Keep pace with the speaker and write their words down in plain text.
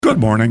Good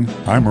morning,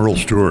 I'm Earl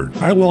Stewart.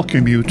 I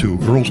welcome you to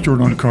Earl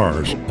Stewart on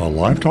Cars, a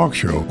live talk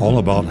show all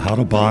about how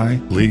to buy,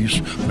 lease,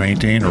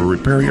 maintain, or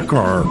repair your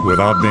car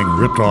without being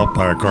ripped off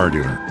by a car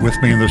dealer. With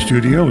me in the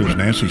studio is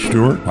Nancy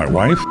Stewart, my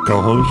wife,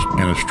 co-host,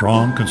 and a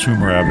strong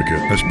consumer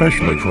advocate,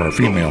 especially for our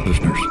female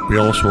listeners. We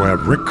also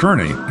have Rick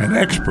Kearney, an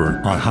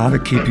expert on how to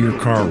keep your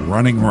car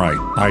running right.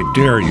 I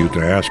dare you to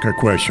ask a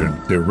question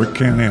that Rick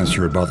can't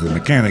answer about the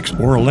mechanics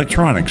or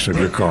electronics of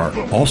your car.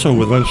 Also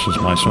with us is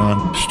my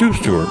son, Stu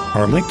Stewart,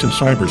 our link to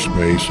cyberspace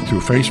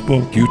through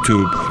Facebook,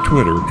 YouTube,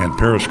 Twitter, and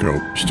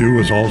Periscope. Stu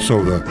is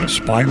also the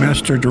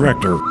Spymaster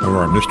Director of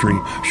our Mystery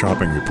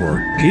Shopping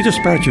Report. He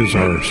dispatches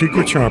our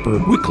secret shopper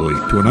weekly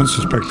to an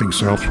unsuspecting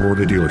South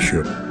Florida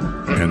dealership.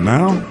 And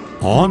now,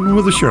 on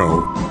with the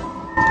show.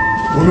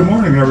 Well, good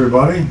morning,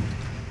 everybody.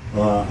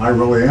 I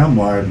really am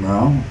live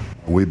now.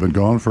 We've been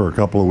gone for a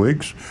couple of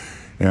weeks,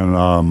 and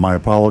my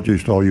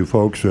apologies to all you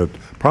folks that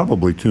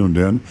probably tuned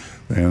in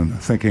and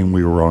thinking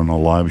we were on a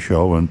live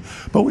show,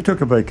 but we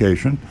took a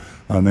vacation.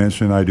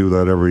 Nancy and I do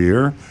that every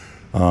year.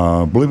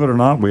 Believe it or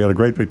not, we had a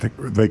great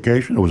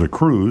vacation. It was a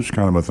cruise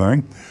kind of a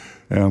thing,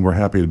 and we're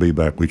happy to be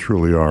back. We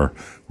truly are.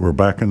 We're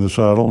back in the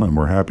saddle, and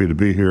we're happy to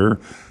be here.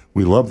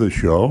 We love this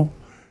show,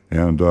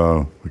 and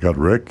we got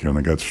Rick, and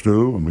I got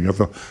Stu, and we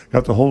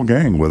got the whole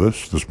gang with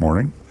us this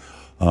morning.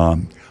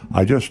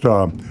 I just do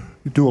a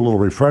little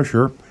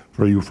refresher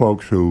for you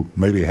folks who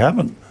maybe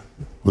haven't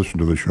listened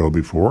to the show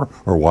before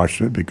or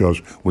watched it,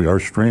 because we are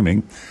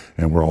streaming,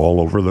 and we're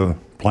all over the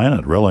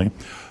planet, really.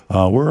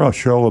 We're a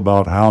show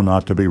about how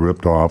not to be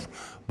ripped off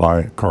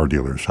by car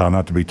dealers, how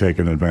not to be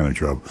taken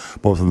advantage of,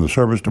 both in the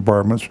service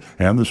departments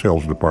and the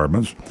sales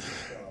departments.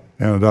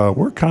 And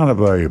we're kind of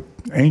a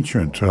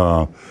ancient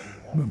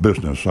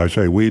business. I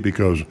say we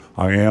because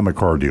I am a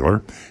car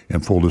dealer. In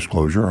full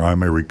disclosure,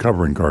 I'm a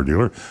recovering car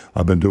dealer.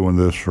 I've been doing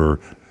this for,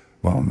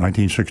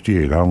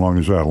 1968. How long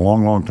is that? A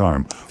long, long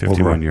time.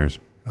 51 years.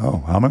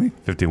 Oh, how many?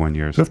 51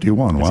 years.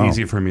 51, wow. It's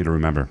easy for me to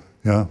remember.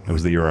 Yeah. It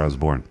was the year I was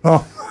born.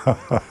 Oh,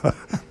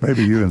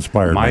 maybe you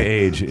inspired My me.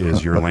 age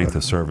is your length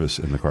of service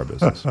in the car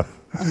business.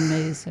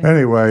 Amazing.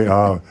 Anyway,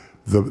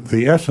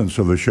 the essence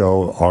of the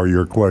show are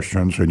your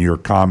questions and your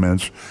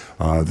comments.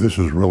 This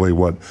is really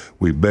what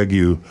we beg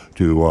you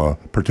to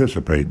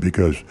participate,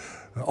 because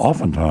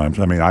oftentimes,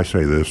 I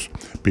say this,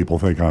 people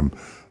think I'm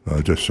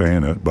just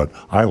saying it, but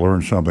I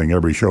learn something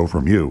every show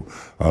from you.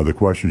 The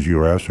questions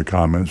you ask, the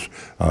comments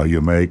you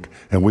make,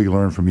 and we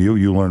learn from you.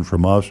 You learn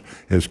from us.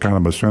 It's kind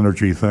of a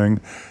synergy thing,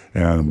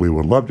 and we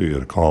would love you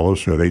to call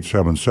us at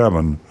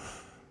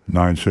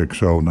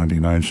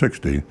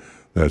 877-960-9960.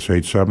 That's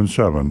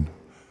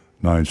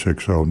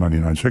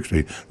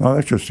 877-960-9960. Now,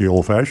 that's just the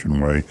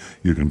old-fashioned way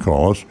you can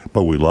call us,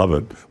 but we love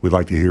it. We'd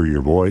like to hear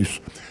your voice,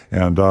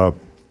 and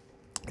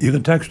you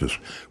can text us.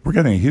 We're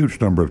getting a huge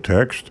number of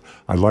texts.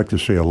 I'd like to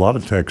see a lot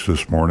of texts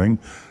this morning.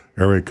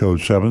 Area code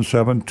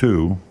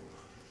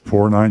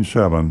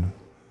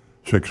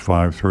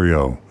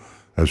 772-497-6530.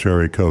 That's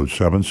area code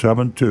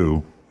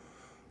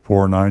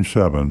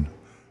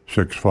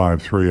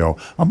 772-497-6530.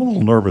 I'm a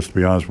little nervous, to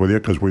be honest with you,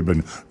 because we've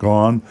been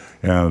gone,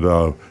 and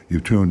you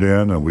tuned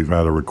in, and we've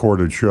had a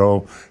recorded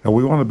show, and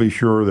we want to be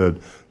sure that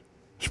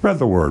spread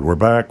the word. We're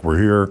back. We're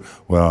here.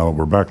 Well,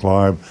 we're back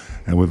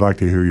live, and we'd like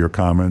to hear your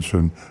comments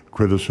and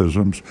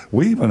criticisms.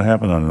 We even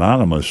have an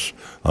anonymous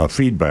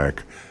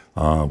feedback,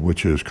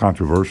 which is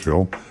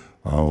controversial.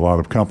 A lot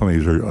of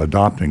companies are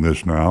adopting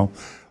this now.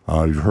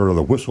 You've heard of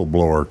the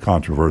whistleblower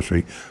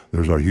controversy.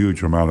 There's a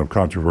huge amount of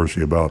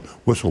controversy about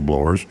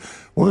whistleblowers.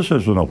 Well, this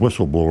isn't a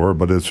whistleblower,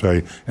 but it's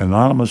an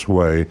anonymous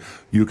way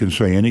you can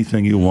say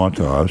anything you want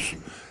to us,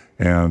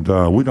 and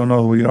we don't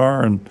know who we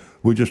are, and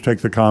we just take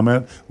the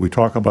comment, we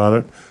talk about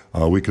it.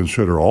 We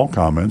consider all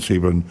comments,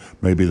 even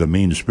maybe the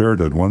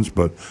mean-spirited ones,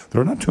 but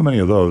there are not too many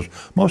of those.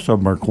 Most of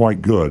them are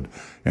quite good,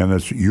 and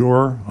it's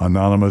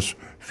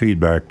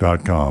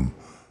youranonymousfeedback.com,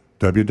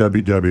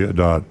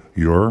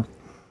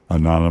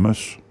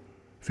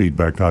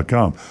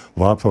 www.youranonymousfeedback.com. A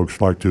lot of folks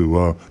like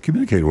to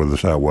communicate with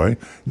us that way,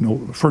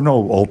 for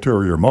no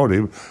ulterior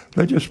motive.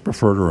 They just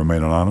prefer to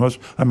remain anonymous.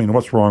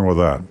 What's wrong with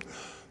that?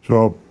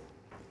 So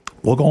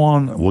we'll go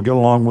on, we'll get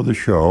along with the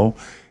show.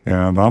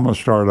 And I'm going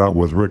to start out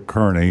with Rick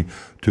Kearney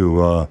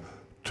to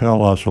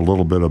tell us a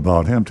little bit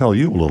about him, tell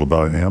you a little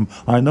about him.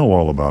 I know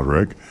all about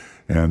Rick,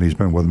 and he's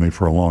been with me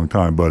for a long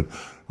time, but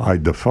I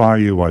defy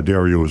you, I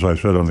dare you, as I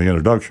said in the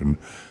introduction,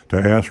 to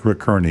ask Rick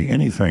Kearney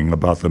anything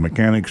about the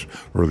mechanics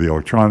or the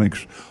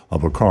electronics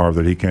of a car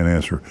that he can't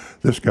answer.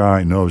 This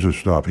guy knows his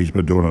stuff. He's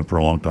been doing it for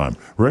a long time.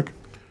 Rick?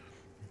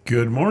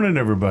 Good morning,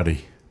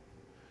 everybody.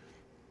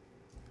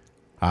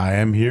 I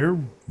am here,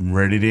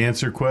 ready to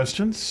answer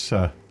questions.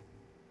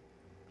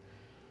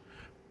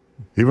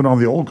 Even on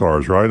the old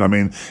cars, right?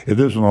 It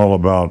isn't all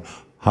about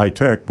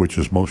high-tech, which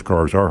is most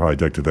cars are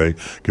high-tech today,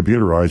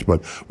 computerized,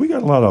 but we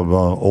got a lot of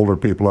older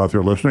people out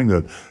there listening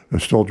that are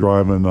still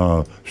driving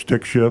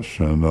stick shifts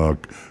and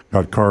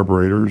got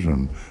carburetors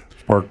and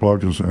spark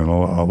plugs and a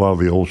lot of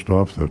the old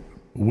stuff. That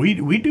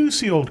we do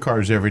see old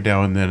cars every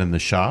now and then in the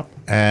shop,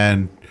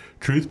 and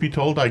truth be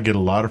told, I get a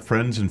lot of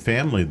friends and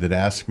family that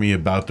ask me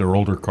about their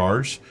older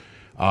cars.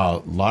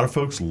 A lot of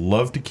folks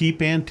love to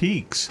keep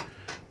antiques,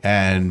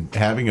 and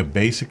having a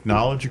basic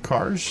knowledge of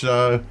cars,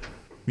 I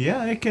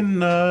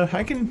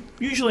can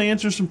usually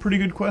answer some pretty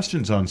good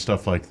questions on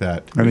stuff like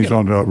that.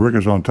 And Rick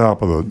is on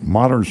top of the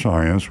modern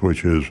science,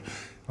 which is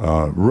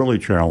really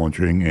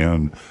challenging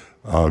and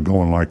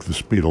going like the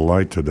speed of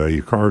light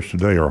today. Cars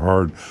today are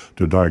hard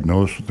to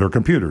diagnose. They're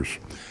computers.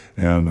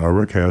 And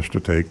Rick has to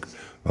take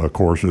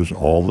courses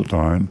all the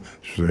time,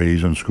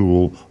 stays in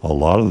school a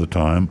lot of the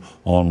time,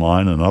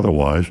 online and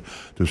otherwise,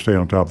 to stay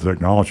on top of the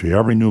technology.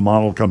 Every new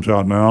model comes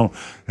out now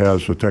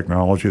has a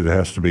technology that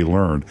has to be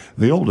learned.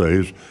 In the old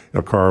days,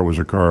 a car was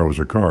a car was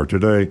a car.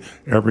 Today,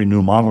 every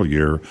new model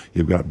year,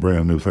 you've got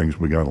brand new things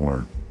we got to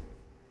learn.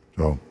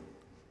 So,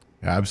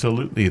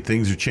 absolutely.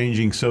 Things are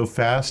changing so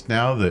fast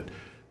now that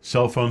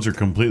cell phones are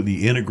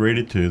completely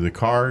integrated to the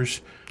cars.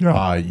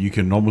 Yeah. You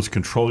can almost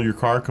control your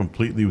car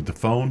completely with the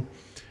phone.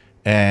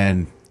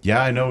 And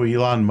yeah, I know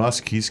Elon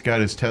Musk, he's got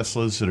his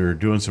Teslas that are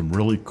doing some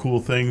really cool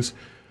things,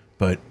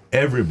 but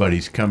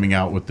everybody's coming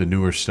out with the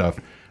newer stuff.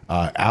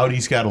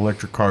 Audi's got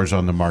electric cars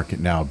on the market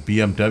now.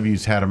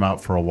 BMW's had them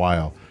out for a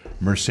while.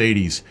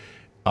 Mercedes,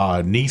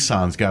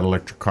 Nissan's got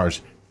electric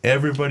cars.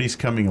 Everybody's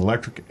coming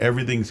electric.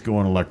 Everything's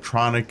going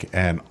electronic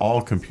and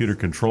all computer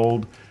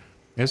controlled.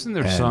 Isn't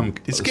there And some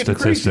it's getting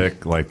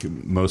statistic like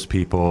most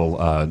people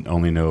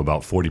only know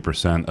about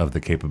 40% of the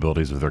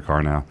capabilities of their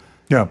car now?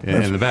 yeah.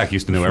 And in the back,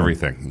 used to know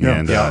everything. Yeah,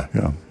 And,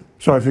 yeah.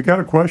 So if you got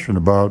a question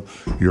about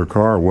your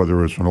car,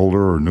 whether it's an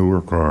older or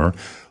newer car,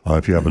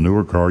 if you have a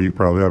newer car, you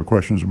probably have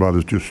questions about,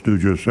 as Stu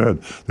just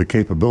said, the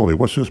capability.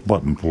 What's this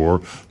button for?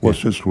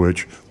 What's this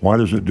switch? Why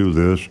does it do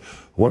this?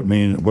 What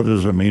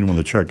does it mean when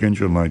the check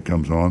engine light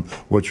comes on?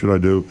 What should I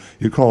do?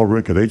 You call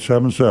Rick at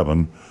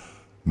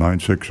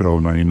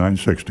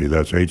 877-960-9960.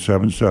 That's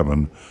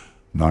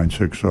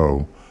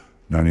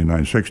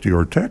 877-960-9960.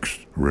 Or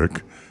text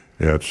Rick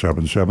at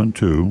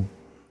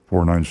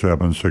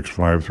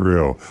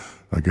 772-497-6530.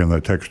 Again,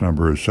 that text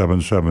number is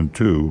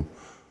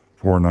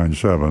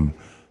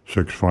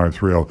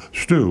 772-497-6530.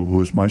 Stu,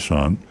 who is my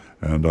son,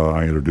 and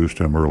I introduced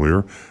him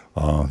earlier,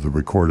 the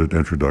recorded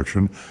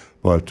introduction.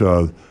 But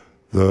the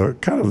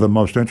kind of the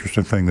most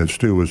interesting thing that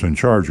Stu is in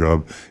charge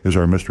of is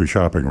our mystery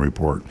shopping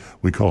report.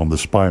 We call him the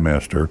Spy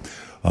Master,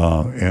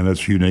 and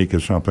it's unique.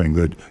 It's something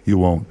that you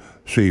won't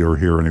see or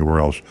hear anywhere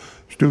else.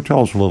 Stu,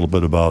 tell us a little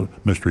bit about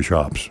mystery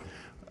shops.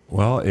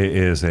 Well, it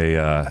is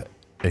a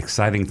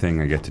exciting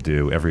thing I get to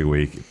do every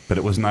week, but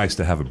it was nice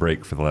to have a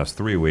break for the last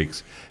 3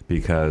 weeks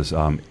because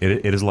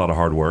it is a lot of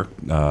hard work.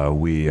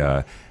 We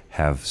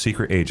have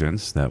secret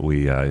agents that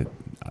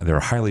they're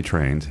highly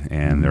trained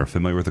and they're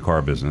familiar with the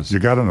car business. You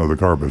got to know the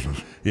car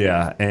business.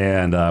 Yeah,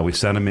 and we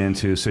send them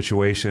into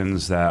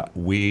situations that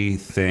we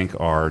think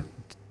are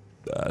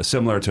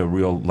similar to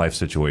real life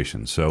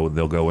situations. So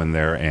they'll go in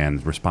there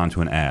and respond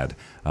to an ad,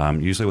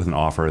 usually with an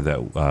offer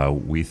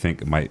that we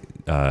think might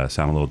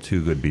sound a little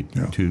too good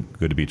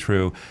to be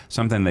true.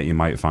 Something that you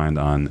might find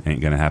on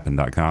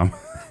AintGonnaHappen.com.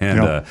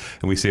 And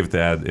we see if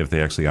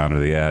they actually honor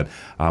the ad.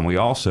 We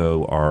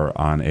also are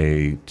on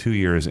 2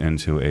 years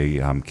into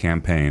a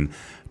campaign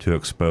to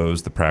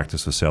expose the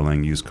practice of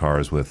selling used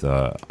cars with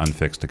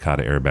unfixed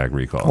Takata airbag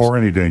recalls. Or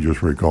any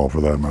dangerous recall for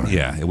that matter.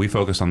 Yeah, we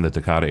focus on the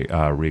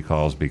Takata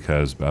recalls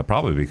because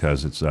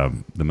it's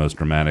the most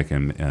dramatic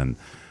and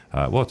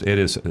well, it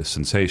is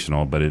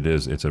sensational, but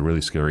it's a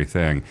really scary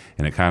thing,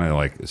 and it kind of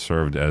like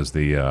served as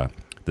the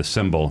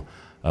symbol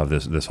of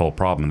this whole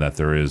problem, that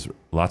there is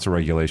lots of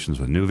regulations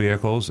with new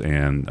vehicles,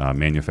 and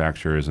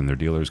manufacturers and their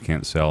dealers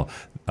can't sell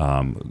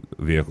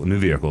new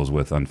vehicles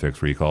with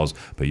unfixed recalls.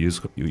 But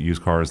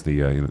used cars,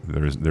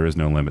 there is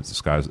no limit.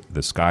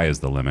 The sky is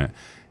the limit,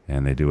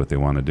 and they do what they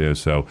want to do.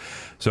 So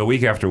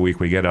week after week,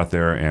 we get out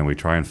there and we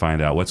try and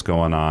find out what's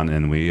going on,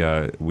 and we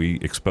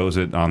expose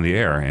it on the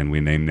air, and we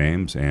name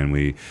names, and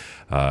we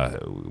it's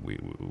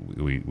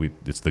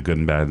the good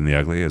and bad and the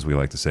ugly, as we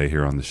like to say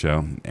here on the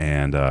show,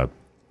 and.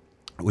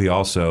 We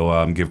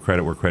also give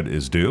credit where credit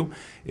is due.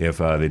 If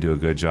they do a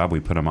good job, we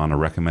put them on a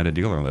recommended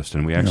dealer list.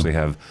 And we actually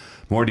have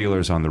more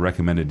dealers on the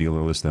recommended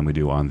dealer list than we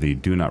do on the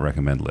do not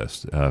recommend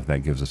list, if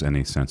that gives us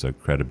any sense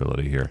of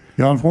credibility here.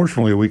 Yeah,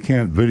 unfortunately, we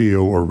can't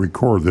video or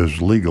record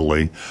this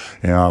legally.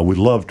 We'd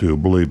love to,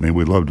 believe me,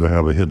 we'd love to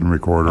have a hidden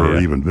recorder or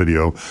even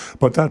video,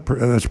 but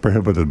that's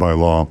prohibited by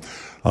law.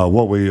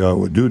 What we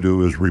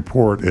do is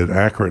report it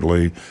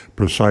accurately,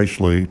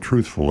 precisely,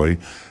 truthfully,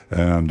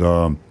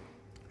 and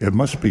it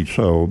must be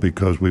so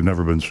because we've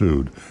never been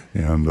sued.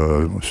 And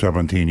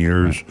 17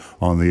 years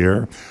on the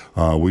air,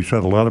 we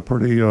said a lot of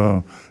pretty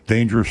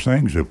dangerous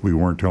things if we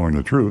weren't telling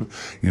the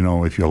truth. You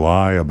know, if you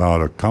lie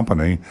about a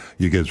company,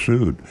 you get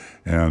sued.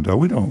 And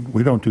we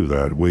don't do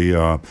that.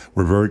 We're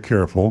very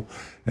careful,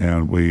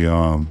 and we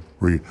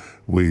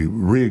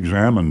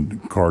re-examine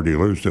car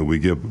dealers that we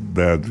give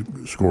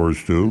bad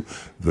scores to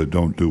that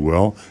don't do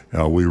well.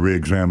 We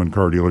re-examine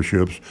car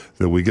dealerships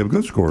that we give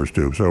good scores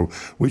to. So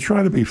we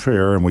try to be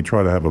fair, and we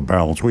try to have a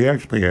balance. We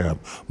actually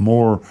have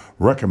more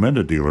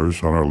recommended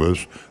dealers on our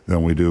list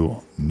than we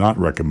do not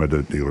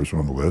recommended dealers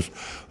on the list.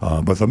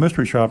 But the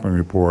Mystery Shopping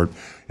Report,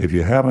 if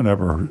you haven't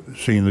ever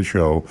seen the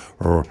show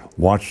or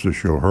watched the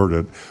show, heard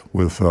it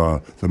with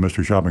the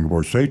Mystery Shopping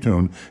Report, stay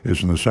tuned.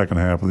 It's in the second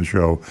half of the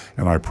show,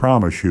 and I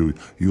promise you,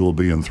 you will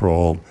be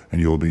enthralled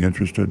and you will be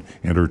interested,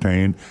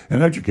 entertained,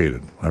 and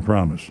educated. I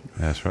promise.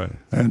 That's right.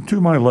 And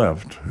to my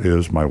left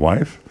is my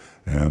wife,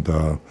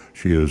 and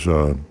she is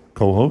a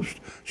co-host.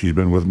 She's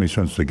been with me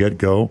since the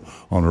get-go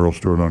on Earl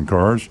Stewart on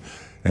Cars,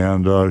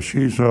 and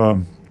she's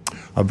a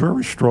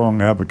very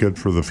strong advocate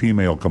for the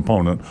female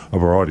component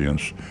of our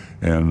audience.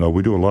 And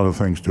we do a lot of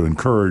things to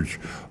encourage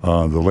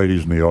the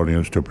ladies in the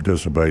audience to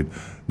participate.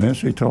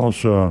 Nancy, tell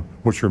us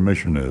what your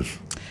mission is.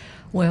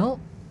 Well,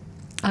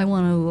 I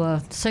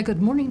want to say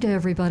good morning to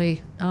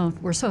everybody.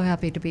 We're so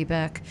happy to be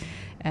back,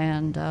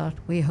 and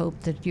we hope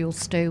that you'll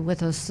stay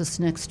with us this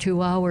next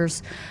 2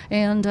 hours.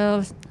 And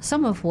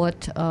some of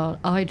what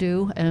I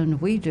do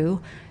and we do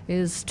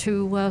is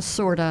to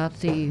sort out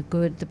the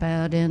good, the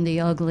bad, and the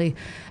ugly.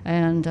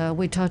 And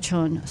we touch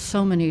on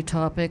so many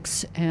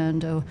topics,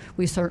 and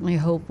we certainly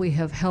hope we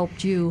have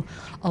helped you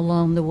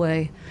along the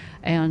way.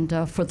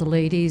 And for the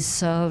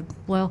ladies,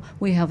 well,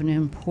 we have an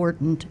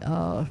important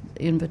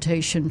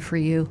invitation for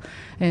you,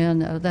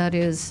 and that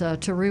is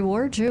to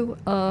reward you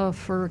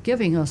for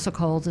giving us a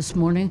call this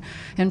morning.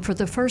 And for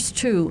the first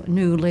 2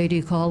 new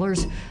lady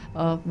callers,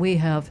 we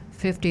have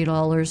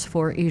 $50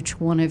 for each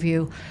one of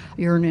you.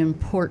 You're an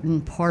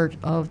important part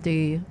of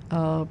the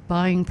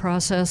buying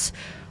process,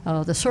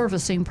 the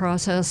servicing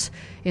process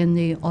in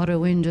the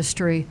auto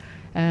industry,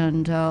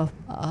 and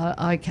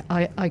I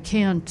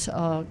can't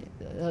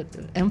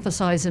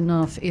emphasize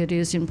enough, it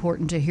is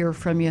important to hear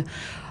from you.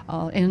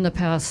 In the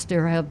past,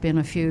 there have been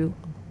a few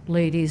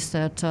ladies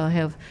that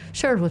have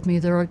shared with me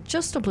they're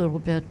just a little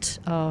bit,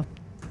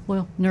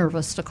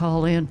 nervous to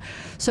call in.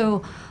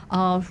 So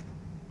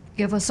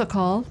give us a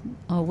call.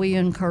 We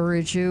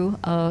encourage you.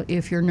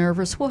 If you're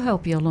nervous, we'll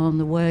help you along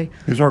the way.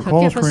 Is our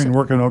call screen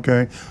working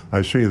okay?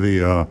 I see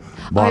the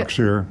box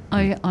here.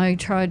 I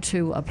tried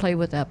to play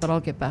with that, but I'll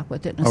get back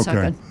with it in a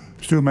second.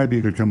 Stu, maybe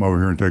you could come over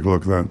here and take a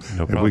look at that.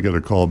 No problem. If we get a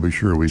call, be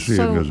sure we see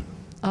it.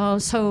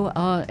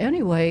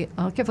 Anyway,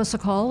 give us a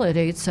call at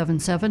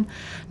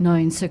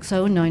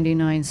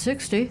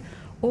 877-960-9960,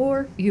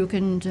 or you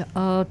can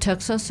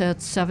text us at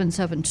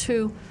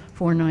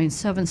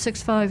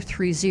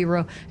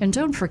 772-497-6530. And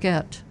don't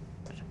forget,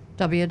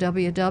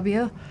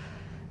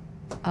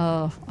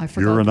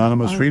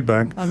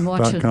 YourAnonymousFeedback.com. I'm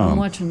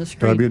watching the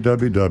screen.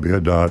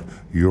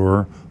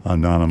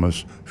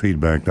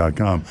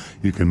 www.YourAnonymousFeedback.com.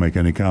 You can make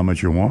any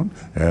comments you want,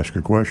 ask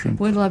a question,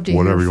 We'd love to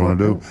whatever hear you want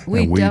to do.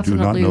 We and we do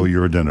not know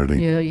your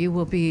identity. Yeah, you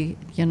will be,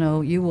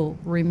 you will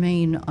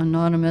remain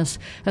anonymous.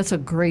 That's a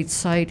great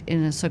site,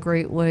 and it's a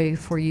great way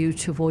for you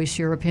to voice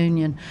your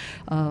opinion.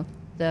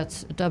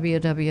 That's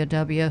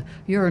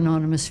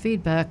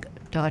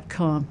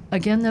www.YourAnonymousFeedback.com.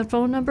 Again, that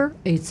phone number,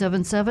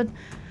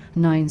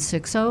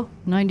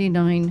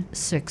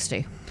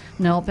 877-960-9960.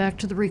 Now back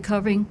to the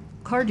recovering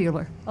car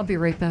dealer. I'll be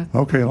right back.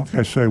 Okay, like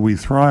I say, we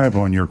thrive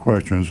on your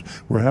questions.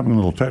 We're having a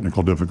little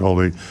technical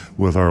difficulty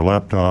with our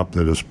laptop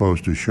that is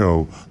supposed to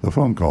show the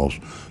phone calls.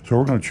 So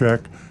we're going to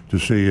check to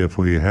see if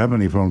we have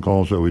any phone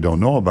calls that we don't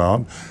know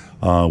about.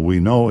 We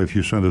know if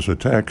you send us a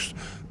text,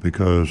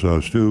 because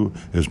Stu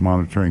is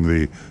monitoring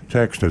the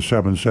text at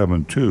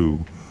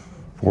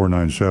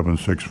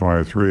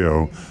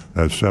 772-497-6530.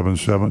 That's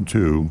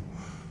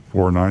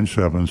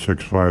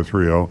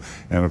 772-497-6530.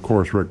 And, of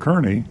course, Rick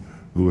Kearney,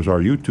 who is our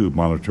YouTube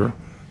monitor.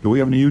 Do we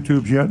have any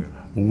YouTubes yet?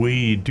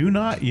 We do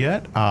not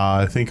yet.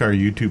 I think our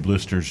YouTube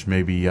listeners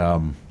may be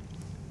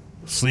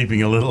sleeping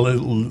in a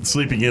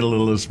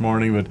little this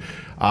morning, but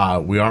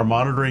we are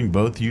monitoring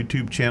both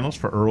YouTube channels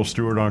for Earl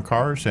Stewart on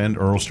Cars and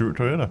Earl Stewart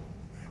Toyota.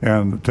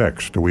 And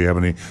text. Do we have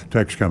any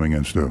text coming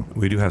in, Stu?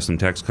 We do have some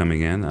text coming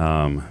in,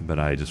 but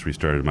I just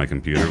restarted my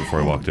computer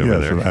before I walked over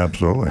there. Yes,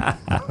 absolutely.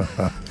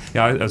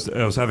 Yeah,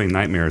 I was having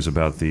nightmares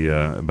about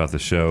the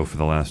show for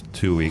the last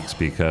 2 weeks,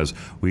 because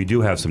we do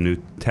have some new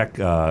tech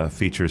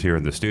features here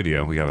in the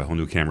studio. We have a whole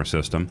new camera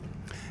system,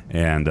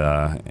 and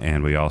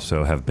we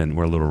also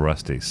we're a little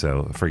rusty,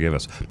 so forgive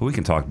us. But we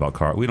can talk about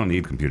cars. We don't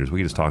need computers. We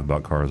can just talk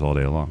about cars all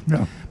day long.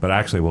 Yeah. But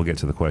actually, we'll get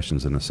to the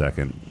questions in a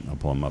second. I'll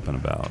pull them up in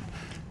about.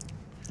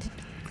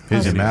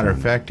 As a matter of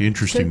fact,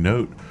 interesting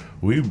note,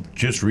 we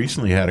just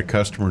recently had a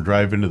customer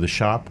drive into the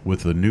shop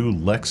with the new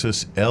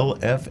Lexus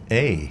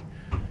LFA.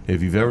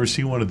 If you've ever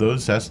seen one of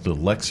those, that's the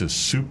Lexus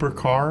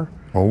supercar.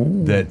 Oh.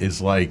 That is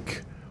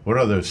like, what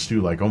are those,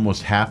 Stu, like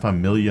almost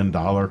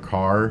 $500,000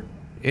 car?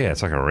 Yeah,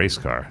 it's like a race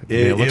car.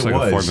 It looks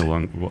like was. a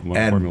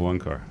Formula One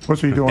car.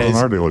 What's he doing in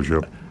our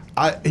dealership?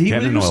 He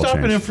was oil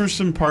stopping change. in for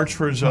some parts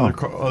for his other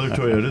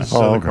Toyotas,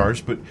 other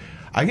cars. But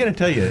I got to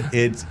tell you,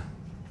 it's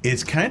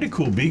kind of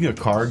cool being a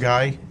car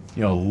guy.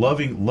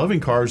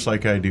 Loving cars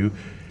like I do.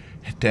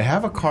 to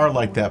have a car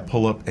like that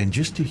pull up and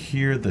just to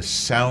hear the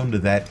sound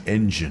of that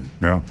engine,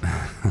 Yeah.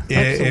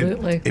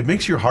 Absolutely. it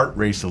makes your heart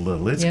race a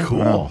little. It's Yeah.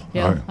 cool.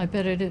 Yeah, Right. I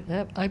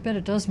bet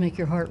it does make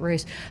your heart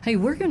race. Hey,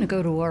 we're going to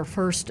go to our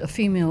first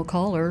female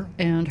caller,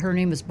 and her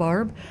name is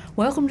Barb.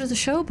 Welcome to the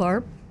show,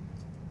 Barb.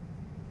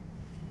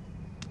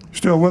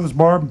 Still with us,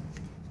 Barb?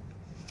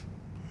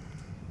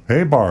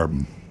 Hey,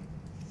 Barb.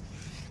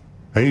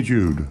 Hey,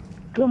 Jude.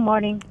 Good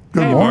morning.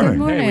 Good Hey, morning. good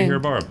morning. Hey, we hear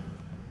Barb.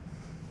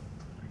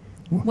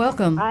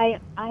 Welcome.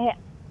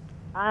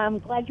 I'm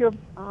glad you're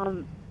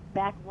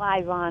back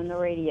live on the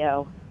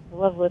radio. I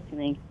love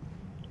listening.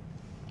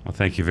 Well,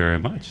 thank you very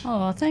much.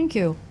 Oh, thank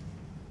you.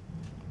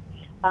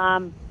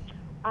 I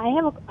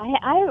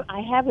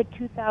have a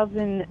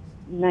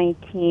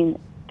 2019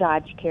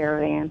 Dodge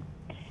Caravan,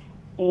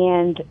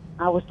 and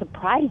I was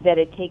surprised that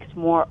it takes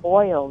more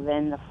oil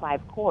than the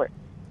 5-quart.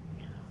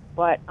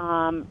 But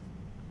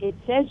it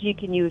says you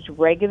can use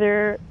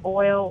regular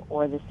oil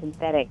or the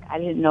synthetic. I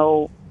didn't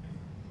know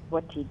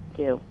what to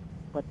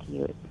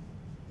use.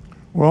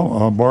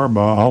 Well, Barb,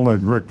 I'll let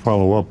Rick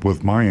follow up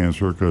with my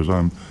answer because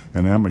I'm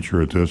an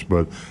amateur at this.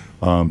 But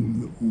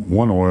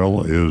one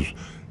oil is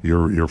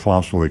your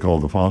fossil. They call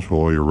it the fossil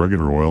oil. Your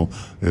regular oil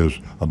is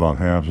about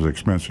half as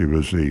expensive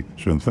as the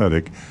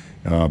synthetic,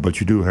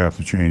 but you do have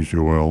to change the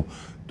oil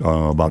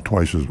about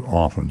twice as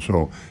often.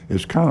 So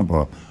it's kind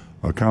of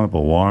a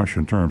wash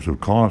in terms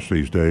of cost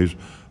these days.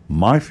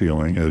 My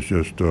feeling is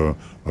just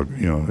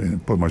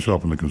put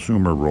myself in the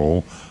consumer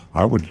role.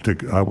 I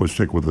would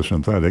stick with the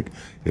synthetic.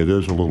 It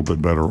is a little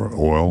bit better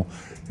oil,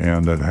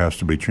 and it has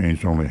to be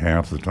changed only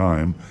half the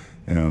time,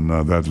 and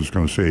that is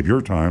going to save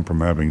your time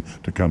from having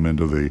to come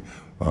into the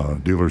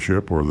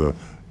dealership or the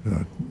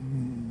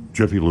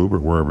Jiffy Lube or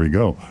wherever you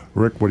go.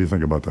 Rick, what do you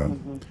think about that?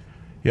 Mm-hmm.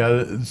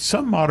 Yeah,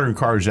 some modern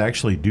cars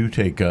actually do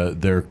take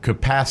their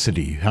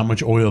capacity, how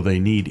much oil they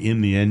need in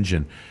the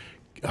engine.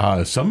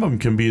 Some of them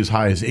can be as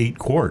high as 8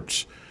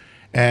 quarts.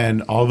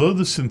 And although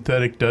the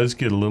synthetic does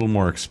get a little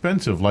more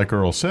expensive, like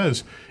Earl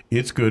says,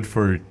 it's good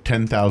for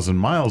 10,000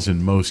 miles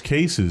in most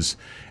cases.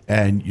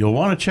 And you'll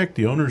want to check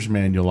the owner's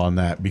manual on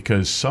that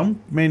because some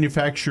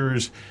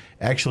manufacturers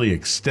actually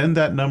extend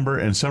that number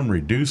and some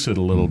reduce it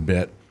a little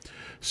bit.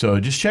 So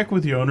just check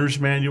with the owner's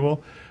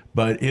manual.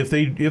 But if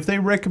they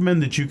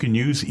recommend that you can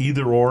use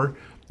either or,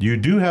 you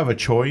do have a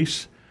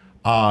choice.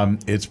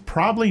 It's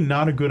probably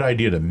not a good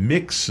idea to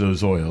mix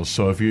those oils.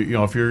 So if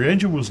if your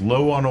engine was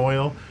low on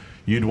oil,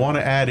 you'd want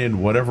to add in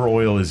whatever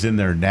oil is in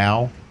there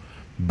now.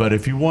 But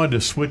if you wanted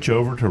to switch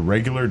over to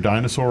regular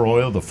dinosaur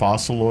oil, the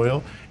fossil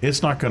oil,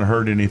 it's not going to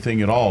hurt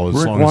anything at all as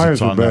Rick, long as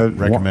it's on that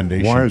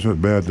recommendation. Why is it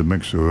bad to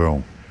mix the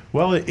oil?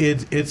 Well,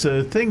 it's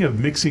a thing of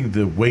mixing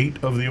the weight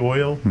of the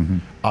oil.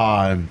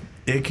 Mm-hmm.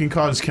 It can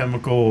cause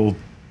chemical,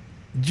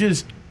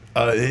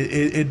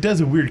 it does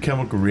a weird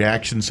chemical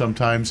reaction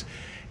sometimes,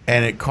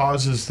 and it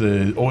causes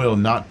the oil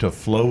not to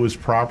flow as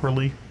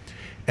properly.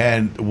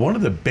 And one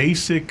of the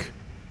basic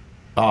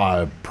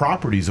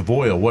properties of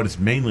oil, what it's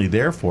mainly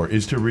there for,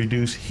 is to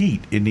reduce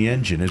heat in the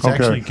engine. It's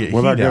actually get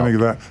without heat out. getting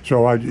that,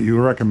 so you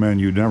recommend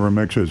you never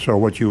mix it. So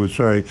what you would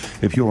say,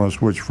 if you want to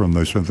switch from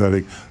the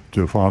synthetic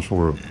to fossil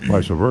or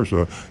vice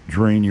versa,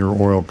 drain your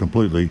oil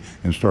completely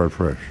and start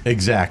fresh.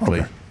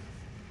 Exactly. Okay.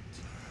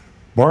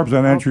 Barb, does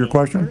that answer your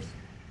question?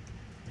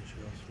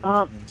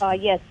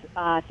 Yes.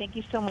 Thank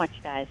you so much,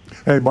 guys.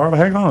 Hey, Barb,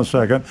 hang on a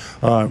second.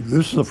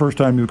 This is the first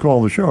time you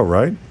call the show,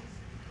 right?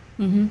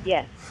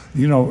 Yes.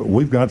 You know,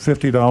 we've got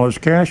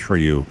 $50 cash for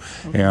you,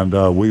 and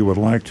we would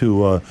like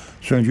to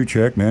send you a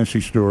check.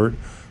 Nancy Stewart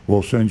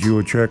will send you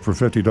a check for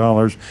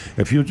 $50.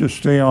 If you just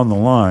stay on the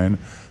line,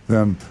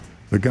 then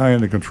the guy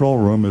in the control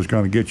room is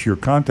going to get your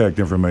contact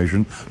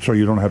information so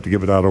you don't have to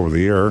give it out over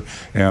the air,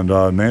 and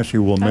Nancy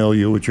will mail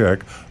you a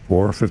check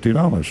for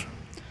 $50.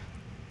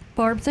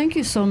 Barb, thank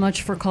you so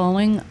much for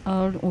calling.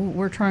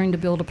 We're trying to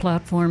build a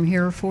platform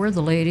here for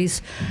the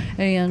ladies,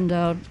 and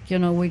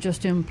we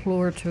just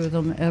implore to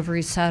them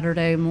every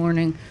Saturday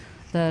morning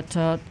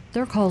that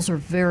their calls are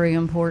very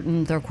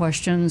important, their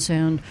questions,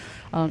 and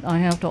I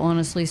have to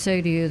honestly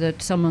say to you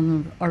that some of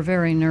them are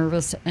very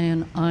nervous,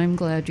 and I'm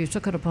glad you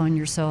took it upon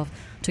yourself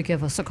to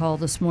give us a call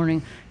this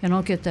morning, and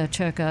I'll get that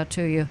check out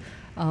to you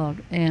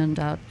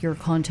and your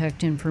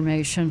contact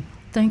information.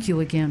 Thank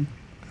you again.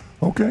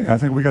 Okay, I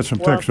think we got some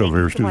text over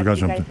here. Thank you so much. Got You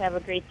some guys have a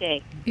great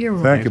day. You're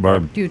Thank welcome. you,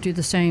 Barb. You do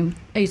the same.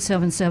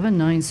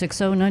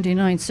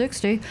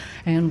 877-960-9960.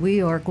 And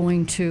we are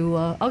going to,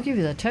 I'll give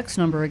you the text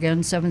number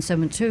again,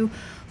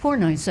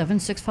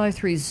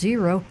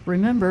 772-497-6530.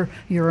 Remember,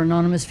 you're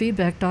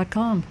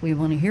anonymousfeedback.com. We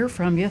want to hear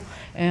from you.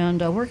 And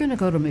we're going to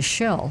go to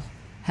Michelle,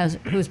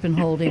 who's been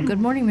holding.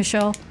 Good morning,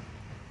 Michelle.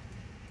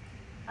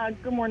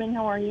 Good morning.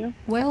 How are you?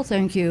 Well,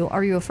 thank you.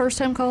 Are you a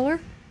first-time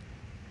caller?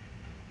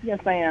 Yes,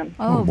 I am.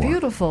 Oh, boy.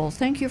 beautiful.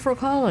 Thank you for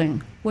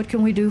calling. What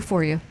can we do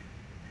for you?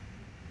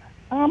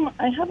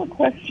 I have a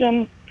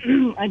question.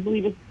 I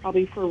believe it's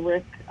probably for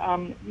Rick.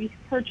 We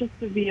purchased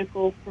a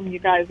vehicle from you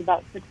guys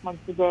about 6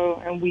 months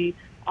ago, and we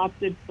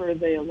opted for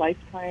the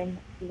lifetime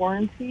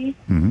warranty.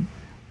 Mhm.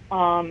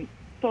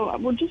 So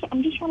I'm just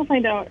trying to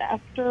find out,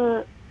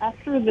 after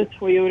after the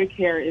Toyota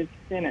Care is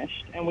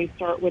finished and we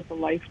start with the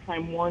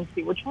lifetime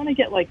warranty, we're trying to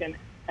get like an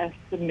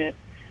estimate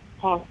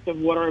cost of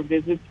what our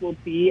visits will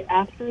be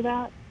after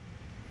that.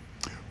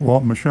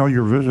 Well, Michelle,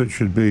 your visit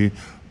should be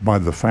by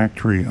the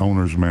factory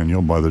owner's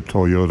manual, by the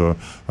Toyota.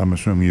 I'm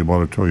assuming you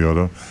bought a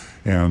Toyota.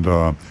 And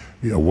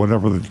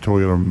whatever the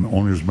Toyota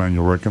owner's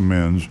manual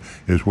recommends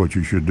is what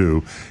you should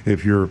do.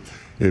 If you're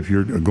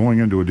going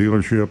into a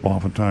dealership,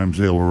 oftentimes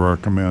they will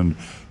recommend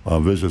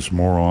visits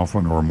more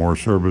often or more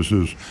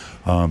services.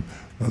 A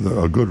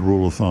good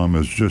rule of thumb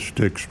is just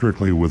stick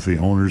strictly with the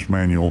owner's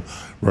manual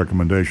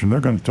recommendation.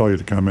 They're going to tell you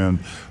to come in.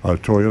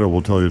 Toyota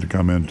will tell you to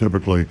come in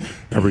typically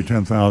every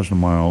 10,000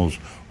 miles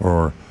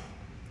or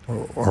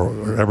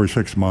every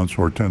 6 months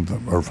or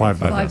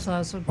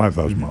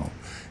 5,000 miles.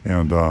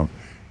 And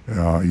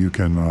you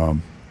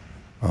can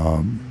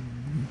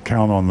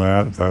count on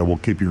that. That will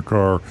keep your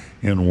car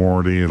in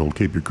warranty. It'll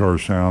keep your car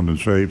sound and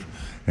safe.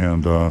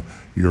 And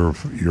your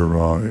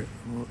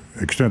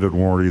extended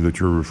warranty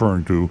that you're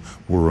referring to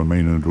will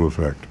remain into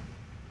effect.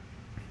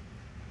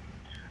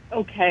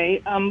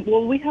 Okay.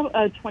 Well, we have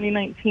a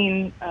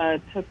 2019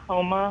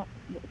 Tacoma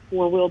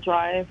four-wheel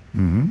drive.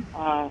 Mm-hmm.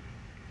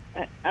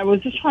 I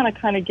was just trying to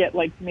kind of get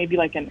like maybe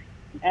like an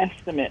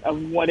estimate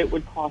of what it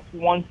would cost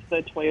once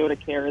the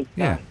Toyota Care is done.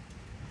 Yeah.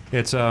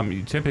 It's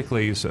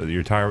typically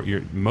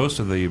most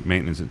of the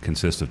maintenance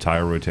consists of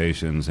tire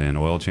rotations and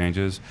oil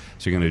changes.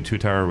 So you're going to do 2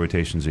 tire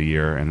rotations a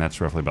year, and that's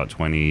roughly about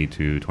 $20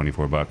 to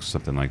 $24,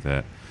 something like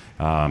that.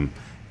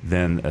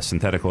 Then a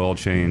synthetic oil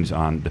change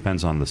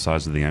depends on the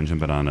size of the engine,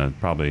 but on a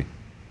probably,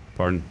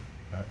 pardon?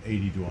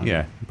 80 to 100.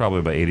 Yeah, probably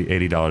about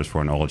 $80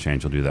 for an oil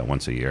change. You'll do that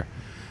once a year.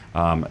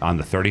 On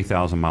the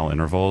 30,000 mile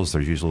intervals,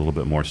 there's usually a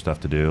little bit more stuff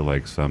to do,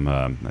 like some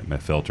a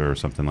filter or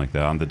something like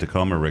that. On the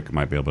Tacoma, Rick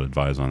might be able to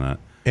advise on that.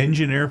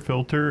 Engine air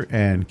filter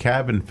and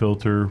cabin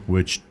filter,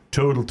 which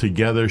total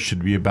together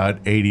should be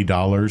about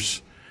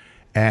 $80.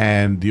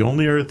 And the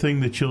only other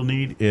thing that you'll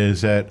need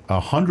is at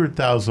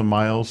 100,000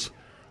 miles.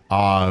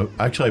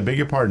 Actually, I beg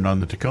your pardon, on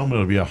the Tacoma,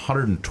 it'll be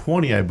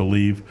 120, I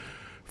believe,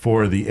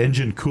 for the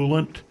engine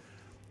coolant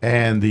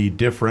and the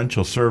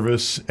differential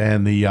service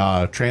and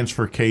the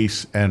transfer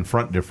case and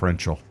front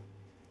differential.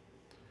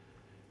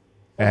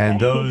 And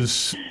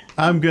those,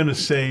 I'm going to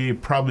say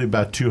probably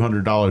about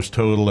 $200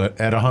 total at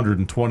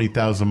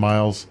 120,000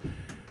 miles.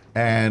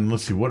 And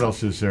let's see, what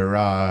else is there?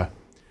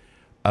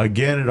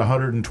 Again, at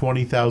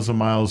 120,000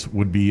 miles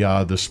would be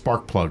the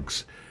spark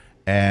plugs.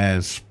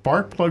 And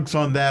spark plugs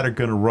on that are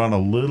going to run a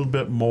little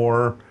bit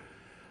more.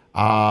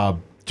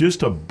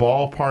 Just a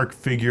ballpark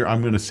figure,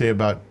 I'm going to say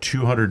about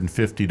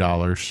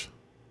 $250.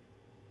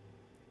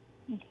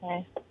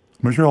 Okay.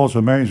 Michelle, it's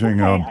amazing.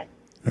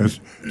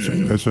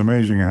 It's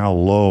amazing how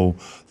low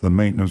the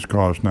maintenance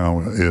cost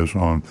now is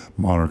on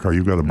a car.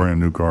 You've got a brand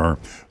new car,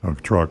 a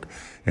truck,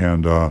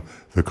 and the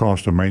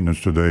cost of maintenance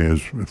today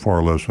is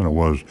far less than it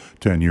was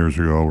 10 years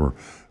ago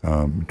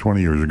or 20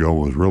 years ago.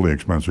 Was really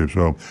expensive.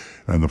 So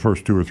in the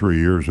first 2 or 3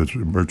 years, it's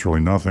virtually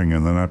nothing,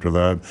 and then after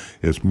that,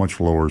 it's much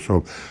lower.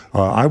 So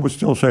I would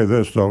still say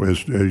this, though,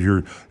 as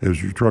your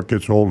truck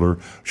gets older,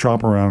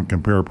 shop around,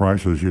 compare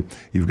prices.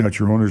 You've got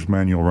your owner's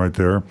manual right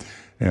there.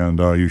 And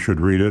you should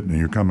read it, and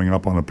you're coming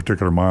up on a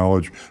particular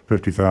mileage,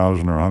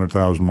 50,000 or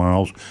 100,000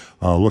 miles.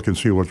 Look and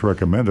see what's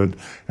recommended,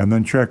 and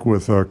then check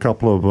with a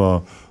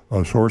couple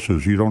of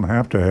sources. You don't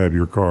have to have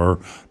your car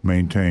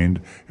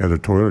maintained at a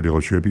Toyota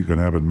dealership. You can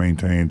have it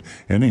maintained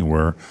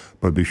anywhere,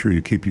 but be sure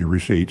you keep your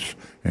receipts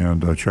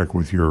and check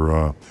with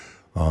your,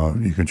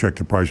 you can check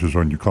the prices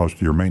on your cost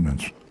of your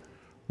maintenance.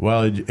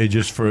 Well, it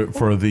just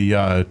for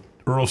the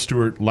Earl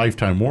Stewart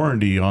lifetime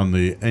warranty on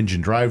the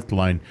engine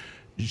driveline,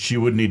 she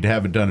would need to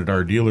have it done at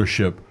our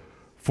dealership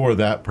for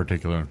that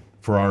particular,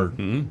 for our...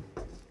 Mm-hmm.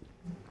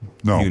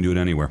 No. You can do it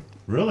anywhere.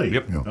 Really?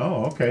 Yep. Yeah.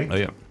 Oh, okay. Oh,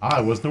 yeah.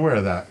 I wasn't aware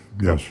of that.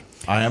 Yes.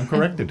 I am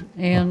corrected.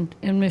 And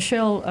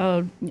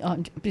Michelle,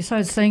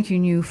 besides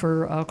thanking you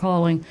for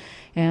calling,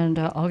 and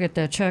I'll get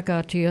that check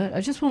out to you,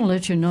 I just want to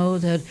let you know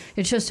that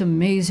it's just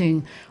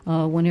amazing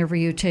whenever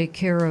you take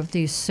care of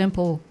these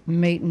simple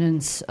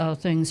maintenance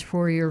things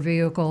for your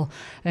vehicle.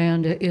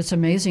 And it's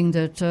amazing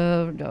that,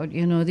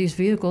 these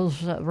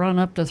vehicles run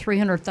up to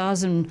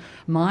 300,000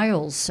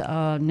 miles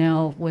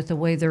now with the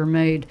way they're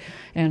made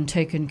and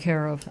taken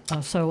care of.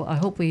 So I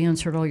hope we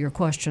answered all your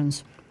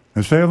questions.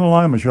 And stay on the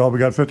line, Michelle. We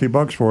got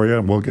 $50 for you,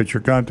 and we'll get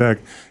your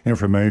contact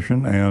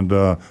information and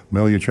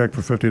mail you a check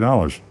for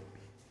 $50.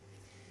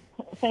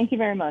 Thank you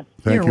very much.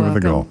 Thank You're you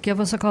welcome. for the call. Give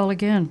us a call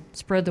again.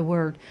 Spread the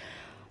word.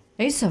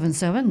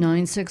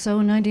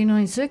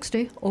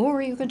 877-960-9960,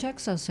 or you can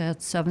text us at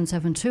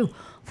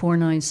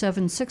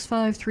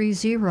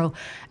 772-497-6530.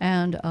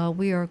 And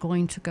we are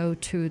going to go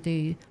to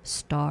the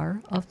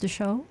star of the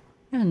show,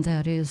 and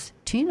that is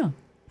Tina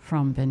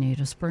from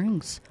Bonita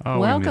Springs. Oh,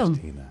 welcome.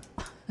 We missed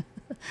Tina.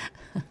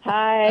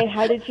 Hi,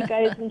 how did you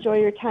guys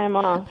enjoy your time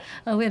off?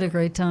 Oh, we had a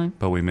great time.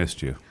 But we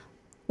missed you.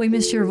 We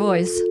missed your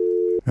voice.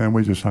 And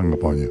we just hung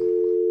up on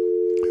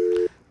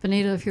you.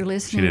 Benita, if you're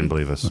listening. She didn't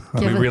believe us.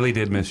 We really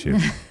did miss you.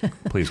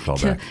 Please call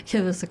back.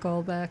 Give us a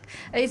call back.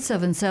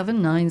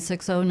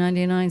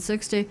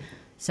 877-960-9960.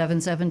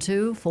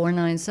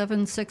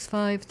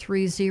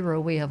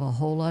 772-497-6530. We have a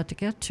whole lot to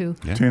get to.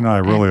 Yeah. Tina, I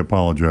really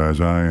apologize.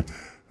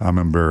 I'm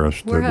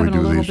embarrassed We're that we having a do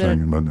little these bit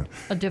things, but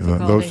of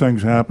difficulty. those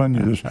things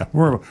happen.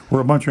 We're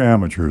a bunch of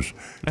amateurs,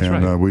 That's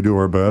and right. we do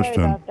our best.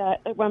 Sorry And about that.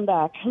 It went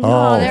back.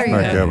 oh, there you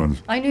thank go.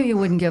 heavens! I knew you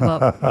wouldn't give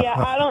up. Yeah,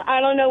 I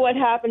don't know what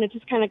happened. It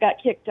just kind of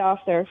got kicked off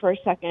there for a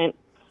second.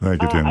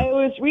 Thank you, Tina. I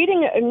was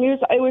reading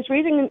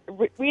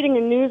reading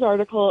a news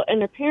article,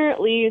 and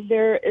apparently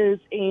there is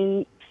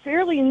a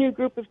fairly new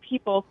group of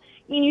people.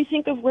 I mean, you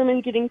think of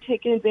women getting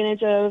taken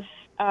advantage of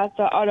at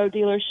the auto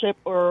dealership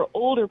or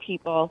older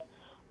people,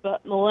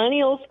 but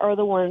millennials are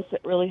the ones that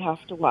really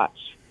have to watch.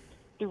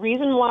 The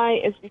reason why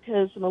is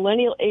because the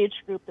millennial age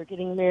group, they're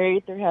getting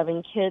married, they're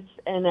having kids,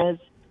 and as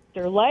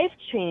their life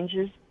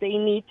changes, they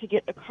need to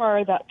get a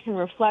car that can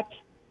reflect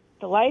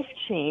the life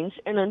change.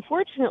 And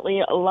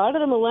unfortunately, a lot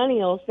of the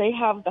millennials, they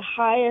have the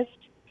highest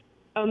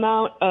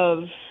amount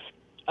of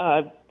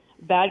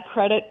bad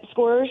credit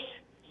scores,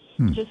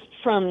 just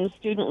from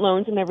student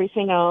loans and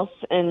everything else,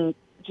 and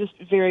just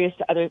various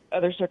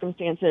other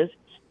circumstances.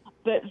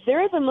 But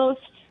they're the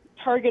most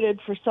targeted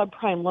for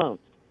subprime loans.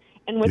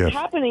 And what's Yes.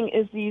 happening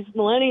is these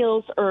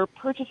millennials are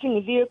purchasing a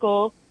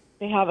vehicle.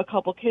 They have a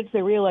couple kids.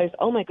 They realize,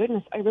 oh my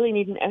goodness, I really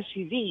need an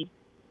SUV.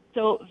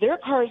 So their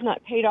car is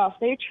not paid off.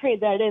 They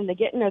trade that in. They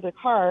get another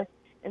car,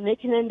 and they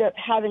can end up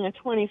having a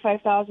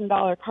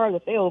 $25,000 car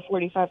that they owe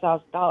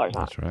 $45,000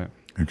 on. That's right.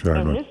 And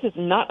Exactly. this is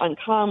not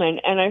uncommon.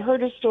 And I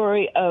heard a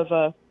story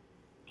of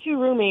two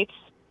roommates.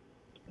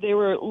 They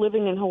were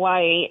living in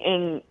Hawaii,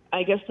 and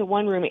I guess the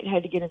one roommate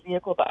had to get a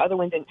vehicle. The other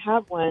one didn't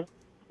have one.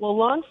 Well,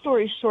 long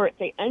story short,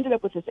 they ended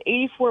up with this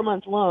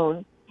 84-month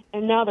loan,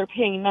 and now they're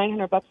paying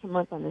 $900 a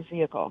month on this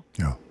vehicle.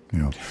 Yeah.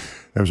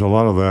 There's a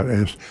lot of that.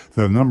 It's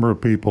the number of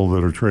people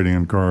that are trading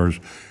in cars.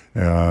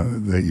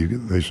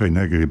 They say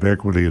negative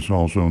equity. It's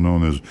also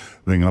known as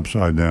being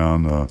upside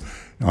down,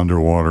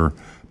 underwater.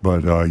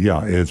 But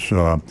it's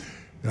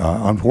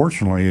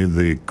unfortunately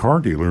the car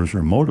dealers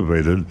are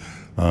motivated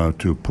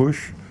to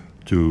push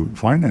to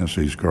finance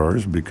these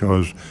cars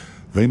because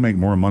they make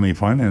more money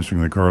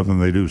financing the car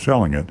than they do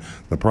selling it.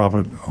 The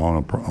profit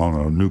on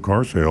a new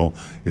car sale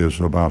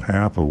is about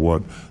half of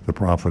what the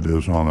profit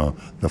is on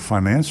the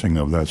financing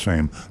of that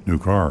same new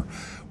car.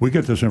 We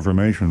get this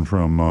information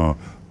from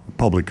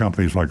public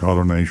companies like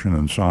AutoNation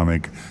and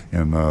Sonic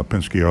and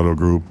Penske Auto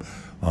Group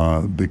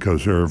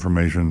because their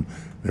information,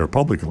 they're a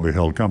publicly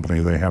held company,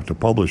 they have to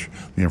publish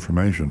the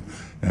information.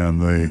 And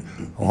the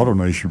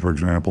AutoNation, for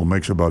example,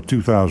 makes about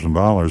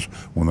 $2,000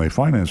 when they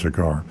finance a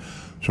car.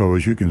 So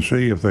as you can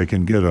see, if they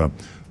can get a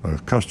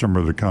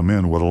customer to come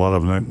in with a lot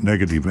of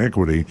negative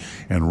equity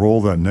and roll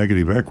that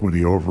negative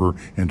equity over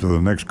into the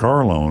next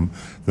car loan,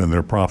 then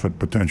their profit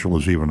potential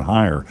is even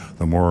higher.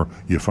 The more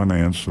you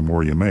finance, the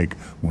more you make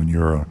when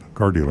you're a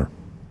car dealer.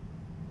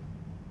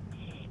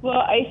 Well,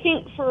 I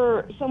think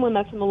for someone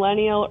that's a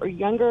millennial or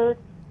younger,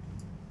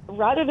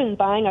 rather than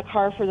buying a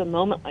car for the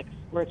moment, like a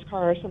sports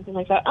car or something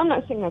like that, I'm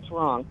not saying that's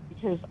wrong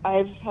because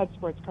I've had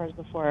sports cars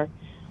before.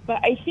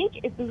 But I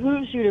think it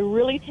behooves you to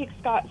really take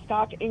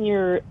stock in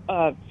your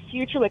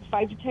future, like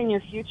 5 to 10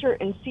 year future,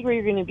 and see where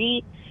you're going to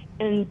be,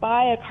 and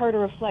buy a car to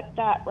reflect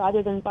that,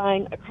 rather than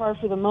buying a car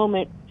for the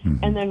moment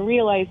and then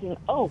realizing,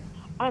 oh,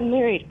 I'm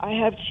married, I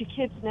have 2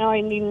 kids, now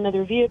I need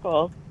another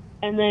vehicle,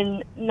 and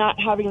then not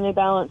having the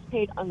balance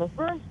paid on the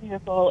first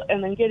vehicle,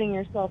 and then getting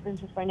yourself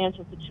into a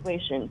financial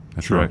situation.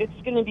 That's right.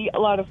 It's going to be a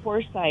lot of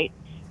foresight.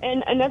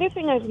 And another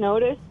thing I've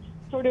noticed,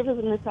 sort of as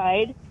an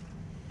aside,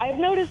 I've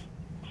noticed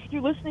through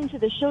listening to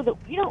the show that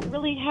we don't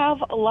really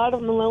have a lot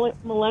of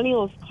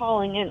millennials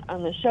calling in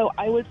on the show.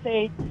 I would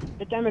say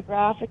the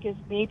demographic is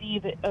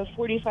maybe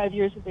 45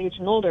 years of age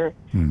and older.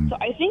 So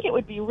I think it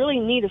would be really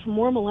neat if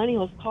more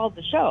millennials called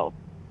the show,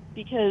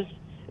 because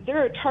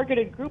they're a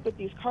targeted group with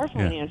these car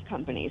finance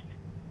companies.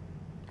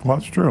 Well,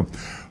 that's true.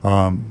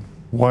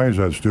 Why is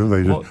that, Stu?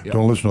 They just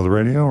don't listen to the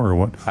radio, or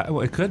what?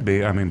 Well, it could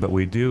be. I mean, but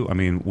we do. I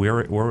mean,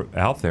 we're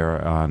out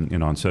there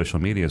on social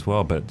media as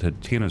well. But to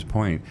Tina's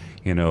point,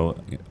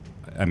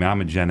 I mean,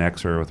 I'm a Gen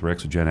Xer with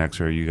Rick's a Gen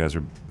Xer. You guys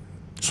are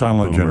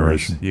Silent boomers.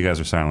 generation. You guys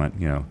are silent.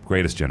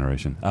 Greatest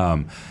generation.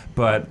 I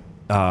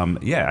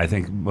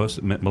think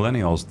most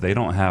millennials, they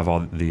don't have all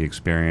the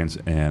experience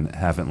and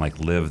haven't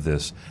lived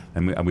this.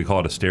 And we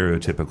call it a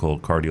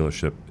stereotypical car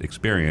dealership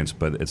experience,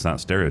 but it's not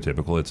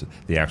stereotypical. It's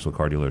the actual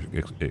car dealer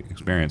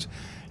experience,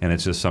 and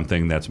it's just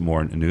something that's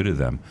more new to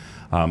them.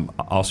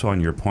 Also, on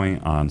your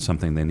point on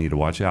something they need to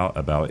watch out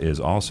about is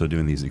also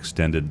doing these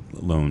extended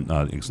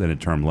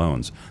term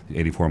loans, the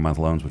 84-month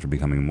loans, which are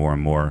becoming more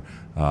and more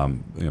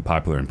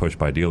popular and pushed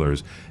by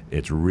dealers.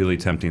 It's really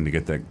tempting to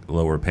get that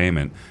lower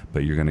payment,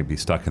 but you're going to be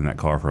stuck in that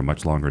car for a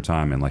much longer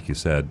time. And like you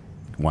said,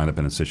 wind up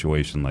in a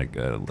situation like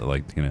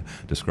Tina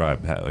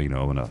described,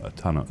 owing a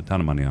ton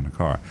of money on a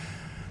car.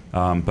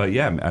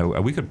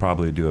 We could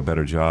probably do a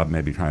better job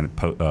maybe trying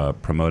to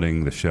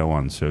promoting the show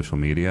on social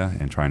media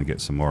and trying to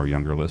get some more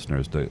younger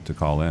listeners to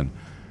call in.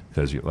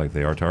 because like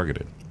they are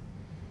targeted.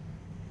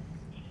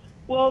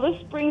 Well,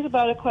 this brings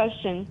about a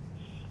question.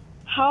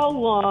 How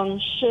long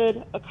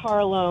should a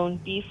car loan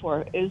be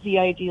for? Is the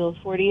ideal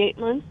 48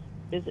 months?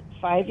 Is it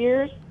 5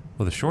 years?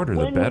 Well, the shorter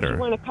the When better. would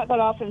you want to cut that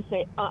off and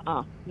say,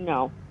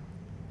 no?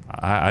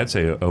 I'd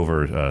say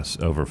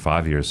over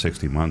 5 years,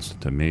 60 months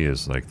to me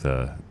is like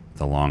the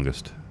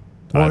longest.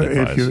 Well, I'd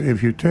advise.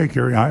 if you take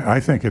your,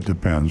 I think it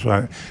depends.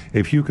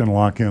 If you can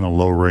lock in a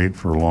low rate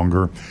for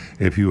longer,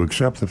 if you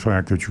accept the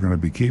fact that you're going to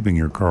be keeping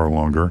your car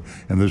longer,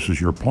 and this is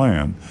your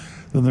plan,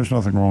 then there's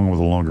nothing wrong with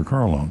a longer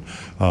car loan.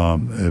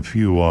 If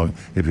you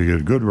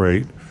get a good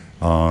rate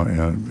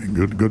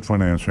and good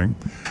financing,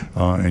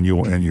 and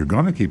you're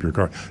going to keep your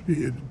car.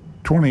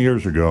 20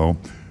 years ago,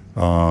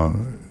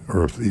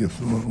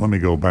 let me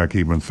go back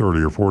even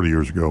 30 or 40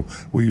 years ago,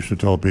 we used to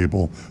tell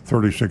people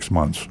 36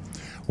 months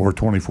or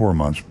 24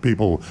 months.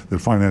 People that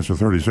finance for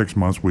 36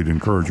 months, we'd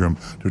encourage them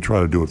to try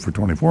to do it for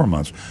 24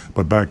 months.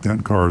 But back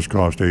then, cars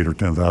cost $8,000 or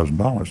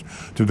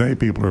 $10,000. Today,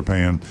 people are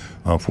paying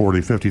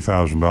 $40,000,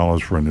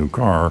 $50,000 for a new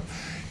car,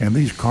 and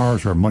these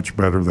cars are much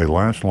better. They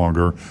last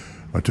longer.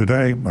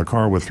 Today, a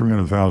car with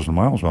 300,000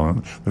 miles on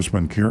it that's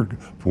been cared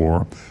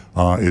for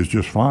is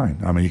just fine.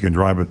 I mean, you can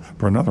drive it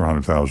for another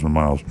 100,000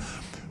 miles.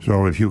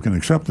 So if you can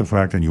accept the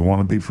fact and you want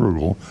to be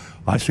frugal,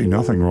 I see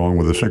nothing wrong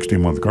with a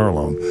 60-month car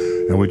loan.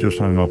 And we just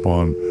hung up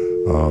on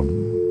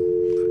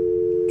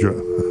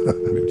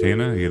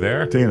Tina, are you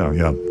there? Tina,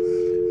 yeah.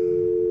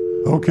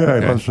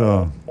 Okay. Let's.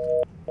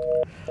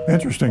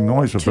 Interesting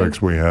noise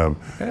effects we have.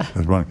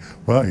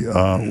 Well,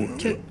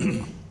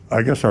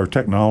 I guess our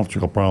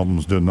technological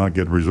problems did not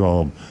get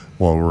resolved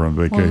while we're on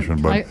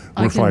vacation, but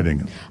we're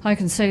fighting it. I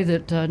can say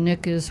that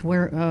Nick is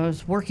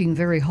working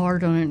very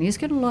hard on it, and he's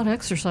getting a lot of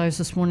exercise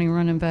this morning,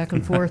 running back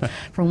and forth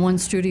from one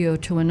studio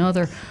to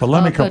another. But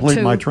let me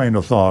complete my train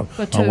of thought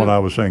on what I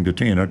was saying to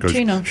Tina,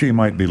 because she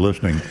might be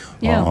listening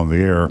on the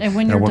air. And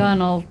when you're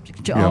done, I'll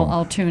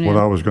tune in. What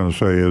I was going to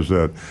say is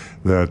that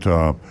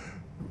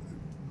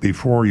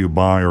before you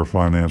buy or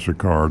finance a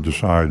car,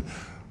 decide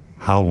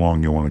how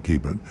long you want to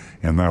keep it,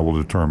 and that will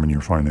determine your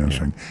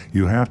financing.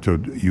 You have to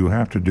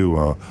do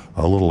a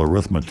little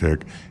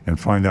arithmetic and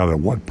find out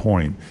at what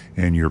point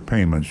in your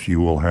payments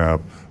you will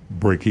have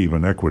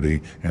break-even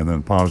equity and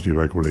then positive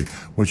equity.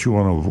 What you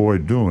want to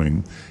avoid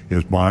doing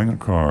is buying a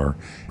car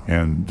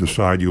and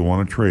decide you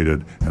want to trade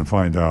it and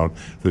find out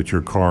that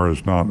your car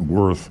is not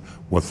worth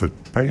what the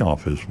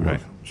payoff is worth. Right.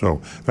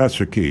 So that's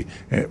the key.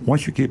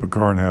 Once you keep a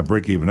car and have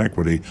break-even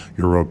equity,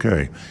 you're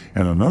okay.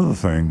 And another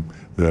thing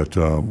that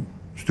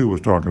Stu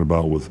was talking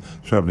about with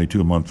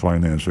 72-month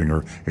financing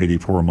or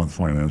 84-month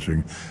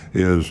financing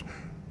is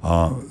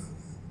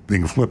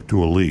being flipped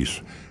to a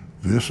lease.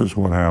 This is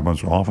what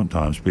happens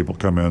oftentimes. People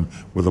come in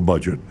with a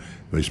budget.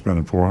 They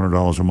spend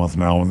 $400 a month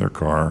now on their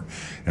car,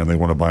 and they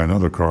want to buy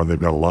another car. They've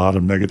got a lot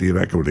of negative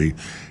equity,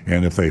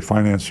 and if they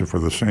finance it for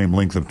the same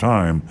length of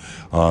time,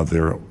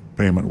 their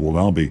payment will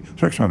now be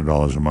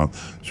 $600 a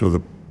month. So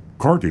the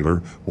car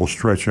dealer will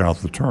stretch out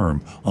the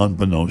term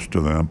unbeknownst to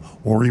them,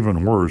 or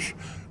even worse,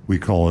 we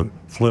call it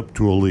flip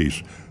to a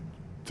lease.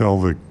 Tell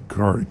the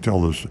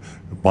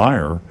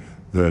buyer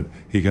that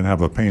he can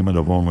have a payment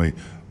of only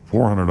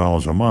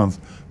 $400 a month,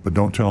 but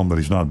don't tell him that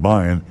he's not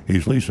buying,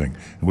 he's leasing.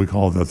 And we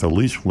call that the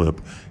lease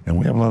flip, and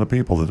we have a lot of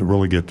people that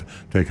really get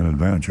taken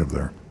advantage of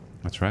there.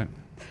 That's right.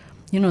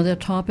 You know, that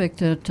topic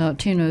that,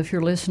 Tina, if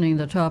you're listening,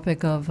 the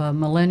topic of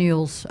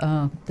millennials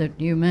that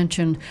you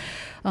mentioned,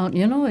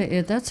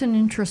 that's an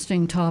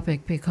interesting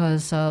topic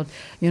because,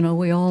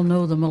 we all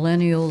know the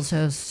millennials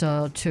as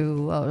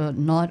to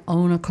not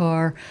own a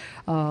car.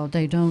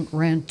 They don't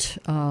rent.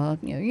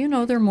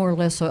 They're more or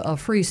less a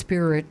free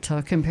spirit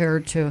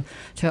compared to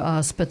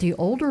us. But the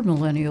older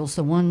millennials,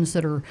 the ones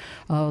that are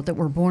that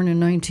were born in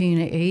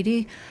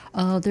 1980,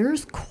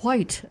 there's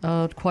quite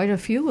a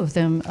few of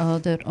them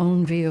that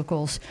own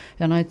vehicles,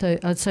 and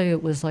I'd say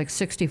it was like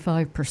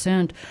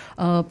 65%.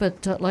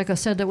 But like I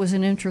said, that was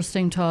an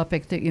interesting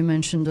topic that you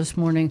mentioned this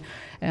morning,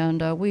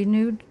 and we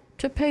need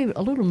to pay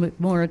a little bit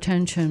more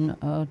attention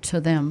to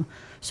them.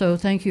 So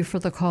thank you for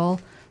the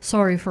call.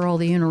 Sorry for all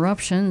the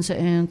interruptions,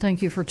 and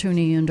thank you for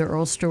tuning in to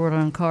Earl Stewart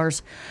on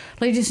Cars.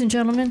 Ladies and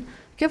gentlemen,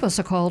 give us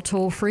a call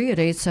toll-free at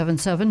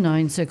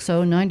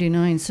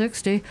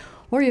 877-960-9960,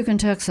 or you can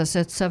text us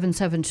at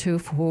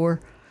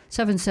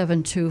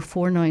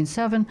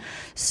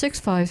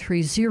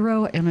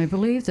 772-497-6530, and I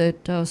believe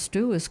that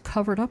Stu is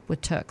covered up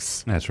with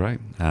texts. That's right.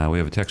 We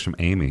have a text from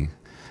Amy.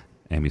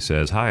 Amy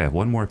says, "Hi, I have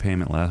one more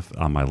payment left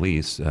on my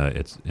lease.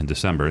 It's in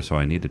December, so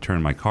I need to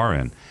turn my car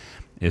in.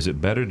 Is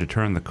it better to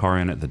turn the car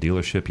in at the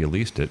dealership you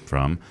leased it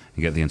from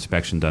and get the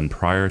inspection done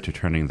prior to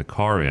turning the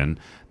car in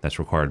that's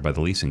required by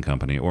the leasing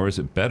company? Or is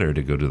it better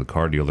to go to the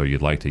car dealer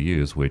you'd like to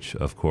use, which,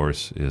 of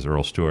course, is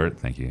Earl Stewart,"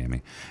 thank you,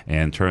 Amy,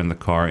 "and turn the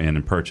car in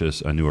and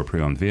purchase a newer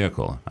pre-owned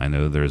vehicle? I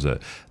know there's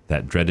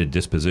that dreaded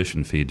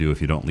disposition fee due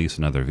if you don't lease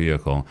another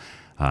vehicle.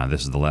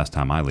 This is the last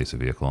time I lease a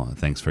vehicle.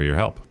 Thanks for your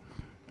help."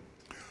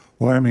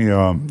 Well, Amy,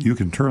 you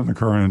can turn the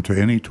car into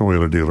any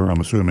Toyota dealer,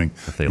 I'm assuming.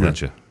 If they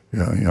let you.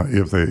 Yeah.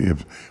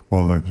 If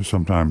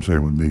sometimes they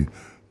would be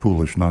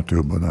foolish not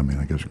to, but I mean,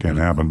 I guess it can't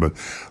happen. But,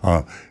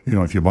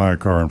 if you buy a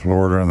car in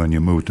Florida and then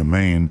you move to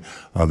Maine,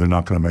 they're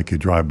not going to make you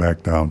drive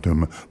back down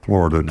to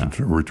Florida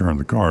to return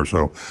the car.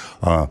 So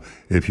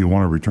if you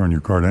want to return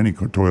your car to any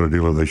Toyota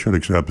dealer, they should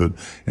accept it.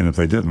 And if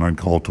they didn't, I'd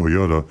call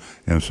Toyota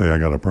and say, I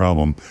got a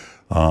problem.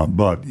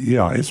 But,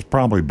 yeah, it's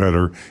probably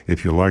better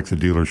if you like the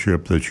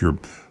dealership that you're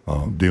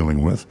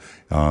dealing with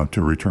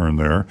to return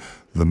there.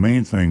 The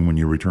main thing when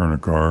you return a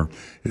car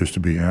is to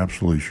be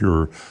absolutely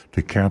sure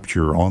to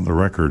capture on the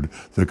record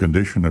the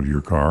condition of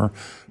your car,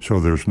 so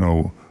there's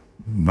no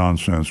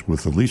nonsense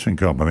with the leasing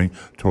company,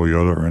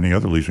 Toyota or any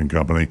other leasing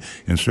company,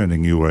 in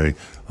sending you a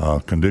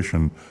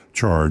condition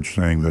charge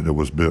saying that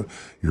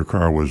your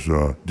car was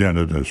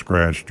dented,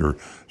 scratched, or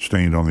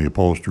stained on the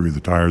upholstery, the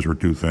tires were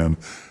too thin.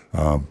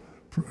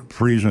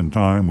 Freeze in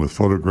time with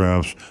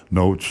photographs,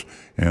 notes,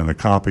 and a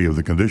copy of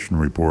the condition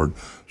report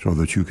so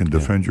that you can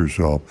defend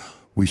yourself.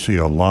 We see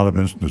a lot of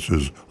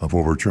instances of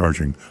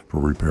overcharging for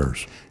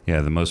repairs.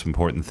 Yeah, the most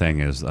important thing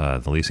is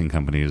the leasing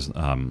companies,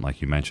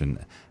 like you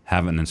mentioned,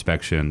 have an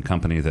inspection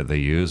company that they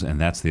use,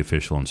 and that's the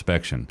official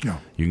inspection. Yeah.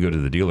 You can go to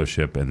the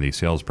dealership, and the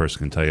salesperson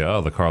can tell you,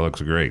 oh, the car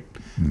looks great.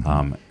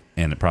 Mm-hmm.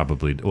 And it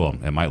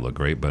might look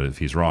great, but if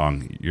he's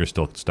wrong, you're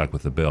still stuck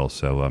with the bill.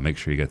 So make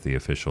sure you get the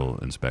official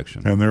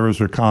inspection. And there is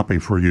a copy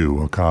for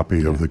you, a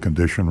copy of the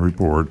condition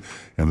report,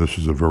 and this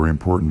is a very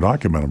important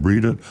document.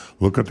 Read it,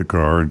 look at the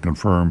car, and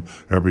confirm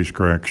every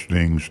scratch,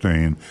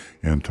 stain,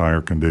 and tire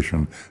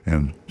condition,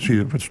 and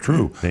see if it's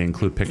true. They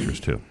include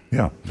pictures, too.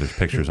 Yeah. There's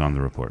pictures on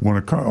the report.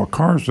 When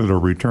cars that are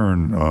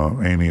returned,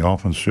 Amy,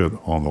 often sit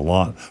on the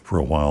lot for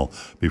a while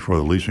before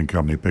the leasing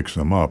company picks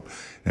them up.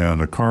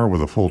 And a car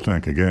with a full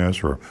tank of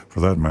gas, or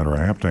for that matter, a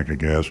half tank of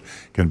gas,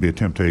 can be a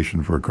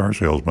temptation for a car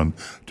salesman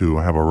to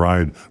have a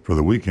ride for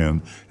the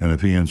weekend. And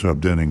if he ends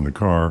up denting the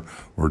car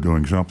or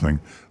doing something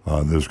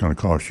that's going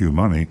to cost you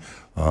money,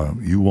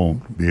 you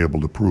won't be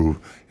able to prove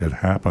it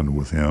happened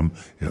with him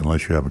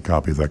unless you have a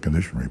copy of that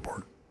condition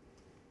report.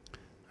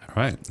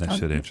 All right, that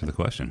should answer the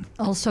question.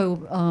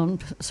 Also,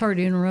 sorry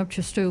to interrupt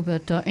you, Stu,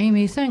 but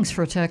Amy, thanks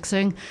for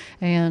texting.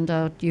 And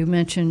you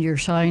mentioned your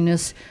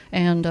shyness.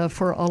 And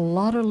for a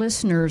lot of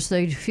listeners,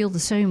 they feel the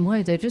same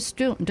way. They just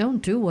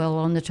don't do well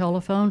on the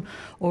telephone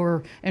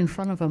or in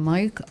front of a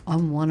mic.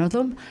 I'm one of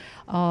them.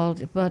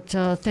 But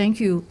thank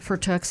you for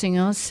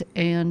texting us,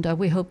 and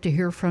we hope to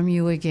hear from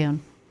you again.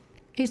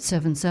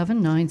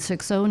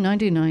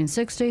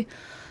 877-960-9960,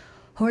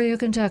 or you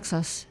can text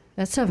us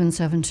at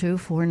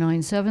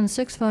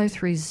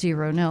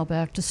 772-497-6530. Now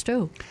back to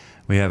Stu.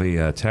 We have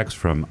a text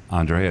from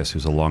Andreas,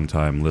 who's a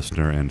longtime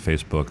listener and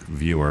Facebook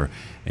viewer,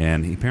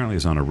 and he apparently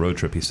is on a road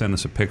trip. He sent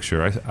us a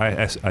picture.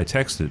 I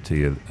texted it to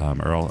you,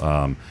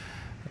 Earl.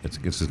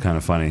 This is kind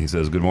of funny. He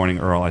says, "Good morning,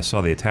 Earl. I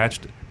saw the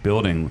attached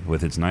building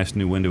with its nice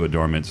new window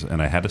adornments,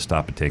 and I had to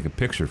stop and take a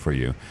picture for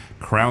you.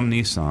 Crown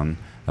Nissan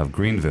of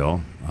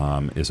Greenville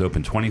is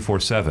open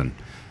 24/7.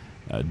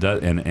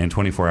 And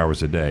 24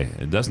 hours a day.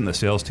 Doesn't the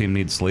sales team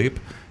need sleep?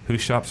 Who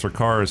shops for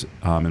cars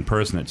in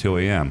person at 2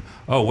 a.m.?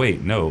 Oh, wait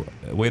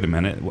a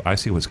minute. I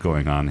see what's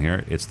going on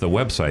here. It's the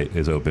website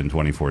is open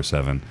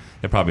 24/7.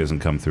 It probably doesn't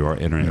come through. Our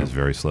internet is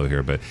very slow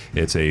here, but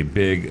it's a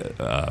big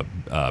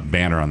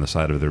banner on the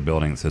side of their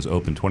building that says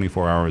open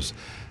 24 hours,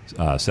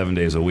 7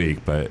 days a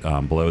week, but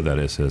below that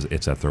it says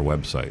it's at their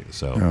website.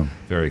 So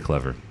very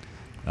clever.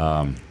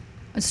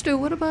 Stu,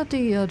 what about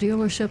the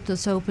dealership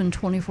that's open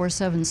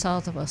 24/7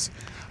 south of us,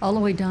 all the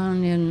way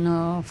down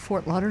in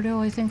Fort Lauderdale,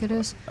 I think it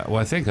is? Well,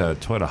 I think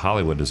Toyota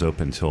Hollywood is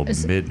open till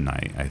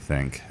midnight, I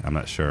think. I'm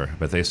not sure.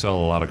 But they sell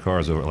a lot of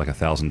cars, over like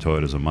 1,000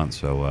 Toyotas a month,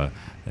 so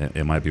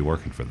it might be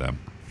working for them.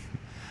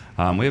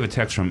 We have a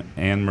text from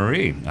Anne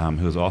Marie,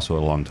 who is also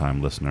a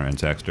longtime listener and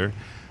texter.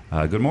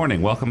 Good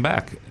morning. Welcome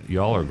back.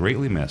 Y'all are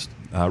greatly missed.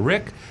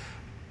 Rick,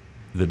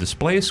 the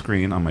display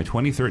screen on my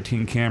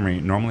 2013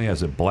 Camry normally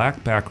has a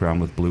black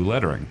background with blue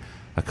lettering.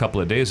 A couple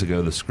of days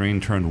ago, the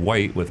screen turned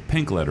white with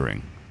pink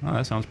lettering. Oh,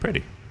 that sounds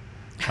pretty.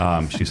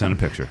 She sent a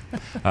picture.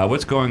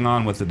 What's going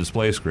on with the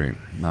display screen?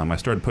 I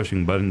started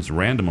pushing buttons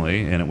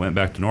randomly, and it went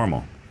back to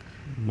normal.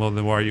 Well,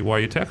 then why are you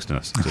texting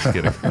us? Just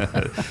kidding.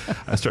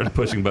 I started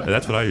pushing buttons.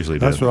 That's what I usually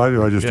do. That's what I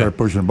do. I just start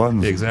pushing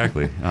buttons.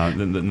 Exactly.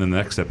 Then the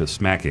next step is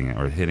smacking it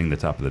or hitting the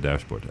top of the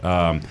dashboard.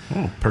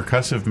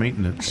 Percussive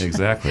maintenance.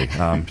 Exactly.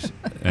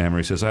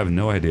 Anne-Marie says, I have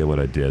no idea what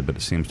I did, but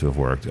it seems to have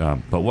worked.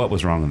 But what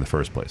was wrong in the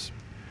first place?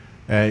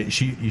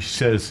 She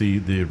says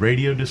the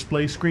radio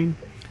display screen?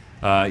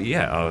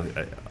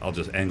 I'll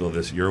just angle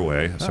this your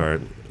way.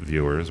 Sorry,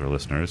 viewers or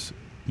listeners.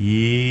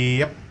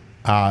 Yep.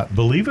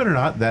 Believe it or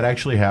not, that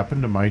actually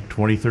happened to my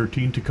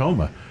 2013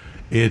 Tacoma.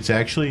 It's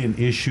actually an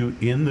issue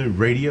in the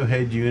radio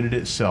head unit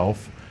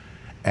itself,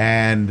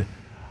 and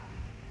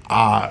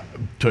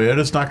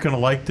Toyota's not going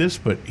to like this,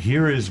 but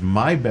here is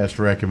my best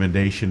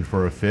recommendation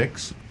for a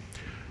fix.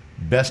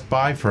 Best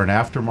Buy for an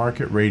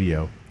aftermarket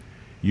radio.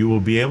 You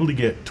will be able to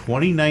get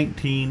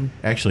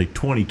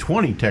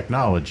 2020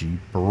 technology,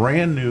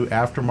 brand new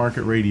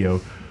aftermarket radio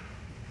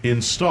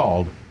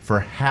installed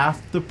for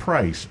half the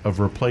price of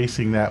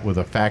replacing that with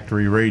a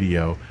factory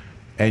radio,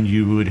 and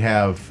you would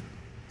have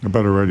A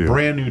better radio.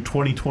 brand new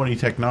 2020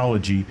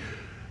 technology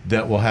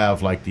that will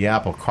have like the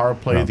Apple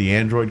CarPlay, the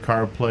Android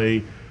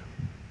CarPlay,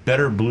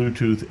 better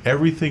Bluetooth.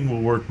 Everything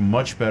will work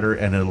much better,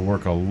 and it'll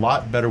work a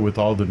lot better with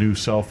all the new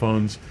cell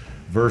phones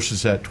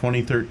versus that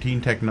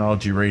 2013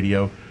 technology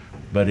radio.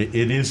 But it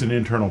is an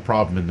internal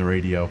problem in the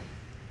radio.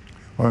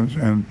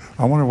 And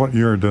I wonder what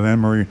year did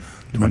Anne-Marie...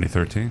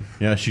 2013.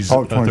 Yeah, she's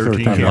Oh, a 13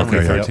 2013. camera.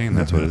 Okay, 13,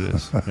 that's what it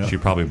is. She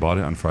probably bought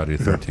it on Friday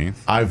the 13th.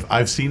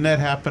 I've seen that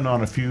happen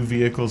on a few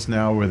vehicles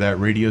now, where that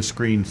radio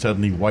screen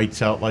suddenly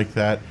whites out like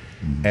that.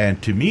 And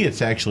to me,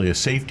 it's actually a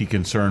safety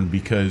concern,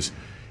 because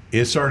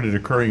it started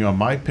occurring on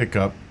my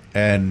pickup.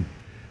 And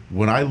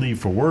when I leave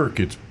for work,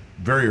 it's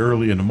very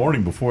early in the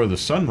morning before the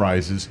sun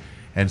rises,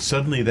 and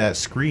suddenly that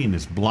screen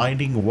is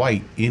blinding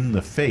white in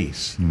the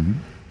face.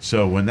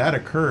 So when that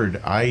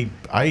occurred, I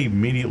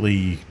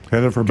immediately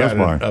Headed for Best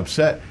Buy.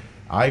 upset.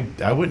 I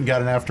went and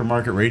got an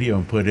aftermarket radio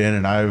and put in,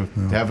 and I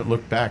haven't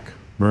looked back.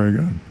 Very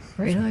good.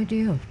 Great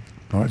idea.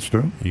 All right,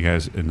 Stu? You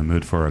guys in the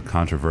mood for a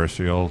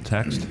controversial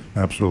text?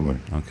 Absolutely.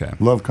 Okay.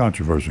 Love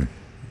controversy.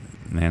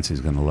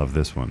 Nancy's going to love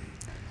this one.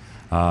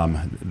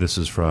 This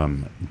is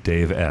from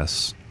Dave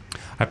S.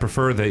 I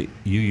prefer that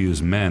you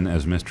use men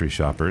as mystery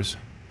shoppers.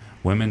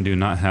 Women do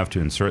not have to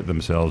insert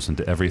themselves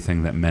into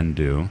everything that men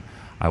do.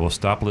 I will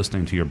stop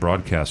listening to your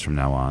broadcast from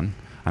now on.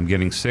 I'm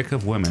getting sick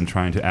of women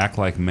trying to act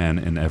like men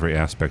in every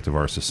aspect of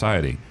our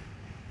society.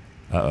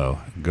 Go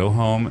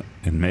home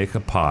and make a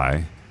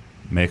pie,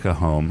 make a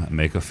home,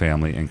 make a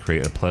family, and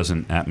create a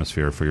pleasant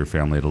atmosphere for your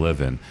family to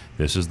live in.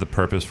 This is the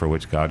purpose for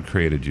which God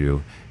created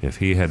you. If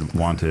he had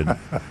wanted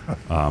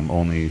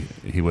only,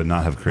 he would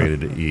not have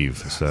created Eve.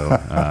 So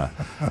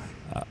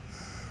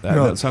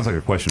that sounds like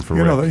a question for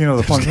Rick.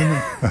 The funny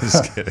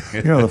Just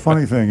kidding. the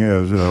funny thing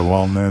is,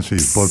 while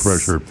Nancy's blood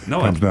pressure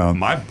comes down,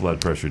 my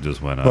blood pressure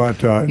just went up.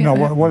 but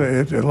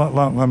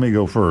let me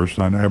go first.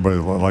 I know everybody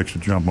likes to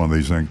jump on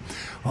these things.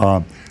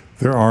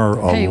 There are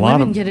a lot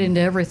women of get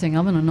into everything.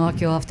 I'm going to knock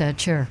you off that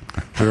chair.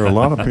 there are a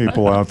lot of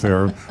people out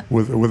there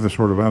with this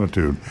sort of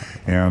attitude,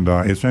 and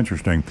it's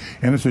interesting,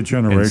 and it's a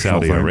generational In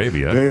Saudi thing.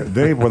 Arabia.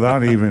 Dave,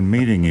 without even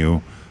meeting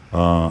you,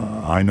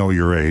 I know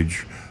your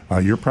age.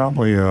 You're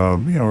probably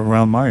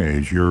around my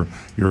age. You're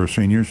a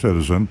senior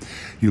citizen.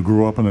 You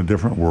grew up in a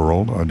different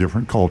world, a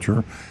different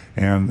culture,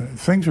 and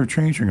things are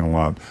changing a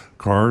lot.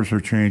 Cars are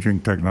changing,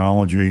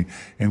 technology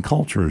and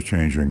culture is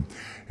changing,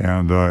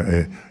 and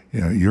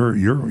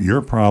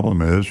your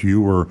problem is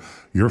your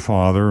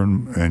father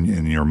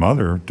and your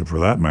mother, for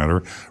that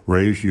matter,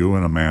 raised you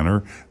in a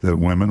manner that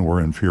women were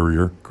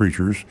inferior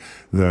creatures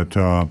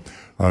that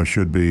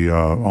should be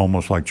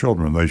almost like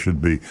children. They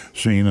should be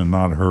seen and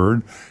not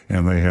heard,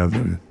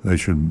 and they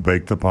should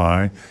bake the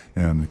pie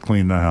and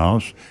clean the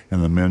house,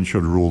 and the men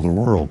should rule the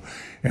world.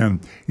 And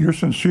you're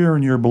sincere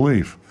in your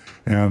belief,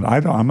 and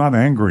I'm not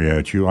angry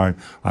at you.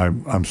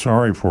 I'm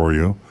sorry for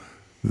you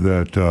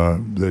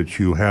that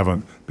you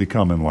haven't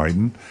become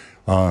enlightened.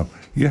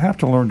 You have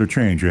to learn to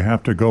change. You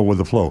have to go with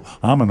the flow.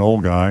 I'm an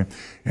old guy,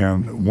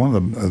 and one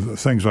of the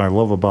things I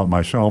love about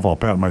myself, I'll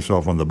pat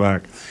myself on the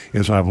back,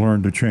 is I've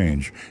learned to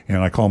change.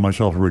 And I call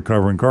myself a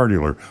recovering car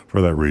dealer for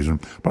that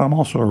reason. But I'm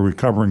also a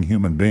recovering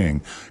human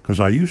being, because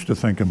I used to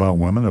think about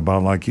women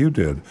about like you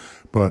did.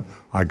 But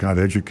I got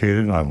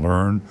educated, I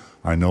learned,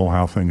 I know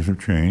how things have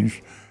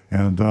changed.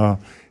 And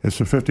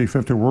it's a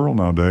 50-50 world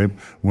now, Dave.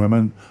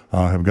 Women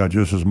have got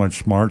just as much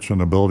smarts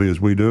and ability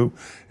as we do.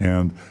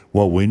 And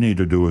what we need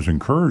to do is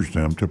encourage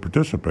them to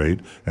participate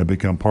and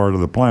become part of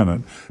the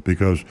planet,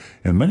 because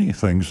in many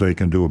things they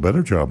can do a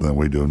better job than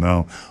we do.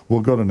 Now,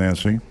 we'll go to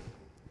Nancy.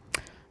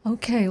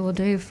 Okay, well,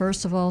 Dave,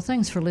 first of all,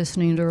 thanks for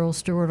listening to Earl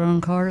Stewart on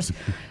Cars.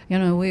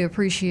 We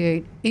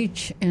appreciate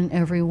each and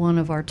every one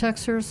of our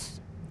texters,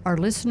 our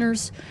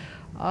listeners,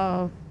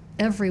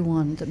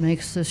 everyone that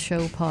makes this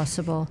show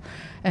possible.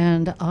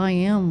 And I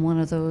am one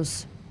of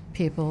those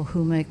people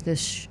who make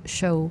this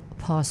show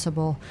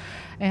possible.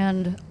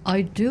 And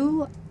I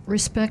do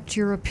respect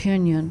your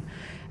opinion,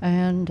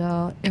 and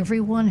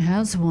everyone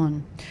has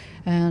one.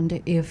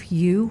 And if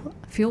you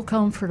feel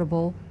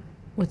comfortable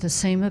with the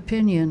same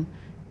opinion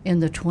in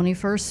the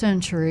 21st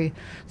century,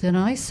 then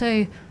I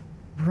say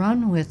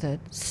run with it,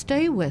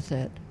 stay with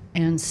it,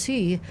 and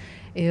see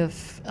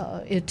if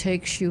it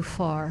takes you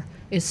far.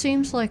 It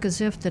seems like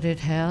as if that it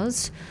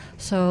has.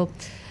 So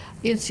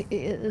it's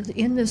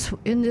in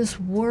this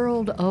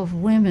world of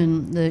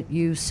women that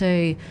you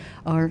say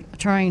are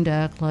trying to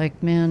act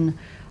like men.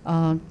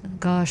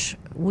 Gosh,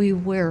 we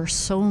wear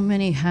so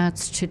many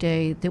hats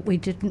today that we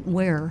didn't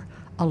wear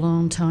a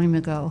long time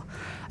ago.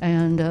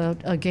 And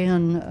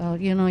again,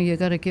 you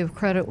got to give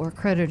credit where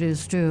credit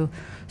is due.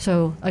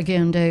 So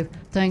again, Dave,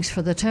 thanks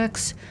for the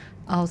text.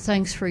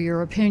 Thanks for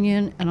your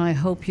opinion, and I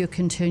hope you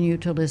continue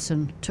to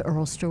listen to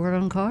Earl Stewart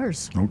on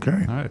Cars.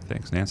 Okay. All right,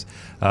 thanks, Nance.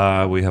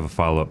 We have a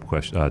follow-up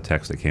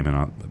text that came in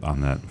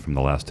on that from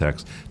the last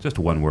text. Just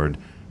one word,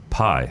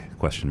 pie,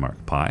 question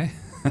mark, pie?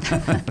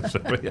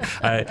 So,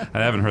 I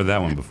haven't heard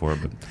that one before,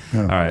 but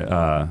Yeah. all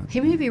right.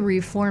 He may be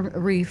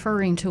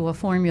referring to a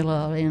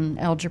formula in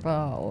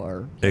algebra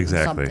or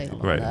Exactly. something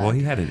like Right. that. Well,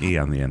 he had an E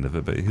on the end of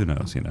it, but who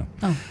knows?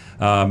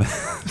 Oh.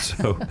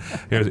 So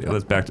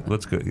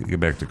let's get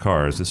back to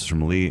cars. This is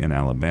from Lee in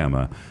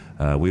Alabama.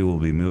 We will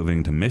be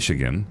moving to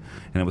Michigan,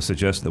 and it was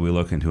suggested that we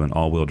look into an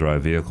all-wheel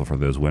drive vehicle for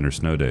those winter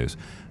snow days.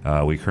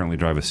 We currently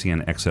drive a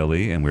CN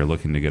XLE, and we're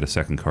looking to get a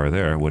second car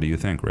there. What do you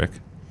think, Rick?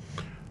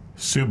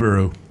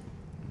 Subaru.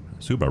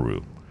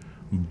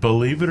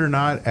 Believe it or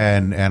not,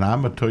 and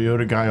I'm a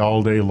Toyota guy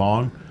all day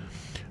long,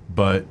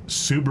 but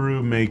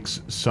Subaru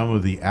makes some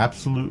of the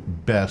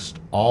absolute best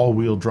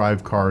all-wheel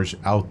drive cars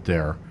out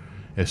there,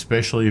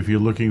 especially if you're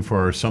looking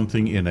for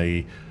something in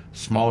a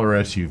smaller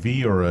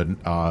SUV or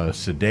a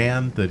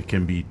sedan that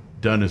can be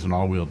done as an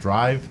all-wheel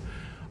drive.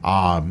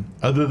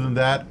 Other than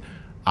that,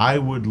 I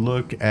would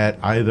look at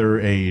either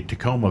a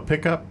Tacoma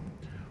pickup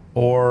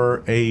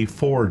or a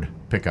Ford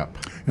pickup.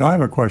 You know, I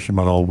have a question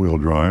about all-wheel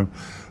drive.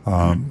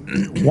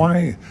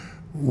 Why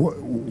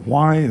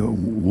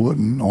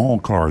wouldn't all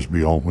cars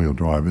be all-wheel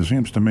drive? It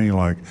seems to me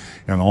like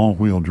an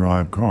all-wheel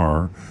drive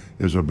car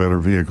is a better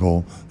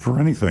vehicle for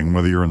anything,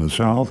 whether you're in the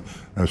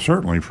South,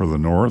 certainly for the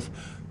North,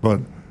 but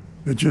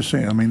it just,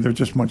 I mean, they're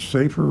just much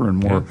safer and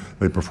more,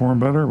 they perform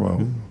better.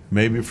 Well,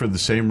 maybe for the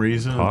same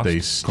reason Cost? they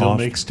still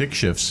make stick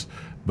shifts,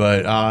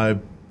 but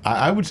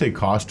I would say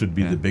cost would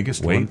be the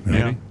biggest Weight, one.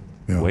 maybe?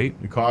 Yeah.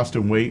 Weight? The cost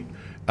and weight.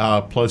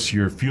 Plus,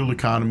 your fuel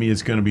economy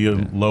is going to be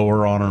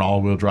lower on an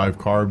all-wheel drive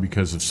car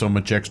because of so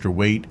much extra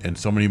weight and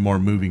so many more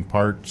moving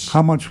parts.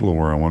 how much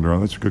lower, I wonder?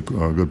 That's a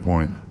good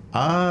point.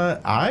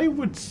 I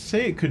would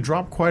say it could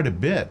drop quite a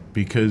bit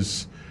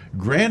because,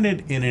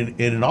 granted, in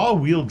an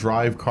all-wheel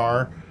drive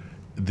car,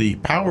 the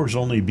power is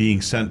only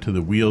being sent to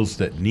the wheels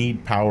that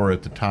need power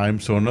at the time.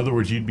 So, in other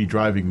words, you'd be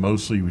driving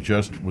mostly with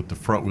the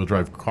front-wheel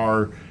drive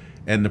car,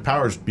 and the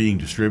power is being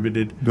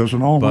distributed. Does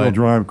an all-wheel But-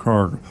 drive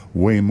car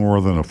weigh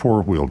more than a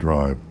four-wheel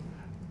drive?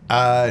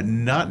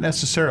 Not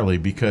necessarily,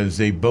 because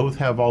they both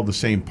have all the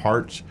same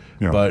parts.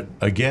 Yeah. But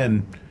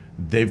again,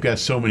 they've got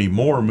so many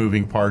more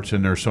moving parts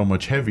and they're so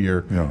much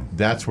heavier. Yeah.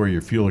 That's where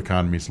your fuel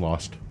economy is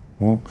lost.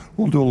 Well,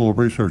 we'll do a little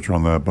research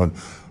on that, but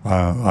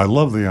I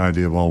love the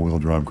idea of all-wheel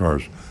drive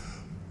cars.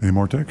 Any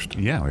more text?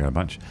 Yeah, we got a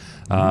bunch.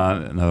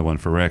 Another one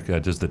for Rick.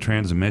 Does the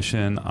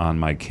transmission on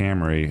my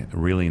Camry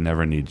really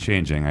never need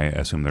changing? I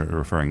assume they're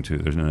referring to,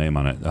 there's no name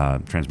on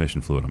it, transmission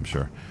fluid, I'm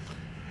sure.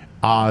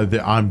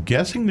 I'm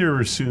guessing they're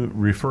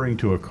referring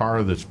to a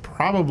car that's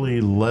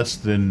probably less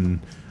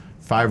than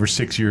 5 or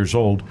 6 years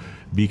old,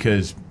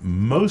 because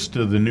most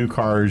of the new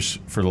cars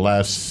for the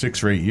last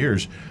 6 or 8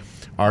 years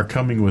are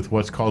coming with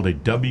what's called a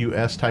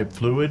WS type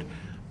fluid,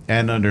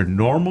 and under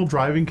normal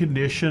driving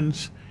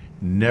conditions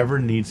never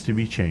needs to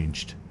be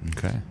changed.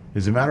 Okay.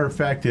 As a matter of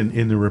fact,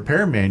 in the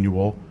repair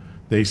manual,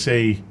 they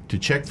say to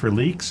check for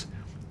leaks,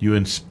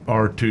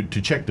 or to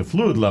check the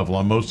fluid level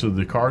on most of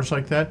the cars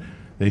like that.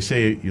 They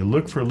say you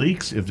look for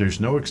leaks. If there's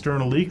no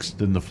external leaks,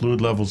 then the fluid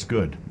level's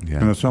good. Yeah.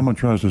 And if someone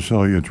tries to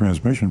sell you a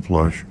transmission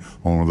flush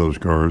on one of those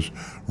cars,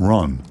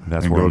 run.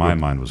 That's and where go my to-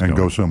 mind was and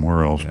going. go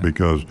somewhere else, Yeah.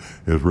 because,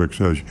 as Rick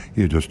says,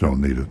 you just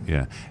don't need it.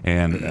 Yeah,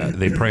 and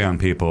they prey on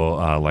people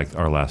like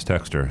our last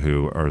texter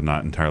who are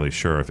not entirely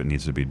sure if it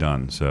needs to be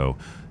done. So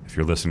if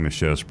you're listening to the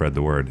show, spread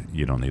the word.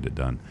 You don't need it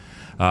done.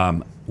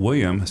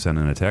 William sent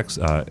in a text,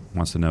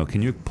 wants to know,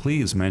 can you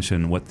please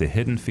mention what the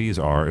hidden fees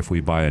are if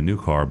we buy a new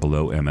car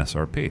below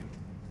MSRP?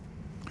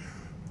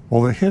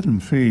 Well, the hidden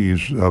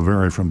fees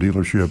vary from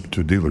dealership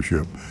to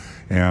dealership,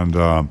 and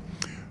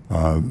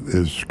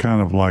it's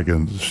kind of like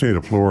in the state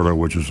of Florida,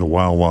 which is the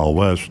wild, wild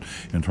west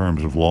in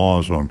terms of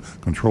laws on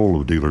control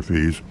of dealer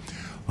fees.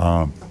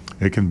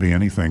 It can be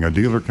anything. A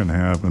dealer can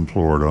have in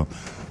Florida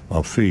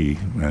a fee,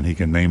 and he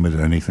can name it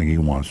anything he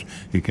wants.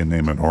 He can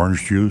name it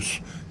orange juice.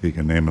 He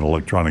can name it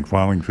electronic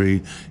filing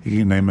fee. He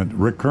can name it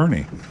Rick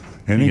Kearney.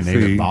 Any You can fee.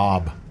 name it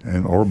Bob.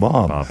 Or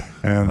Bob. Bob.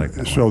 And I like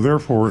that so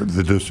therefore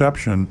the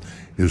deception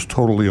is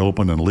totally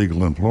open and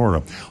legal in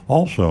Florida.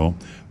 Also,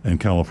 in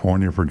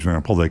California, for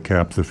example, they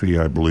cap the fee,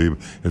 I believe,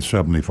 at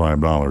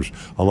 $75.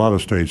 A lot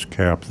of states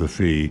cap the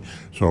fee,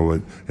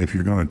 so if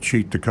you're going to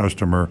cheat the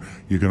customer,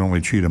 you can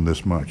only cheat them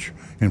this much.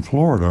 In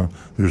Florida,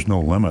 there's no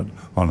limit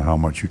on how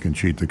much you can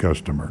cheat the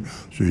customer.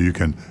 So you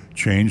can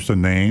change the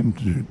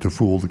name to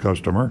fool the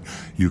customer.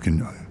 You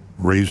can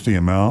raise the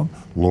amount,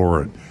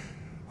 lower it.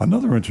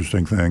 Another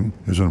interesting thing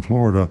is in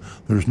Florida,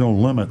 there's no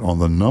limit on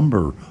the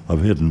number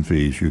of hidden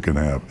fees you can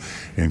have.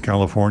 In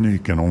California, you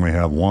can only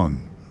have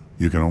one.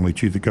 You can only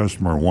cheat the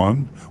customer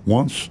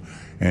once,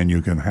 and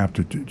you can have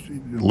to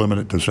limit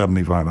it to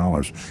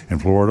 $75. In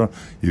Florida,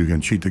 you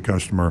can cheat the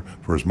customer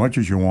for as much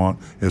as you want,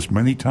 as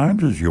many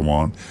times as you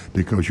want,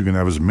 because you can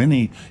have as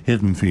many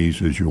hidden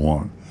fees as you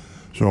want.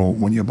 So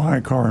when you buy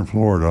a car in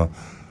Florida,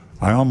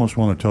 I almost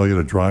want to tell you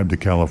to drive to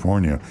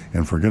California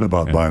and forget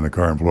about buying a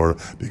car in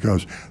Florida,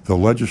 because the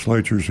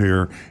legislatures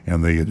here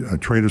and the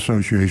trade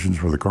associations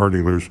for the car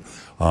dealers,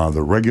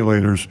 the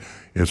regulators,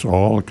 it's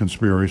all a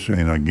conspiracy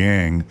and a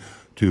gang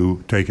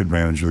to take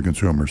advantage of the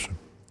consumers.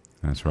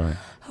 That's right.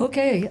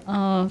 Okay,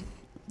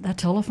 that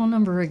telephone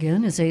number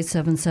again is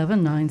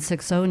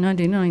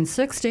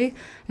 877-960-9960,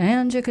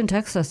 and you can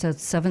text us at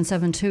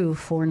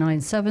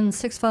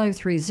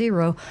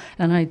 772-497-6530.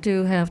 And I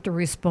do have to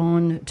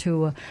respond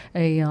to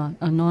a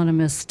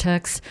anonymous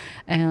text,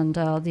 and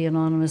the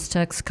anonymous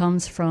text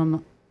comes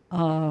from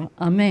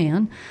a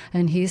man,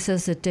 and he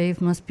says that Dave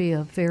must be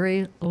a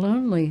very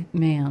lonely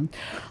man.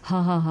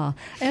 Ha ha ha.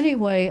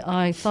 Anyway,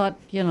 I thought,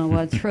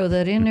 I'd throw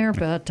that in there,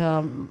 but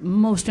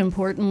most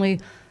importantly,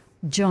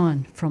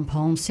 John from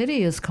Palm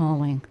City is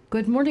calling.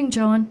 Good morning,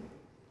 John.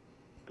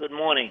 Good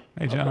morning.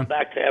 Hey, John. Welcome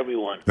back to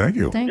everyone. Thank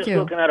you. Thank Just you.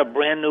 looking at a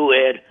brand new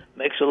ad.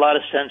 Makes a lot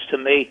of sense to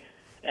me,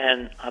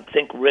 and I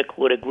think Rick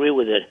would agree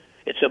with it.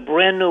 It's a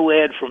brand new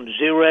ad from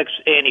Xerox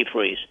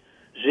Antifreeze.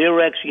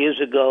 Xerox years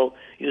ago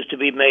used to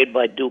be made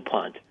by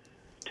DuPont.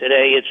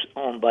 Today it's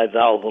owned by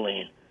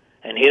Valvoline.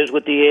 And here's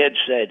what the ad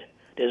said.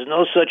 There's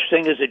no such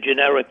thing as a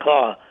generic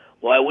car.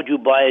 Why would you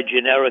buy a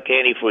generic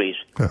antifreeze?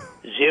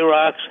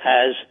 Xerox,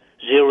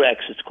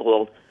 it's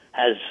called,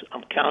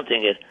 I'm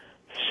counting it,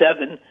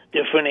 7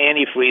 different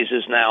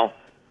antifreezes now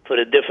for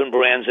the different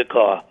brands of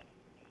car.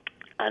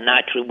 And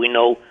naturally, we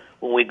know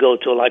when we go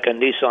to like a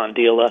Nissan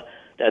dealer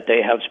that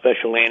they have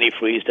special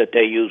antifreeze that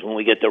they use when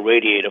we get the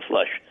radiator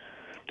flush.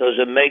 Does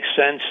it make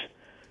sense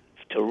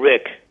to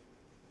Rick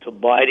to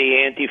buy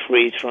the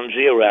antifreeze from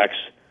Xerox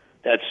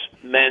that's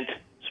meant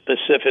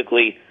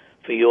specifically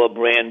for your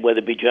brand, whether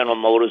it be General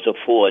Motors or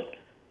Ford,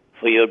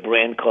 for your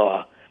brand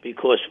car?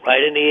 Because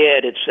right in the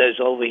ad it says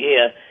over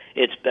here,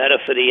 it's better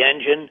for the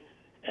engine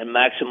and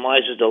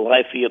maximizes the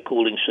life of your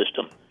cooling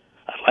system.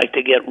 I'd like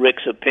to get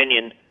Rick's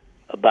opinion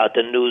about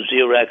the new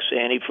Xerox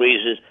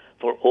antifreezes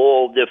for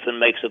all different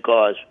makes of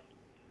cars.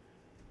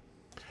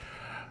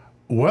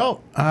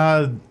 Well,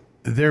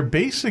 they're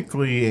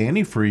basically,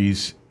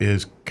 antifreeze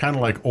is kind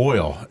of like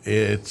oil.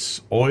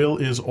 Oil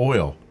is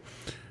oil.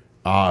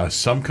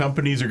 Some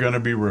companies are going to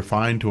be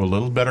refined to a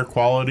little better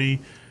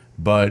quality,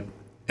 but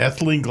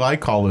ethylene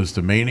glycol is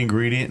the main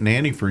ingredient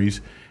in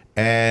antifreeze,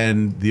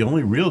 and the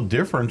only real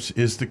difference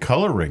is the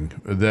coloring,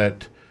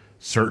 that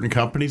certain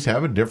companies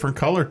have a different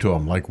color to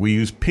them. Like we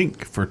use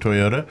pink for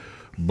Toyota,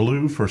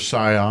 blue for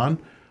Scion.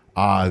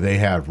 They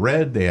have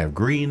red, they have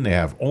green, they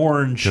have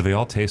orange. Do they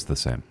all taste the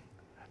same?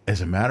 As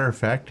a matter of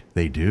fact,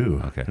 they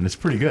do. Okay. And it's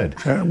pretty good.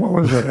 What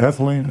was it?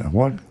 Ethylene?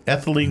 What?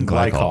 Ethylene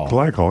glycol.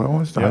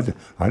 Glycol.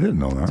 I didn't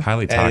know that. It's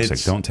highly And toxic.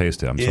 it's- Don't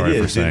taste it. I'm It sorry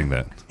for is. saying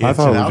that. I It's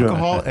thought an it was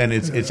alcohol, and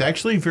it's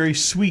actually very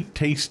sweet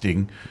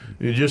tasting.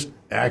 It just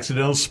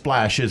accidental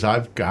splashes.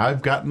 I've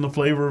gotten the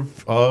flavor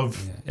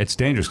of It's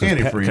dangerous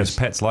Antifreeze. because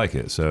pets like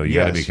it, so you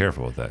got to be Yes.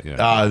 careful with that.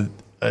 Yeah.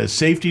 a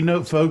safety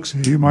note, folks.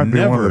 You might be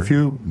one of never- the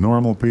few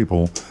normal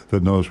people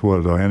that knows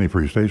what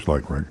antifreeze tastes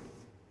like, Rick.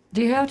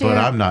 Do you have to But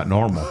add, I'm not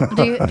normal.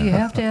 do you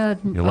have to add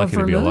You're lucky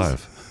to be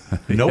vermouth?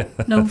 alive. Nope.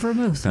 No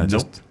vermouth.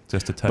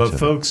 Just a touch But of it.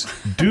 folks,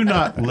 do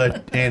not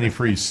let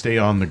antifreeze stay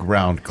on the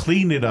ground.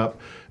 Clean it up,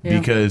 Yeah.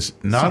 because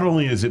not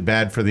only is it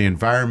bad for the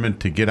environment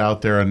to get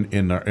out there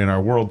in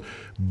our world,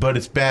 but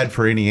it's bad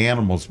for any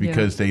animals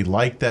because they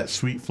like that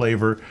sweet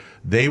flavor.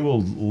 They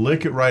will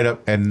lick it right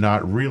up and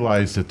not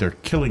realize that they're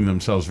killing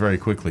themselves very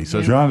quickly.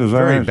 So John, it's does a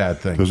that very answer, bad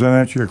thing. Does that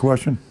answer your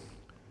question?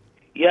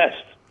 Yes.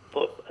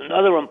 But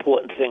another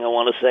important thing I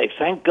want to say,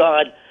 thank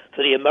God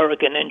for the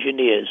American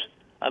engineers.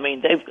 I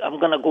mean, I'm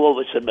going to go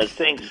over some of the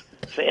things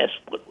fast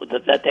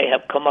that they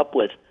have come up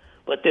with.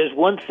 But there's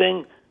one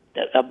thing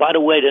that, by the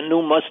way, the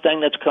new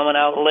Mustang that's coming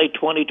out in late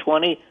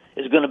 2020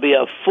 is going to be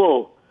a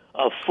full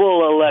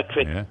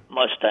electric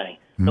Mustang.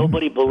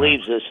 Nobody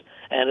believes this,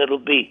 and it'll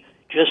be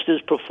just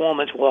as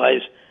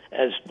performance-wise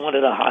as one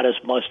of the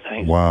hottest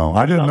Mustangs. Wow,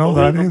 I didn't know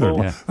that either.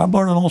 Unbelievable. I'm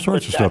learning all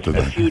sorts of stuff That's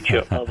the today.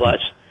 future of us.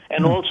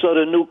 And also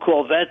the new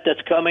Corvette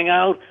that's coming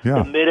out,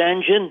 Yeah. the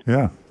mid-engine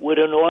Yeah. with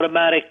an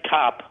automatic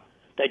top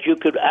that you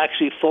could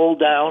actually fold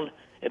down.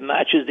 It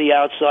matches the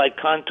outside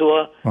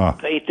contour,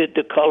 painted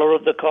the color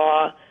of the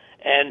car,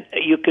 and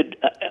you could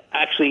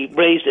actually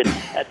raise it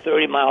at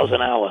 30 miles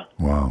an hour.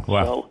 Wow.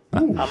 So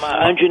I'm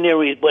an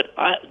engineer, but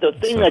the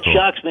thing So that cool.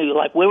 shocks me,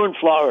 like we're in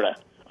Florida,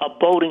 a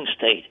boating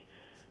state.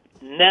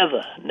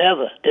 Never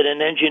did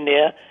an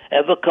engineer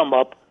ever come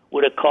up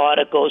with a car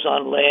that goes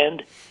on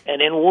land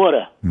and in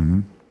water. Mm-hmm.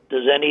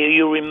 Does any of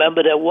you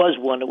remember there was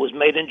one that was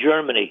made in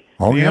Germany?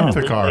 Oh, yeah. It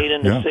was Car. made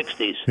in the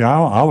 60s.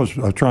 Yeah, I was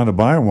trying to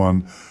buy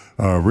one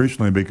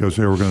recently because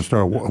they were going to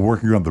start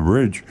working on the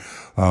bridge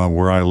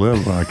where I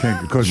live. I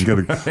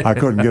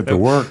couldn't get to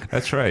work.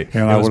 That's right.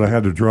 And It I was- would have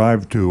had to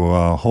drive to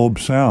Hobe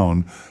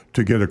Sound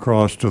to get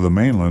across to the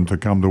mainland to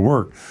come to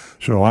work.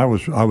 So I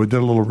did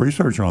a little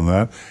research on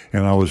that,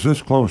 and I was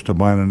this close to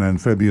buying an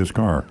amphibious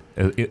car.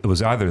 It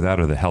was either that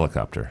or the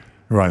helicopter.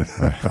 Right.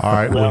 All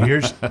right. Well,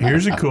 here's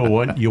a cool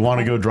one. You want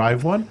to go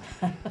drive one?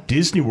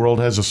 Disney World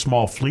has a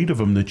small fleet of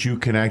them that you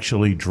can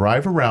actually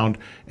drive around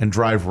and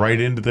drive right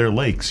into their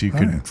lakes. You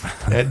could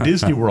at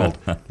Disney World,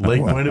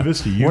 Lake Buena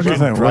Vista. You What do you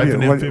can think? drive What an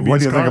do you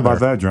amphibious think car about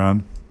there. that,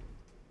 John?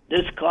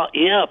 This car,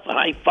 yeah,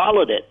 I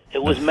followed it.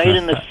 It was made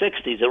in the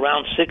 60s,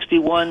 around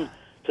 61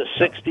 to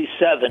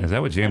 67. Is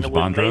that what James and it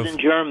was Bond drove? made in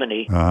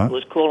Germany. Uh-huh. It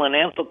was called an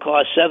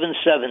Amphicar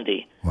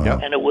 770. Wow.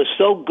 And it was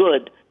so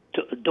good,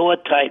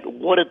 door-tight,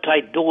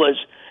 watertight doors.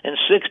 In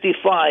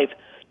 65,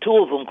 two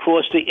of them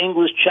crossed the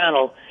English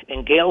Channel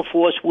in gale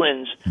force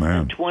winds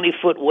Man. and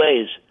 20-foot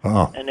waves,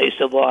 Oh. and they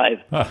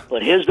survived.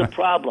 But here's the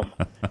problem.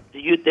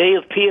 They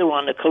appear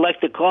on the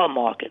collector car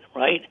market,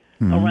 right?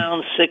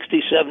 Around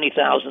 $60,000,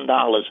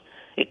 $70,000.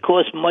 It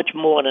costs much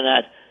more than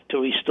that to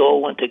restore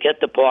one, to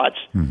get the parts,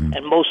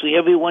 and mostly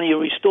every one you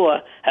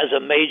restore has a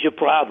major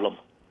problem.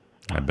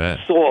 I bet.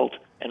 Salt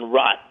and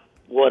rot,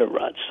 water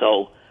rot.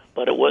 So,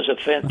 but it was a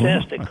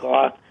fantastic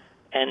car,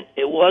 and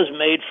it was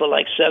made for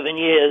like 7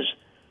 years,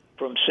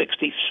 from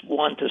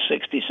 61 to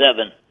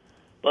 67.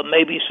 But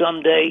maybe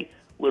someday,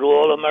 with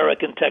all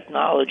American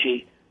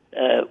technology,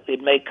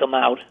 it may come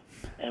out,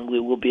 and we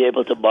will be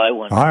able to buy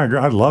one. I agree.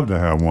 I'd love to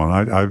have one.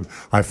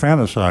 I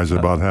fantasize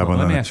about having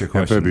Let me an ask you a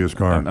question. amphibious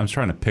car. I'm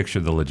trying to picture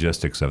the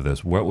logistics of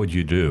this. What would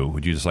you do?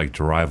 Would you just like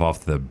drive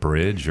off the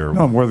bridge, or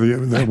No, where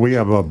we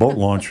have a boat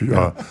launch.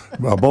 A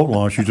boat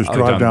launch. You just Oh,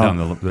 drive down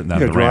down the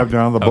drive ramp.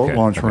 down the boat Okay,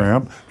 launch okay.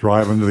 ramp,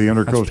 drive into the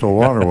intercoastal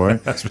waterway,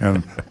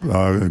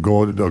 and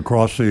go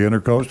across the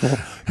intercoastal.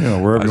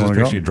 Wherever I you just want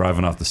to picture you go.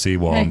 driving off the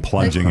seawall and Hey,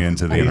 plunging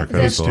into the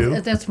That's,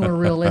 intercoastal. that's more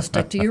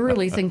realistic. Do you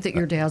really think that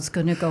your dad's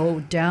going to go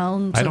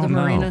down to I the don't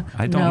know. marina?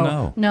 I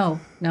don't know.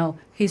 No.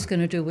 He's going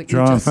to do what you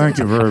John, just thank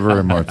said. you very,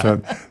 very much.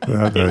 That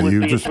It would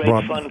you be just a great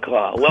brought. fun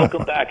car.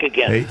 Welcome back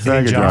again. Hey,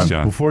 Thank you, John,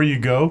 John. before you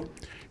go,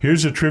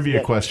 here's a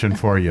trivia question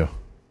for you.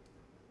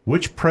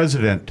 Which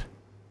president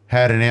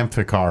had an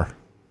amphicar?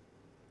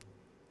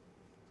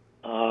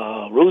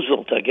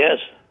 Roosevelt, I guess.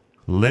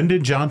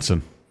 Lyndon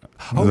Johnson.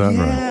 Oh, that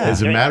right?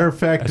 As a matter of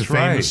fact, That's the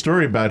famous right.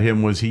 story about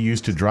him was he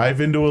used to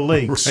drive into a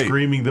lake Right.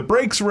 screaming, "The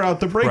brakes are out!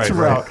 The brakes Right,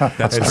 are right. out!"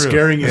 That's and true.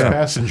 scaring his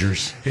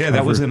passengers. Yeah,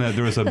 that was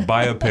there was a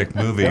biopic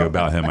movie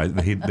about him.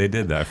 They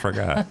did that. I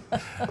forgot.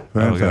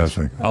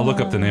 Fantastic. I'll look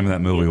up the name of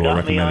that movie. You We'll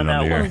got me recommend it on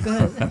on the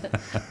that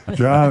air. Oh, good.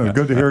 John,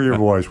 good to hear your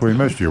voice. We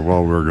missed you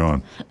while we were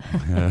gone.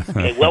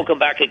 Okay, welcome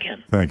back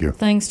again. Thank you.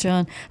 Thanks,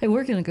 John. Hey,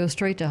 we're going to go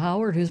straight to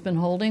Howard, who's been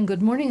holding.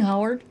 Good morning,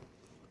 Howard.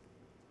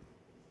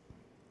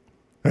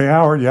 Hey,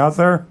 Howard, you out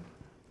there?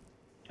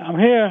 I'm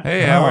here.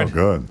 Hey, Howard. Oh,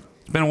 good.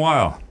 It's been a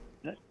while.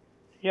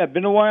 Yeah,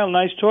 been a while.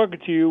 Nice talking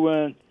to you.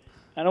 And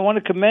I want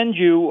to commend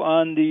you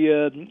on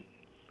the.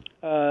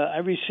 I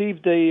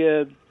received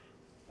a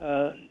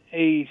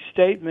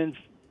statement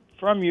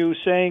from you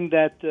saying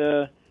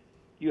that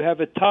you have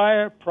a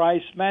tire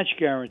price match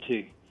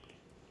guarantee.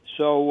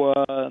 So,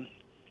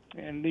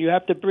 and you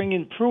have to bring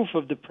in proof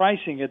of the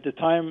pricing at the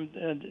time.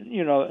 And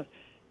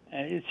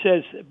it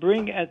says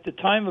bring at the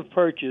time of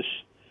purchase.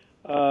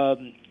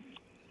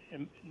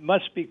 It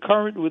must be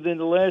current within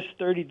the last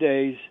 30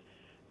 days,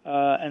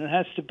 and it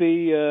has to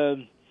be a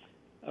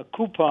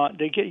coupon.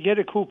 They get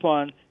a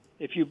coupon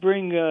if you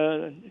bring,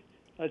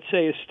 let's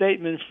say, a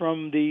statement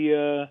from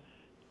the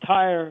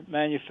tire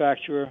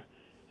manufacturer,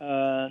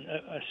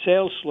 a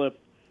sales slip,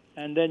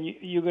 and then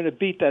you're going to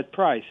beat that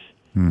price.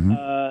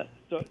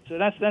 So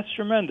that's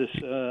tremendous.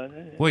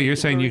 Well, you're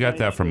saying you got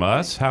that from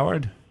us,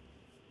 Howard?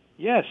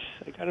 Yes,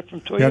 I got it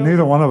from Toyota. Yeah,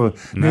 neither one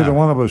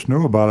of us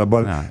knew about it,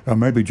 but No.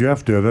 Maybe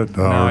Jeff did it.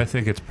 No, I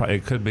think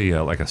it could be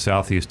like a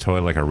Southeast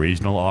Toy, like a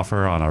regional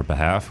offer on our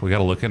behalf. We got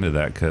to look into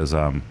that because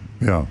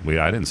yeah,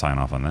 I didn't sign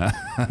off on that.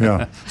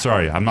 yeah.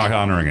 Sorry, I'm not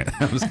honoring it.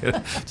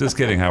 Just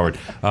kidding, Howard.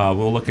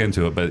 We'll look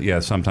into it, but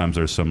yeah, sometimes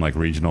there's some like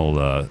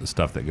regional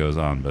stuff that goes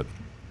on. But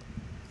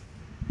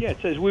Yeah, it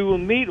says we will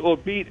meet or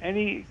beat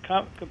any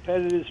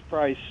competitor's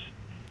price.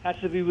 Has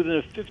to be within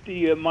a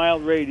 50-mile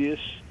radius.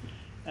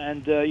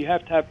 And you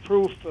have to have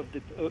proof of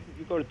the.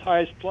 You go to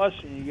Tires Plus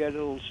and you get a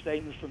little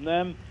statement from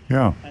them.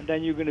 Yeah. And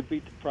then you're going to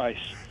beat the price.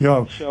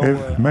 Yeah. So,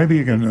 maybe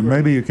you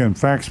can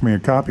fax me a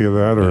copy of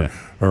that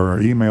or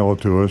email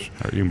it to us,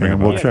 Or you can bring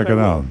and it we'll up. check it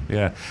out.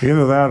 yeah,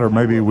 Either that, or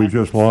maybe we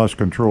just lost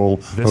control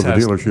of the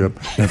has- dealership,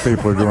 and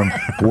people are doing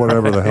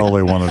whatever the hell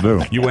they want to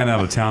do. you went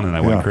out of town and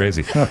I went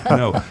crazy.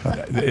 No,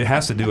 it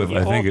has to do with.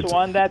 I think also, it's.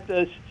 on that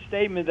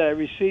statement that I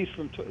received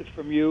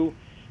from you,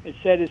 it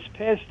said it's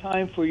past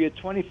time for your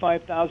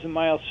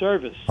 25,000-mile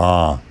service.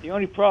 Ah. The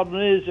only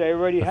problem is I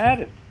already had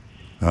it.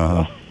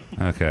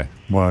 Okay.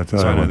 Well, I tell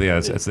So you what. yeah,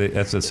 that's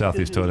the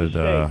Southeast This is a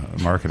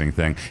Toyota marketing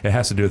thing. It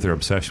has to do with their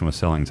obsession with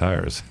selling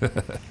tires.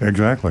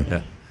 Exactly.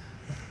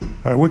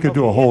 Yeah. We could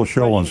do a whole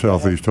show on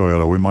Southeast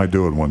Toyota. We might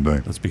do it one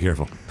day. Let's be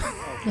careful.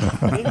 These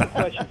are the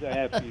questions I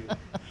have for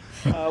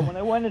you. When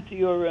I went into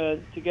your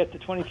to get the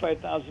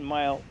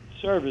 25,000-mile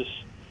service,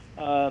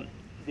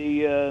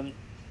 the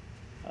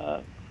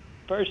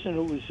person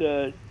who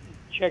was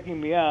checking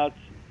me out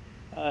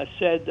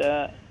said,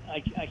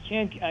 "I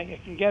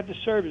can get the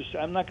service.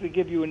 I'm not going to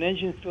give you an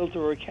engine filter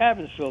or a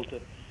cabin filter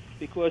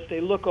because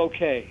they look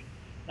okay."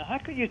 Now, how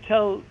can you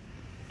tell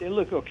they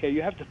look okay?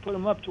 You have to put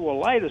them up to a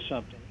light or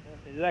something.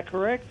 Is that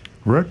correct?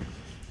 Rick?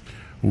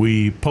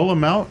 We pull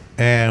them out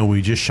and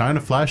we just shine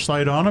a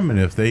flashlight on them, and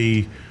if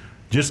they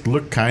just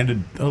look kind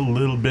of a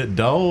little bit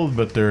dull,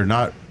 but they're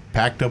not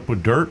packed up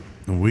with dirt,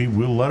 we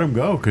will let them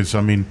go. Because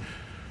I mean,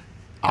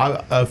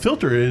 A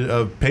filter,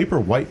 a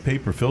white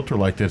paper filter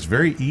like that's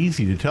very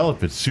easy to tell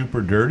if it's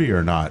super dirty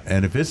or not.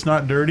 And if it's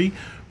not dirty,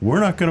 we're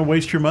not going to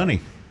waste your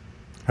money.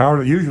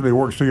 Howard, it usually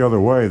works the other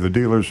way. The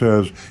dealer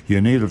says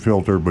you need a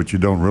filter, but you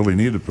don't really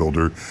need a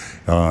filter.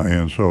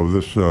 And so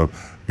this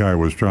guy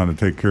was trying to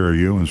take care of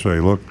you and say,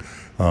 look,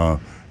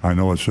 I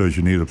know it says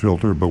you need a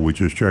filter, but we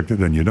just checked it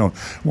and you don't.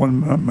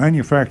 When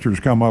manufacturers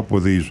come up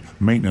with these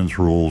maintenance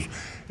rules,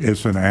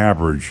 it's an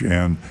average,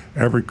 and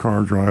every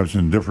car drives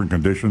in different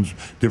conditions,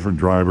 different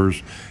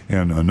drivers,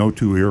 and no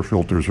two air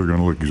filters are going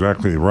to look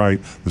exactly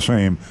the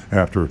same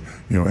after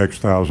X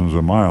thousands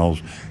of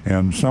miles.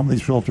 And some of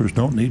these filters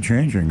don't need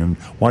changing, and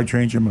why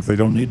change them if they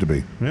don't need to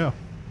be? Yeah.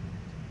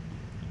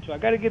 So I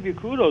got to give you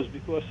kudos,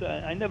 because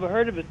I never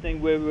heard of a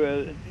thing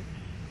where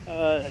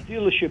a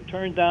dealership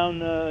turned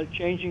down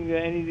changing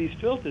any of these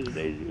filters.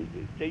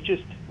 They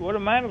just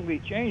automatically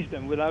changed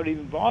them without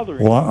even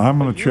bothering. Well, I'm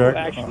going to check.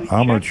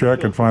 I'm going to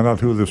check and find out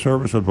who the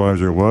service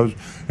advisor was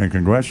and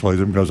congratulate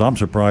him, because I'm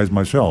surprised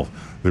myself.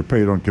 They're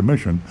paid on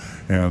commission,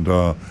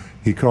 and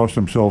he cost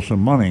himself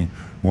some money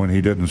when he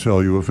didn't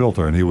sell you a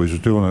filter, and he was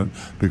just doing it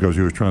because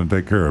he was trying to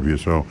take care of you.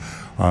 So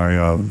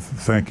I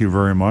thank you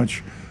very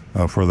much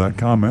for that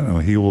comment,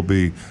 and he will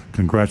be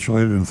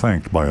congratulated and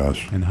thanked by us.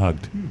 And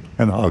hugged.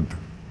 And hugged.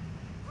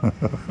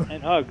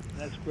 And hug.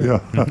 That's great.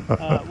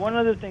 Yeah. One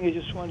other thing I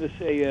just wanted to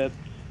say,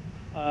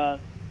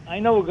 I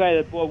know a guy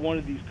that bought one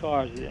of these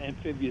cars,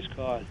 amphibious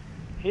cars.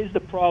 Here's the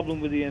problem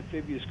with the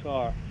amphibious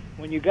car.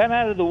 When you got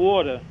out of the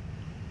water,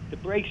 the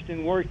brakes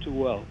didn't work too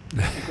well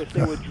because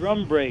they were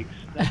drum brakes.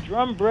 Now,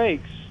 drum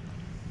brakes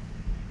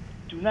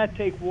do not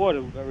take water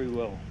very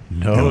well.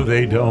 No,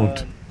 they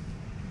don't.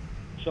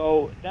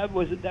 So that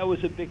was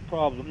a big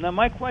problem. Now,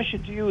 my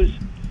question to you is,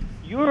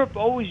 Europe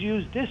always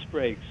used disc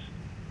brakes.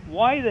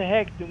 Why the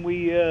heck didn't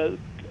we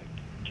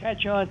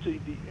catch on to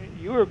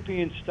the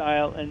European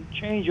style and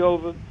change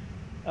over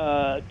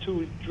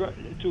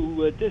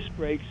to disc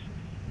brakes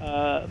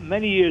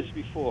many years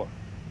before?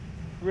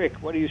 Rick,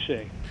 what do you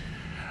say?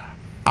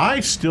 I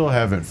still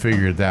haven't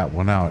figured that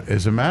one out.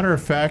 As a matter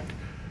of fact,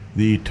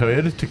 the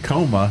Toyota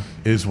Tacoma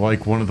is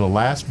like one of the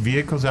last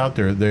vehicles out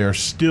there. They are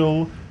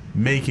still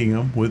making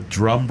them with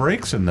drum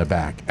brakes in the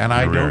back, and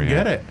I don't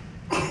get it.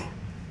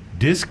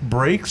 Disc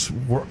brakes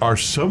are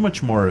so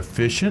much more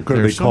efficient. Could it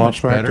They're be so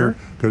cost much factor?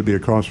 better. Could it be a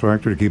cost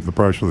factor to keep the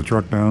price of the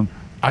truck down?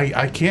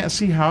 I can't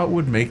see how it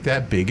would make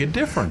that big a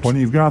difference. When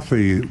you've got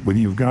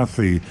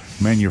the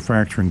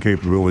manufacturing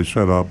capability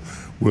set up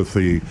with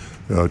the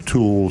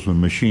tools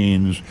and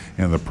machines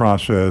and the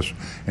process,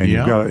 and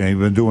you've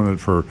been doing it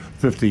for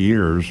 50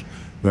 years,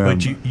 then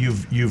but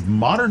you've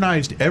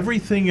modernized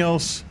everything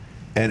else,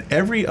 and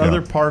every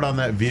other part on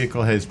that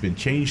vehicle has been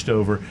changed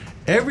over.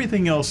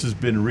 Everything else has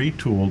been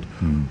retooled.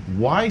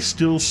 Why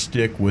still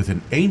stick with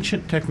an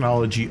ancient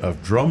technology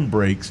of drum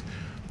brakes?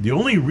 The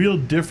only real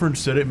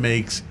difference that it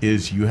makes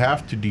is you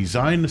have to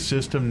design the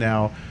system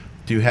now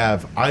to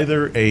have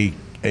either a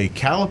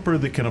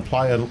caliper that can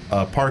apply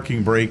a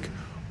parking brake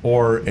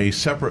or a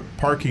separate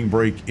parking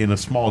brake in a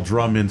small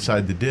drum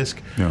inside the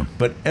disc. Yeah.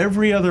 But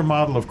every other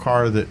model of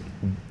car that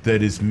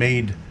is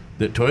made,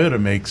 that Toyota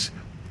makes,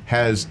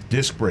 has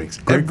disc brakes.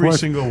 Every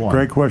single one.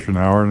 Great question,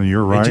 Howard, and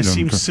you're right. It just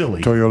and seems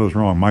silly. Toyota's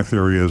wrong. My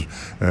theory is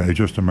it's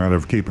just a matter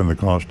of keeping the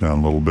cost down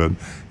a little bit,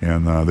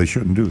 and they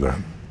shouldn't do that.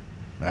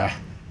 Yeah.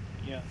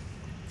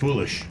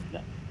 Foolish.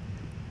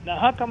 Now,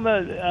 how come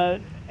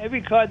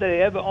every car that I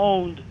ever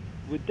owned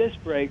with disc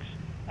brakes,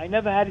 I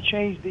never had to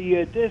change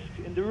the disc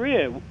in the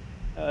rear?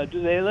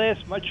 Do they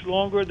last much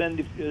longer than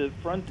the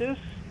front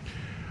discs?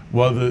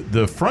 Well,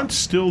 the fronts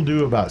still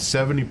do about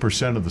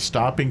 70% of the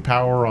stopping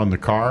power on the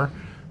car.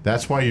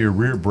 That's why your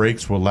rear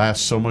brakes will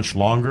last so much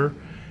longer.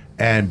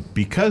 And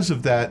because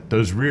of that,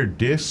 those rear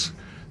discs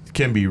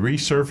can be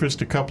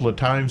resurfaced a couple of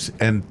times,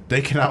 and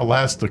they can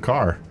outlast the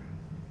car.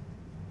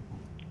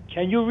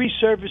 Can you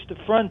resurface the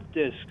front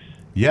discs?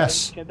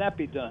 Yes. Can that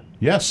be done?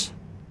 Yes.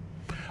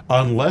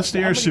 Unless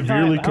they are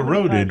severely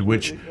corroded,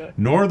 which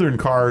northern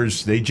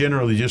cars, they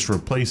generally just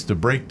replace the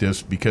brake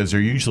discs because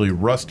they're usually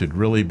rusted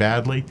really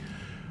badly.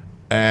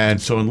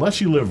 And so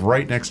unless you live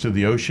right next to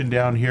the ocean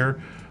down here,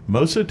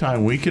 most of the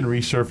time we can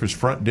resurface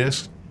front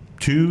discs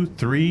 2,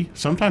 3,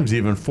 sometimes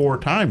even 4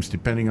 times,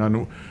 depending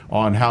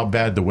on how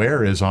bad the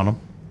wear is on them.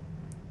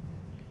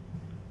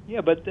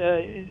 Yeah, but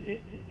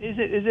is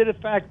it a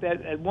fact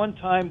that at one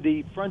time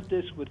the front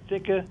discs were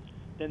thicker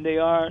than they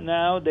are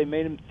now? They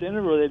made them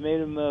thinner, or they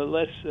made them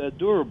less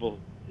durable.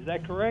 Is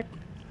that correct?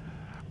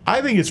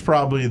 I think it's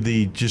probably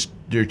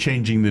they're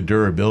changing the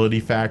durability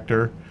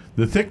factor.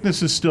 The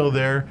thickness is still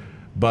there,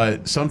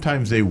 but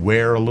sometimes they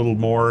wear a little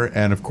more,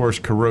 and of course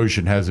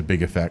corrosion has a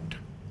big effect.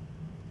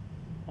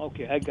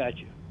 Okay, I got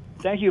you.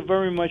 thank you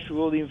very much for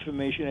all the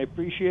information. I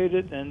appreciate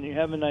it, and you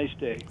have a nice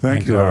day.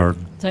 Thank you, Howard.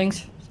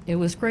 Thanks. It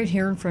was great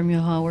hearing from you,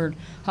 Howard.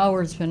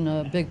 Howard's been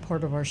a big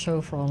part of our show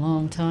for a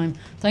long time.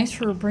 Thanks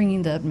for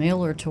bringing that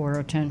mailer to our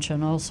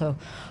attention also.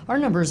 Our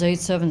number is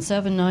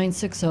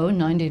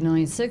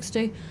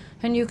 877-960-9960,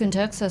 and you can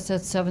text us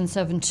at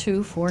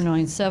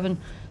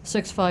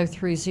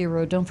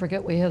 772-497-6530. Don't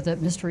forget we have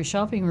that mystery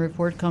shopping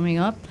report coming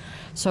up.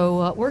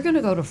 So we're going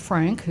to go to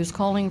Frank, who's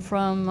calling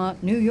from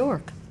New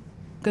York.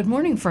 Good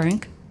morning,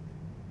 Frank.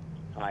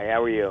 Hi,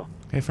 how are you?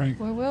 Hey,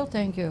 Frank. We're well,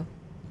 thank you.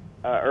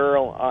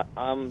 Earl,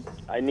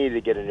 I need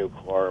to get a new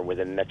car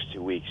within the next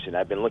 2 weeks, and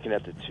I've been looking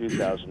at the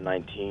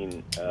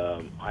 2019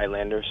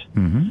 Highlanders,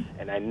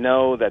 and I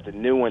know that the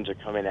new ones are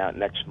coming out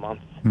next month,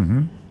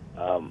 and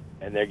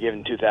they're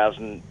giving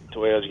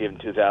Toyota's giving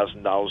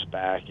 $2,000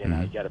 back, and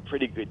I got a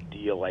pretty good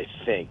deal, I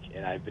think,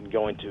 and I've been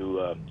going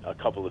to a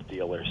couple of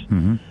dealers.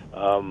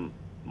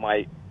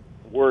 My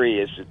worry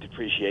is the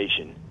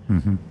depreciation.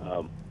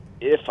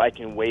 If I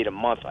can wait a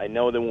month, I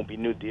know there won't be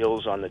new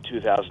deals on the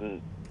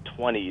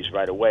 2020s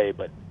right away,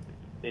 but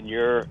in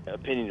your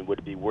opinion, would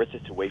it be worth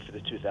it to wait for the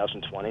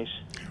 2020s?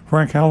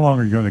 Frank, how long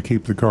are you going to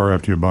keep the car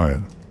after you buy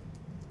it?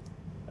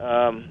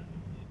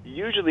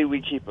 Usually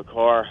we keep a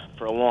car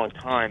for a long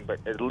time, but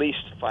at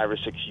least 5 or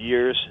 6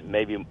 years,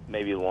 maybe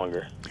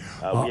longer.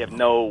 We have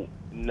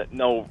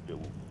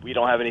we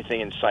don't have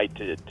anything in sight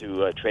to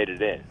trade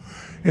it in.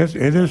 It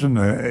isn't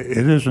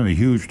a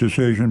huge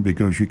decision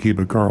because you keep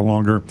a car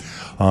longer,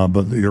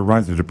 but you're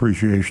right, the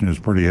depreciation is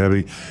pretty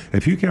heavy.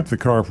 If you kept the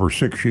car for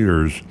 6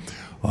 years,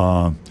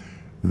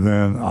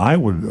 then I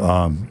would,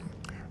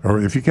 or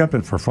if you kept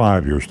it for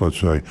 5 years, let's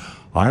say,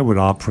 I would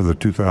opt for the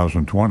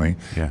 2020.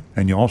 Yeah.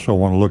 And you also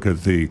want to look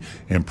at the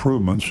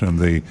improvements and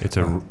the... It's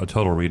a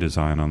total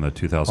redesign on the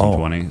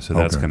 2020, so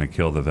that's going to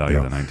kill the value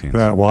of the 19.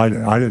 Well,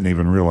 I didn't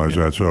even realize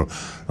that. So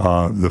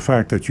the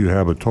fact that you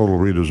have a total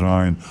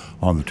redesign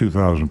on the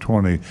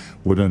 2020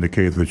 would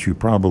indicate that you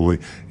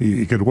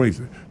could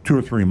wait 2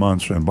 or 3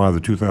 months and buy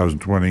the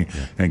 2020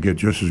 and get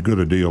just as good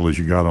a deal as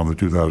you got on the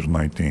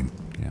 2019.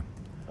 Yeah.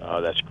 Oh,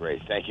 that's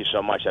great. Thank you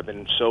so much. I've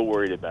been so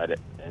worried about it,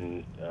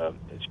 and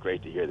it's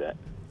great to hear that.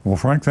 Well,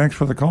 Frank, thanks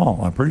for the call.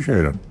 I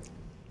appreciate it.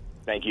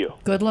 Thank you.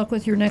 Good luck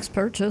with your next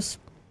purchase.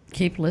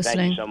 Keep listening.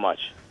 Thank you so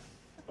much.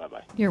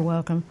 Bye-bye. You're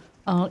welcome.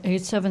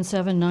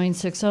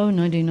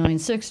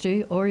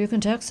 877-960-9960, or you can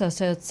text us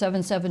at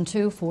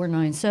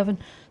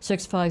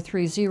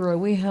 772-497-6530.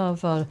 We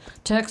have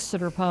texts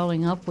that are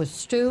piling up with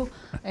Stu,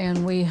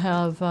 and we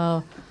have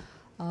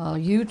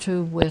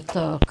YouTube with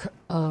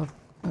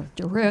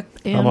Rick,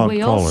 and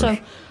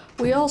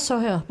we also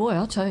have, boy,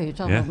 I'll tell you,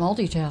 talk about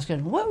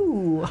multitasking.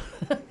 Whoa!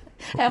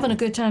 Having a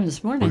good time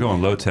this morning. We're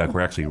going low tech.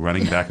 We're actually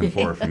running back and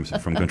forth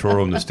from control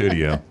room to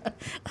studio.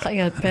 I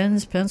got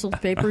pens, pencils,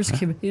 papers,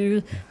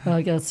 computers.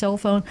 I got a cell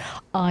phone.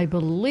 I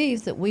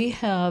believe that we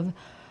have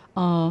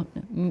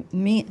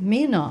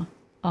Mina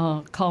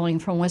calling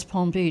from West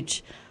Palm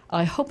Beach.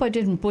 I hope I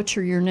didn't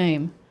butcher your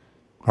name.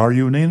 Are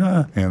you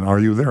Nina? And are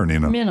you there,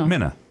 Nina?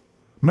 Mina.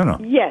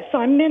 Yes,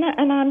 I'm Minna,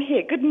 and I'm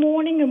here. Good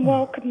morning and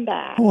welcome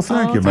back. Well,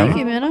 thank you, Minna. Thank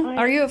you, Minna.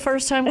 Are you a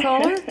first-time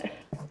caller?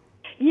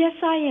 Yes,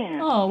 I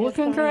am. Oh, well,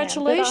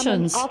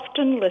 congratulations. I'm an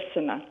often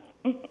listener.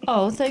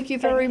 Oh, thank you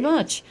very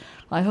much.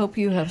 I hope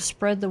you have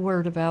spread the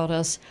word about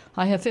us.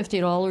 I have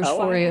 $50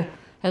 for you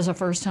as a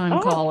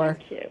first-time caller.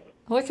 Thank you.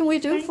 What can we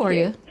do for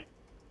you?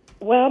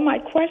 Well, my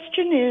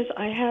question is,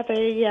 I have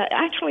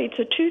actually it's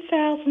a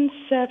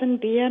 2007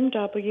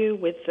 BMW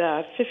with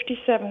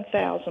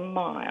 57,000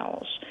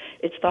 miles.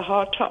 It's the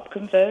hardtop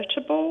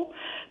convertible.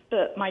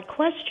 But my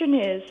question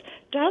is,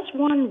 does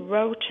one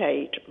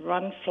rotate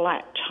run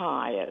flat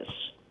tires?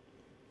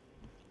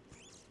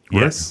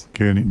 Yes.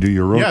 Do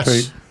you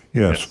rotate?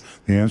 Yes.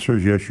 The answer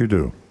is yes, you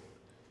do.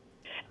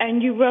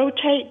 And you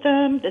rotate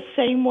them the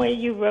same way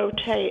you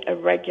rotate a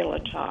regular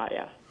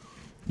tire?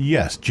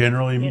 Yes,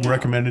 generally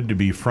recommended to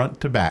be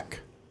front to back.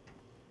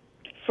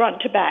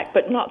 Front to back,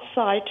 but not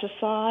side to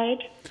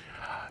side?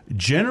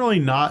 Generally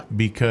not,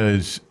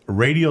 because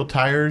radial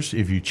tires,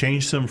 if you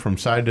change them from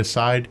side to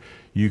side,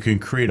 you can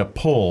create a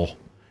pull,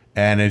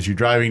 and as you're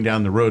driving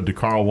down the road, the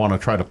car will want to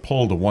try to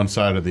pull to one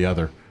side or the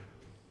other.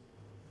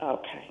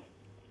 Okay.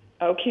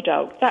 Okie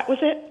doke. That was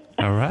it.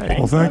 All right.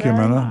 Well, thank you,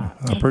 Minna.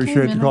 I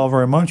appreciate the call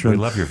very much. We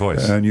love your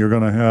voice. And you're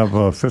going to have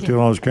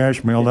 $50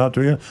 cash mailed out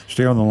to you.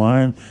 Stay on the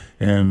line,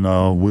 and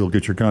we'll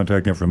get your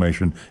contact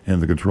information in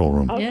the control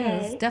room. Okay.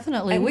 Yes,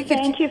 definitely. And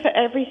thank you for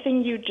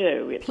everything you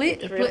do. It's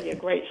really a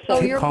great service.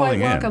 Oh, you're quite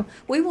welcome.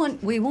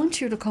 We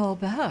want you to call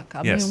back.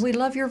 I mean, we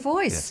love your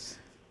voice.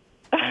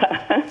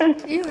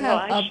 You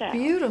have a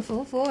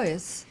beautiful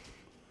voice.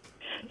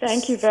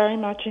 Thank you very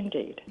much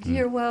indeed.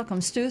 You're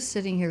welcome. Stu's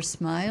sitting here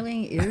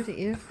smiling ear to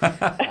ear.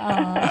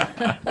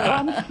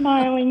 I'm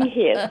smiling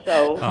here,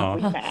 so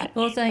we match.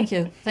 Well, thank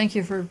you. Thank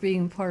you for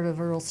being part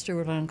of Earl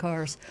Stewart on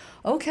Cars.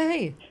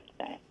 Okay.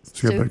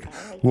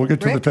 We'll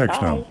get to the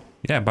text now.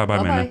 Yeah,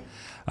 bye-bye, Minna.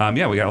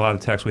 Yeah, we got a lot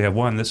of texts. We have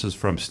one. This is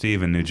from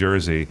Steve in New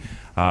Jersey.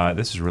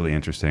 This is really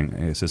interesting.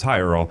 It says, "Hi,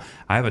 Earl.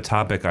 I have a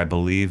topic I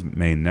believe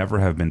may never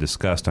have been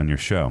discussed on your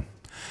show.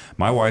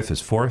 My wife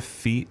is 4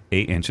 feet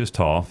 8 inches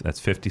tall. That's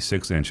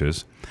 56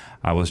 inches.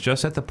 I was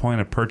just at the point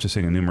of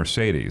purchasing a new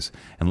Mercedes,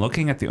 and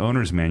looking at the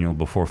owner's manual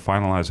before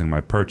finalizing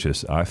my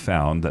purchase, I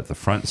found that the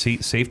front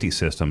seat safety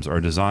systems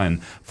are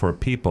designed for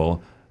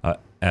people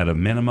at a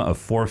minimum of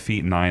 4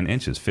 feet 9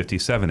 inches,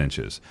 57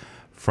 inches.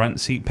 Front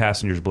seat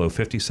passengers below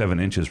 57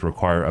 inches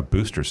require a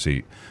booster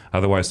seat.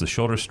 Otherwise, the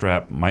shoulder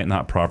strap might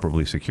not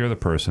properly secure the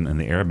person, and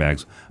the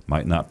airbags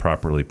might not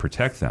properly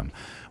protect them.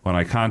 When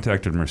I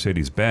contacted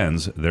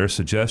Mercedes-Benz, their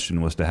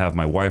suggestion was to have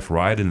my wife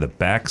ride in the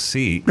back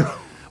seat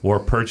or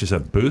purchase a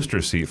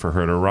booster seat for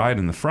her to ride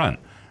in the front.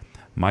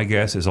 My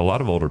guess is a lot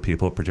of older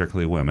people,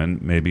 particularly women,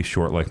 may be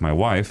short like my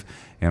wife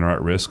and are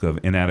at risk of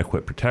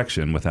inadequate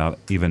protection without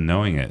even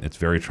knowing it. It's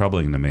very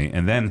troubling to me."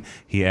 And then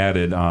he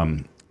added,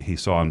 he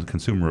saw on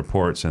Consumer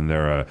Reports in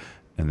their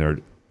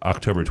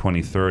October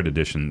 23rd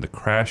edition, "The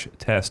Crash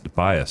Test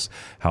Bias,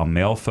 How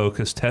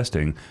Male-Focused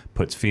Testing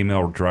Puts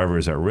Female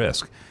Drivers at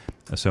Risk."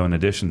 So in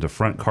addition to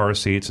front car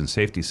seats and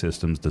safety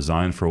systems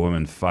designed for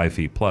women 5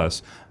 feet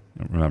plus,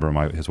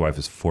 remember his wife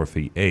is 4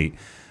 feet 8,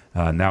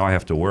 now I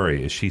have to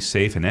worry, is she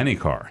safe in any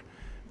car?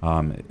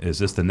 Is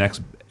this the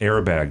next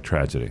airbag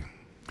tragedy?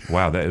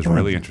 Wow, that is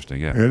really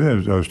interesting. Yeah, it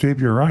is, Steve.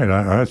 You're right.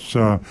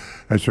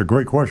 That's a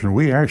great question.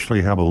 We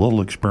actually have a little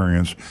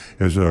experience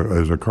as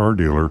a car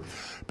dealer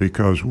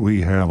because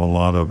we have a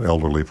lot of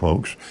elderly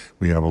folks.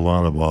 We have a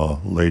lot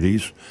of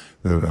ladies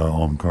that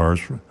own cars,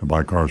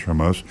 buy cars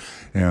from us.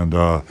 And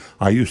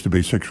I used to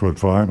be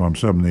 6'5". I'm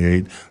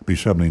 78. Be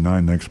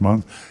 79 next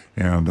month,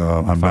 and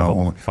I'm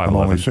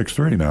only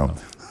 6'3" now.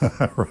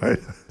 Right.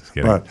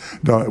 But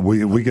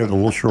we get a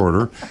little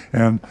shorter,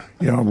 and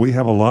we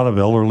have a lot of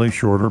elderly,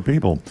 shorter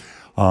people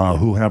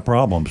who have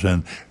problems,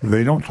 and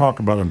they don't talk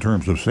about it in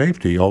terms of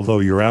safety. Although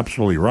you're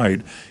absolutely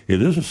right,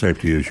 it is a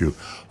safety issue.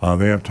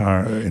 They have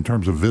in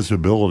terms of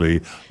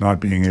visibility, not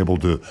being able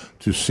to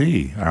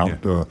see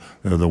out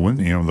the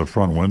window, the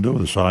front window,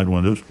 the side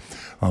windows.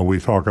 We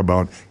talk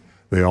about.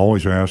 They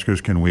always ask us,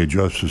 can we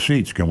adjust the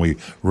seats? Can we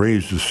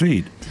raise the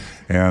seat?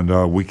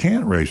 And we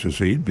can't raise the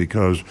seat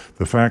because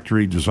the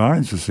factory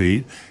designs the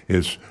seat.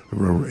 It's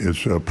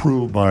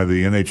approved by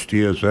the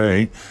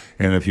NHTSA,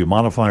 and if you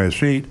modify a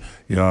seat,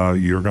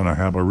 you're going to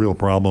have a real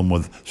problem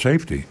with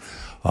safety.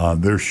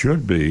 There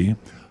should be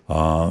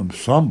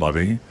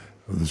somebody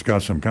that's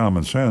got some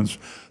common sense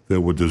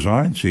that would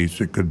design seats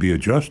that could be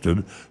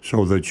adjusted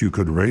so that you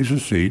could raise a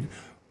seat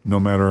no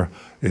matter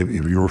if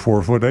you were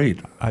 4 foot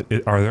 8.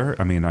 Are there?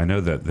 I mean, I know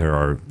that there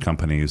are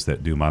companies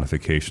that do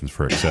modifications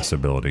for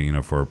accessibility.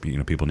 For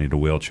people need a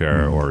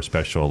wheelchair or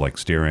special like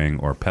steering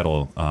or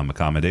pedal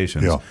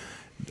accommodations. Yeah.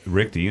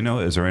 Rick, do you know?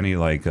 Is there any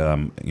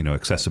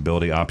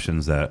accessibility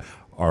options that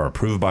are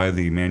approved by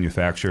the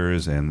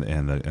manufacturers and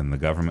the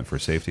government for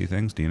safety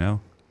things? Do you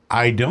know?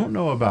 I don't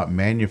know about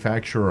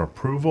manufacturer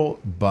approval,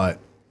 but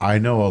I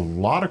know a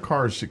lot of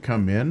cars that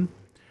come in,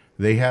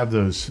 they have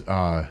those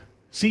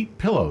seat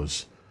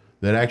pillows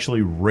that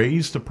actually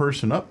raise the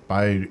person up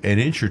by an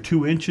inch or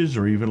 2 inches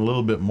or even a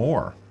little bit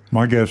more.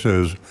 My guess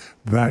is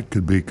that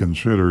could be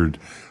considered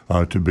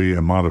to be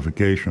a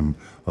modification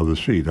of the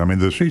seat. I mean,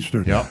 the seats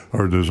that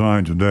are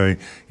designed today,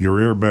 your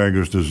airbag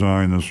is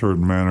designed in a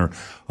certain manner,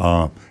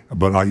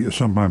 but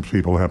sometimes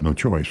people have no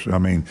choice. I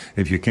mean,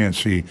 if you can't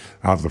see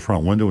out the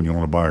front window and you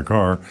want to buy a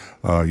car,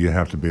 you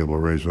have to be able to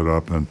raise it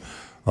up. And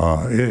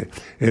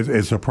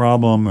it's a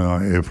problem.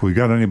 If we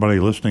got anybody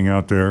listening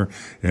out there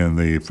in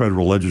the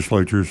federal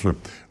legislatures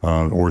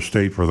or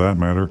state for that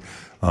matter,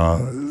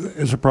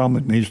 it's a problem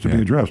that needs to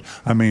be addressed.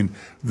 I mean,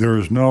 there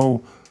is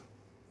no.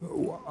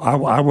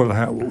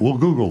 We'll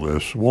Google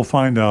this. We'll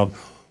find out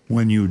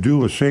when you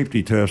do a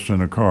safety test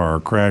in a car,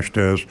 crash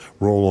test,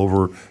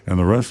 rollover, and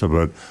the rest of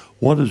it.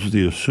 What is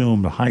the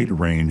assumed height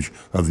range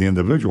of the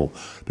individual?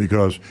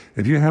 Because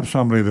if you have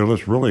somebody that,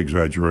 let's really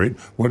exaggerate,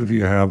 what if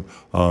you have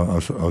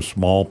a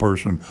small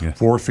person,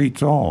 4 feet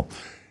tall?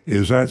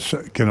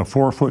 Can a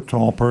 4 foot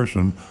tall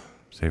person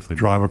safely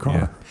drive a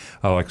car?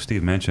 Yeah. Like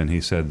Steve mentioned,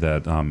 he said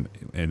that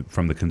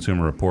from the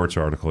Consumer Reports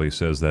article, he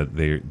says that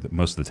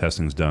most of the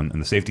testing is done,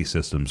 and the safety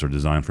systems are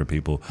designed for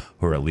people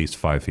who are at least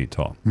 5 feet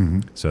tall.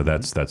 Mm-hmm. So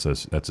that's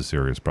a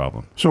serious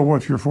problem. So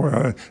what if you're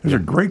it's a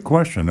great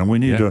question, and we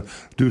need to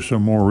do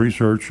some more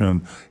research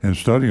and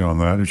study on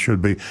that. It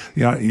should be,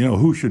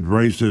 who should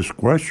raise this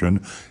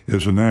question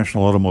is the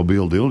National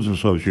Automobile Dealers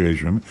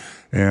Association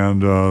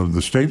and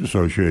the state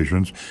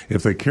associations.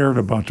 If they cared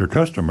about their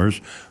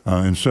customers,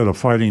 instead of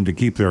fighting to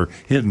keep their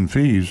hidden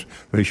fees,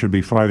 they should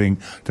be fighting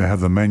to have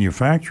the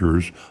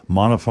manufacturers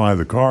modify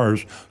the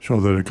cars so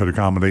that it could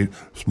accommodate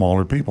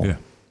smaller people.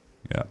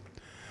 Yeah.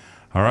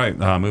 All right,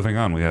 moving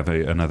on. We have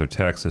another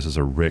text. This is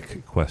a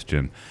Rick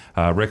question.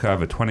 Rick, I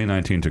have a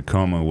 2019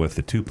 Tacoma with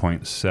the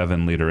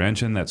 2.7-liter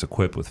engine that's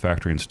equipped with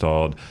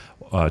factory-installed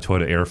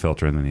Toyota air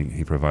filter, and then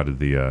he provided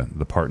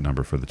the part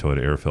number for the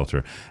Toyota air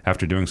filter.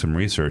 After doing some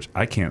research,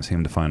 I can't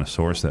seem to find a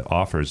source that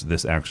offers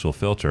this actual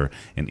filter,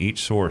 and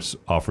each source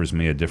offers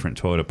me a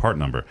different Toyota part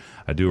number.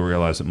 I do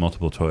realize that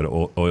multiple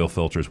Toyota oil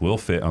filters will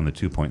fit on the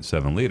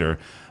 2.7-liter,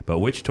 but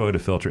which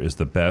Toyota filter is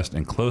the best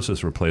and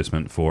closest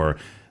replacement for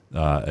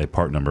a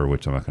part number,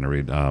 which I'm not going to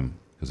read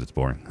because it's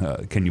boring.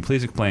 Can you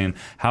please explain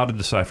how to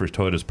decipher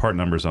Toyota's part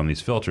numbers on these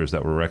filters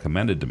that were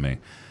recommended to me?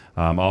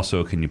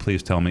 Also, can you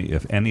please tell me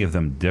if any of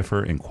them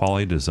differ in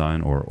quality,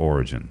 design, or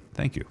origin?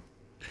 Thank you.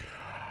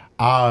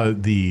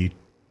 The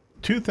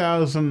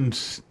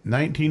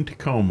 2019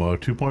 Tacoma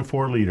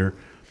 2.4 liter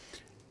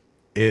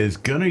is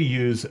going to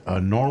use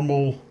a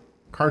normal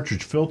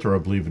cartridge filter, I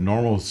believe, a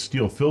normal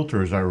steel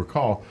filter, as I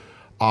recall.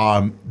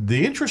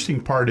 The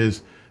interesting part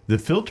is the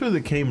filter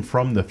that came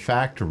from the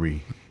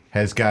factory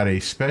has got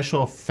a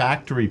special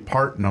factory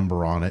part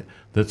number on it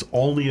that's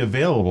only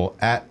available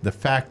at the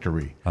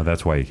factory.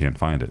 That's why you can't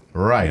find it.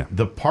 Right. Yeah.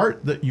 The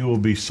part that you will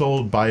be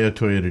sold by a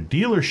Toyota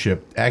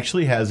dealership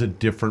actually has a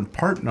different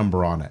part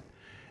number on it.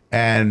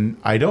 And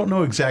I don't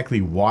know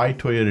exactly why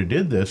Toyota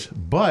did this,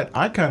 but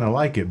I kind of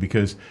like it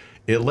because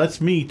it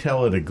lets me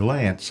tell at a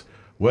glance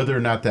whether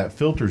or not that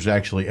filter's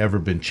actually ever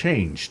been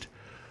changed.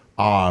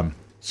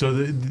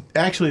 So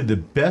actually the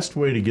best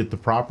way to get the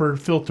proper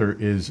filter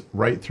is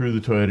right through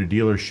the Toyota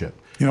dealership.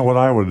 You know, what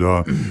I would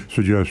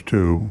suggest,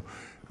 too,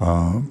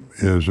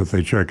 is if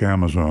they check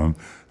Amazon.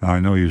 I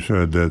know you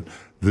said that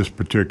this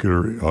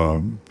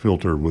particular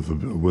filter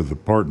with the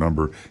part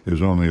number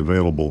is only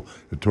available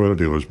at Toyota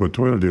dealers, but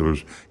Toyota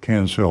dealers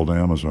can sell to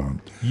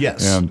Amazon.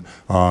 Yes. And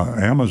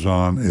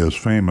Amazon is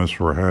famous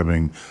for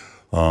having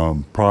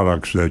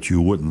products that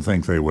you wouldn't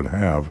think they would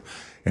have.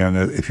 And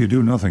if you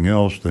do nothing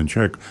else, then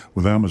check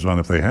with Amazon.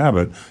 If they have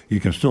it, you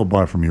can still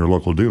buy from your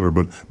local dealer,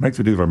 but make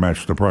the dealer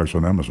match the price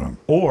on Amazon.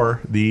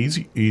 Or the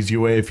easy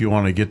way, if you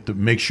want to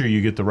make sure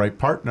you get the right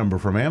part number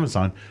from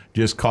Amazon,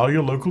 just call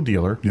your local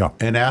dealer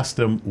and ask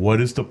them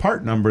what is the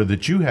part number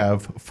that you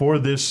have for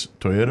this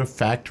Toyota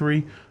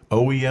factory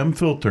OEM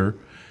filter,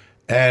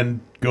 and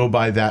go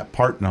by that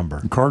part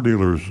number. Car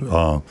dealers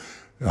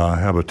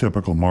have a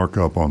typical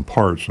markup on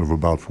parts of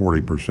about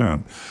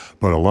 40%,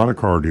 but a lot of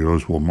car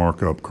dealers will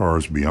mark up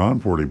cars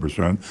beyond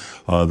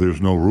 40%.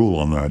 There's no rule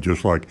on that.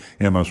 Just like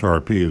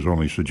MSRP is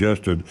only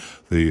suggested,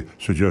 the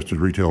suggested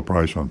retail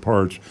price on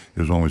parts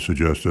is only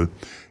suggested.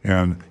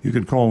 And you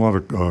can call a lot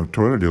of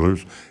Toyota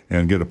dealers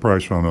and get a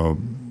price on a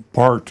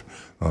part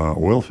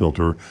oil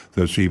filter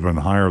that's even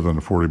higher than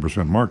the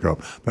 40%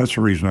 markup. That's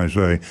the reason I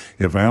say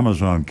if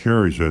Amazon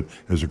carries it,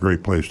 it's a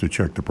great place to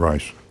check the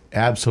price.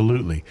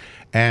 Absolutely.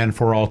 And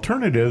for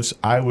alternatives,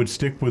 I would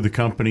stick with a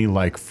company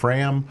like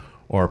Fram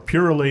or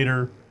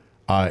Purolator,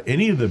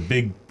 any of the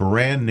big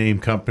brand name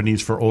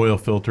companies for oil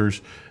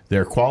filters.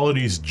 Their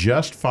quality's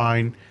just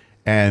fine,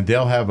 and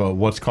they'll have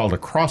what's called a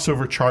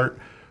crossover chart,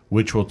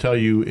 which will tell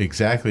you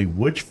exactly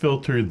which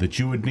filter that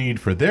you would need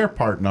for their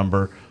part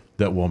number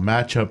that will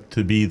match up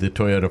to be the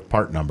Toyota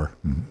part number.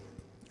 Mm-hmm.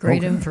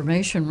 Great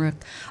information, Rick.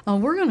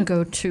 We're going to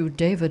go to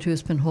David,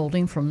 who's been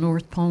holding from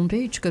North Palm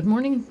Beach. Good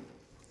morning.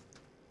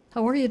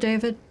 How are you,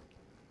 David?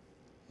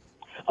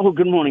 Oh,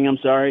 good morning. I'm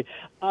sorry.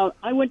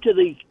 I went to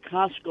the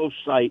Costco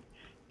site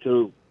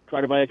to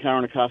try to buy a car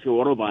on a Costco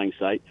auto buying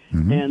site,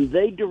 and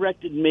they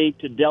directed me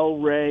to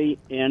Delray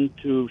and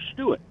to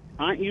Stewart.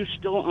 Aren't you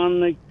still on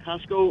the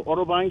Costco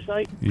auto buying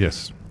site?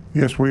 Yes.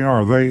 Yes, we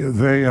are. They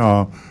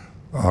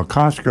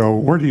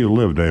Costco, where do you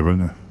live,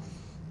 David?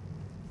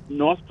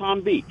 North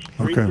Palm Beach,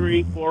 Okay.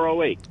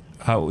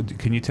 33408.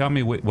 Can you tell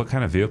me what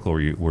kind of vehicle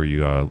were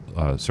you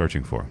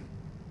searching for?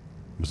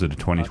 Was it a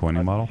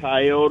 2020 model?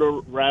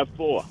 Toyota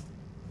RAV4.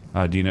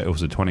 Do you know it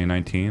was a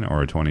 2019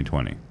 or a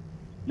 2020?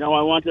 No,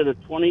 I wanted a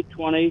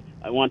 2020.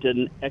 I wanted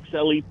an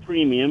XLE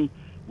Premium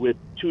with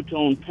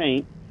two-tone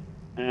paint,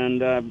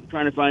 and I'm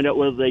trying to find out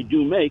whether they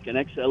do make an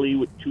XLE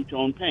with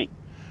two-tone paint.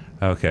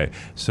 Okay,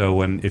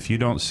 so if you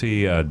don't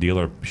see a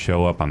dealer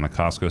show up on the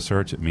Costco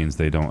search, it means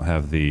they don't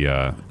have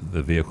the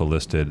vehicle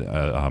listed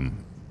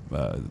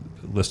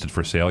listed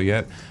for sale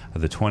yet.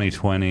 The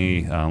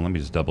 2020, let me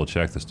just double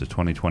check this. The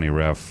 2020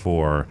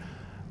 RAV4.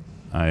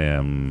 I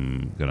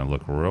am going to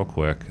look real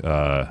quick.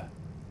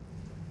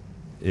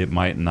 It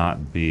might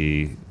not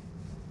be.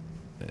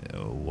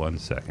 1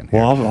 second.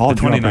 Here. Well, I'll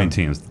the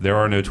 2019s. There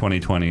are no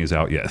 2020s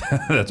out yet.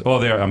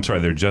 I'm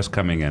sorry. They're just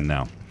coming in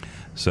now.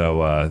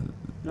 So.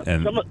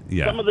 And some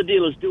of the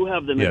dealers do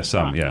have them. Yeah,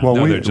 some. Yeah. Well,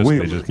 no,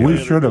 we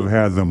should have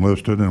had them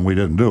listed, and we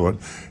didn't do it,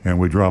 and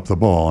we dropped the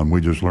ball, and we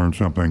just learned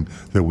something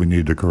that we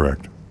need to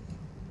correct.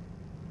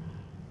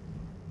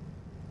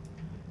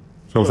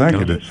 So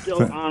thank you.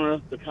 Still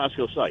on the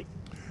Costco site.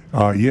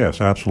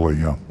 Yes,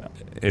 absolutely. Yeah.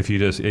 If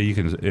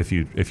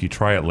you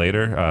try it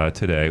later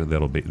today,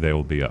 they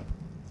will be up.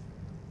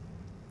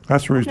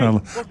 That's the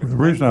reason the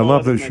reason I Well,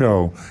 love that's this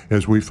show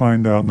is we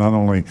find out not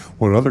only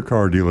what other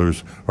car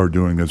dealers are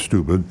doing that's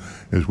stupid,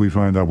 is we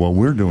find out what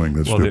we're doing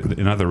that's stupid.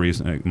 Another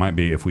reason it might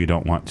be if we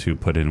don't want to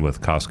put in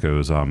with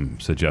Costco's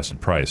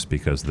suggested price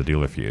because of the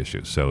dealer fee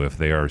issue. So if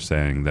they are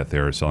saying that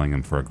they're selling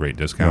them for a great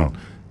discount,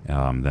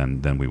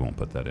 then we won't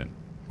put that in.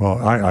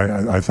 Well,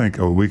 I think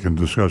we can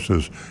discuss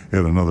this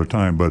at another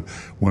time, but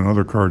when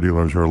other car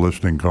dealers are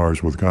listing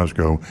cars with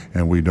Costco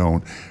and we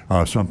don't,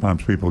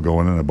 sometimes people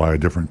go in and buy a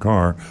different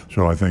car.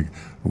 So I think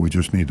we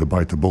just need to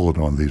bite the bullet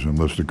on these and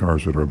list the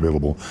cars that are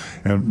available.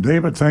 And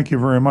David, thank you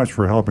very much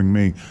for helping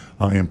me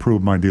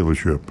improve my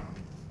dealership.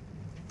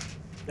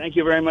 Thank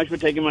you very much for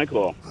taking my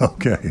call.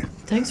 Okay.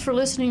 Thanks for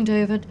listening,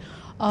 David.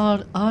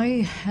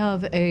 I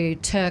have a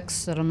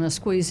text that I'm going to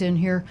squeeze in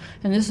here,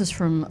 and this is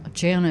from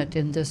Janet,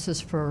 and this is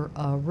for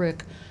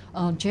Rick.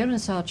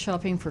 Janet's out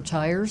shopping for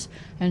tires,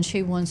 and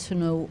she wants to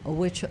know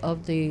which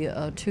of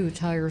the 2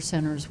 tire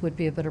centers would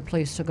be a better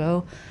place to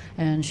go.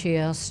 And she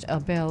asked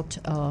about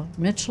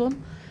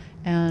Michelin,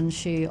 and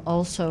she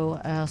also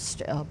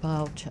asked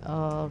about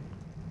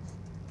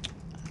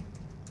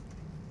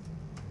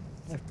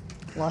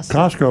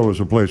Costco is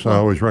a place I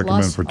always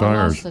recommend for tires.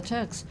 I lost the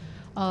text.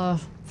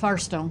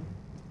 Firestone.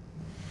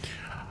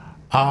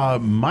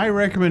 My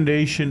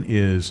recommendation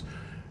is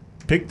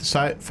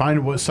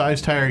find what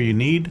size tire you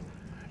need.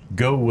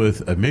 Go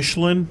with a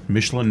Michelin.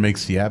 Michelin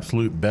makes the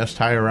absolute best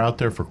tire out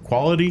there for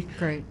quality.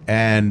 Great.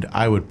 And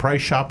I would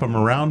price shop them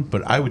around,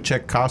 but I would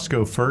check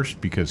Costco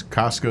first because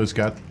Costco's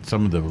got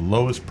some of the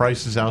lowest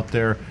prices out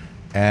there,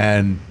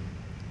 and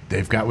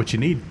they've got what you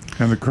need.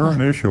 And the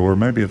current issue, or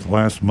maybe it's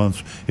last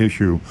month's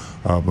issue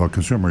of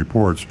Consumer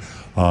Reports,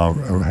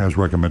 has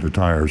recommended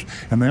tires,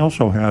 and they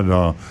also had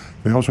a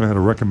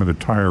recommended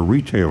tire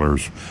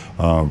retailers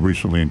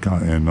recently in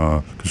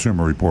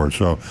Consumer Reports.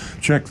 So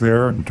check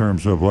there in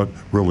terms of what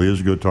really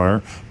is a good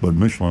tire. But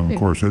Michelin, of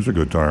course, is a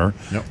good tire,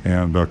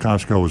 and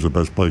Costco is the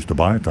best place to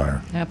buy a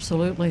tire.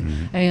 Absolutely,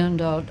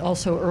 and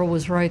also Earl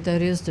was right.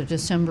 That is the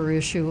December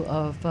issue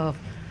of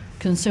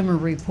Consumer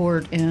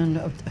Report,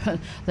 and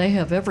they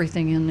have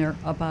everything in there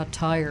about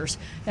tires.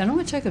 And I'm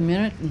going to take a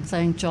minute and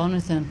thank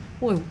Jonathan.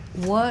 Boy,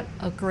 what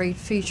a great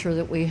feature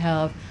that we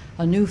have,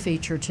 a new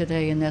feature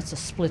today, and that's a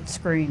split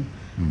screen.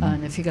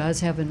 And if you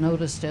guys haven't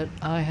noticed it,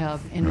 I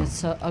have, and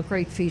it's a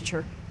great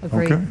feature, a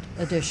great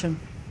addition.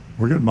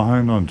 We're getting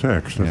behind on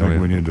text. I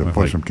think we need to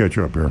play some catch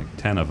up here. Like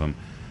 10 of them.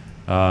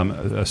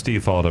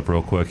 Steve followed up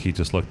real quick. He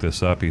just looked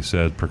this up. He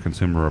said, per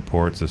Consumer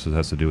Reports, this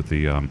has to do with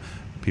the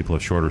people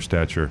of shorter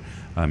stature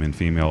in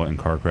female in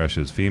car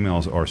crashes.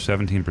 Females are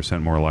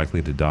 17% more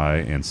likely to die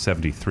and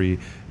 73%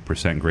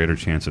 greater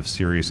chance of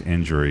serious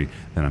injury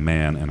than a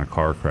man in a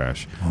car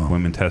crash.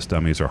 Women test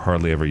dummies are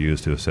hardly ever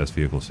used to assess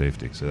vehicle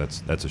safety. So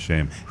that's a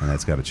shame, and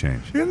that's got to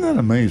change. Isn't that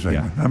amazing?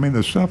 Yeah. I mean,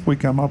 the stuff we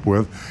come up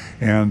with,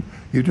 and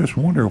you just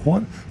wonder,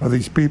 what are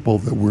these people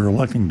that we're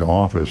electing to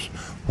office,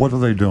 what are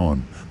they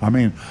doing? I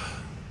mean,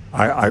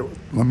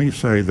 let me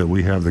say that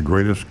we have the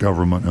greatest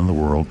government in the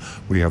world.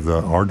 We have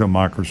our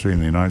democracy in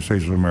the United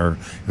States of America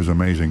is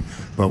amazing.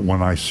 But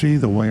when I see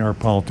the way our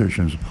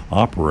politicians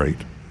operate,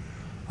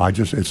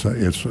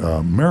 it's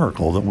a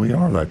miracle that we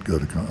are that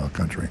good a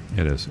country.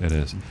 It is.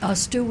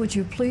 Stu, would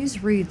you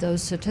please read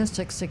those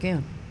statistics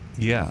again?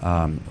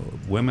 Yeah,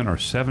 women are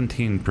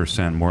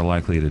 17% more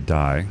likely to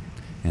die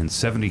and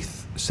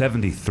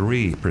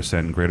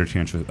 73% greater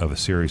chance of a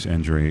serious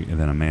injury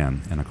than a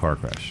man in a car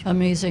crash.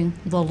 Amazing.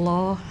 The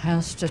law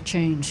has to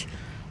change.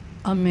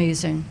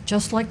 Amazing.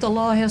 Just like the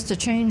law has to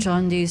change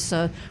on these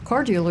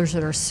car dealers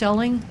that are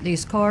selling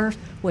these cars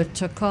with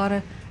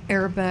Takata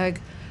airbag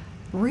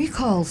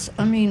recalls.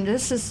 I mean,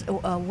 this is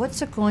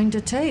what's it going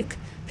to take?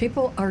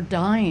 People are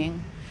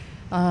dying.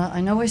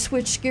 I know I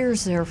switched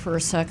gears there for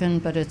a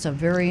second, but it's a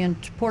very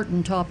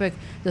important topic,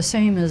 the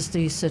same as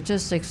the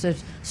statistics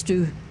that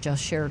Stu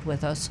just shared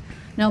with us.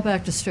 Now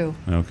back to Stu.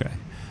 Okay.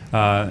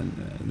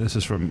 This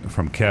is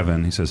from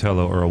Kevin. He says,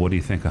 hello, Earl. What do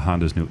you think of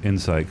Honda's new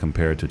Insight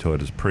compared to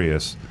Toyota's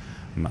Prius?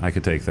 I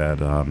could take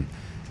that.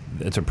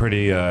 It's a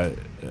pretty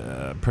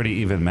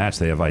even match.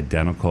 They have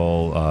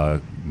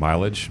identical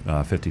mileage,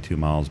 52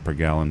 miles per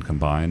gallon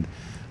combined.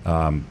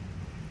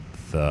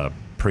 The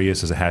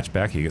Prius is a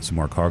hatchback. You get some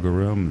more cargo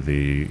room.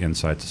 The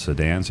Insight's a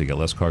sedan, so you get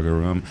less cargo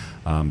room.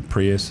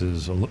 Prius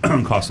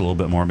costs a little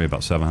bit more, maybe about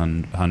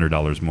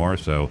 $700 more.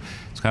 So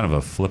it's kind of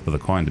a flip of the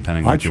coin,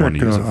 depending on what you want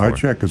to use it for. I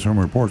check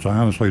Consumer Reports. I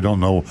honestly don't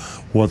know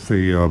what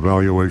the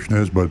valuation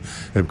is, but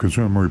if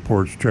Consumer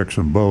Reports checks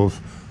them both,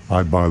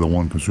 I'd buy the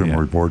one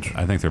Consumer Reports.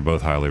 I think they're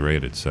both highly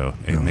rated, so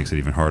it makes it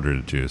even harder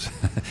to choose.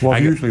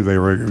 Well, usually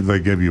they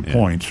give you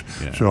points,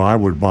 so I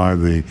would buy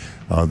the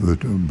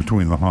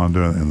between the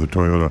Honda and the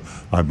Toyota,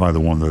 I'd buy the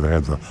one that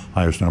had the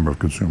highest number of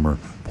consumer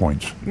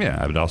points. Yeah,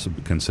 I would also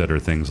consider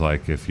things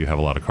like if you have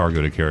a lot of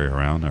cargo to carry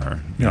around, or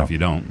if you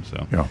don't.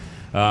 So,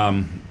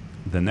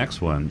 the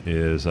next one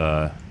is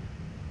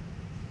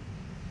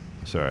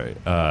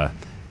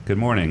good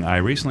morning. I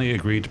recently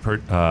agreed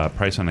to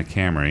price on a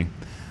Camry.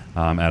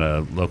 At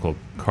a local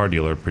car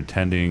dealer,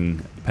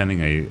 pending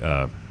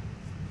a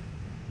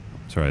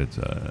sorry,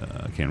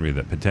 I can't read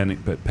that.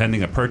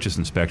 Pending a purchase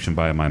inspection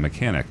by my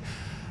mechanic.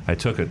 I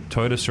took a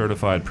Toyota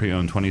certified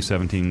pre-owned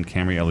 2017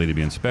 Camry LE to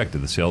be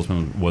inspected. The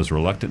salesman was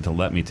reluctant to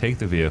let me take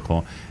the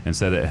vehicle and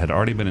said it had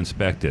already been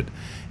inspected.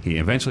 He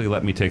eventually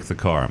let me take the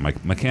car. My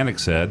mechanic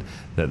said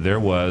that there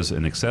was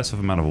an excessive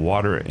amount of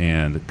water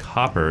and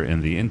copper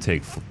in the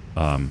intake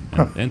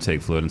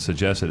fluid and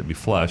suggested it be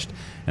flushed,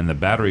 and the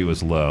battery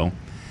was low.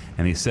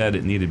 And he said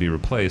it needed to be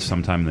replaced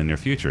sometime in the near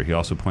future. He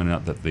also pointed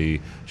out that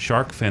the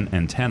shark fin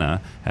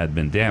antenna had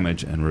been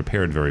damaged and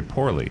repaired very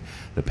poorly.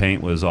 The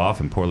paint was off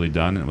and poorly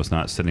done, and it was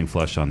not sitting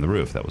flush on the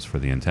roof. That was for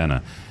the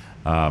antenna.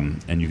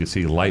 And you could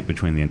see light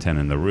between the antenna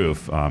and the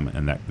roof,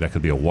 and that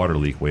could be a water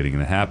leak waiting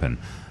to happen.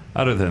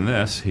 Other than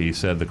this, he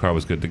said the car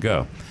was good to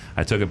go.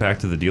 I took it back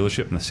to the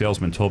dealership, and the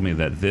salesman told me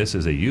that this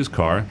is a used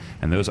car,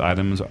 and those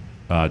items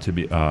are to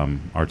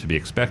be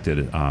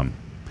expected.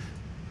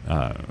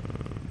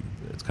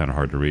 It's kind of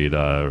hard to read.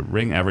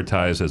 Ring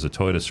advertised as a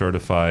Toyota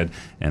certified,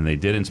 and they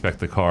did inspect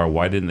the car.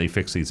 Why didn't they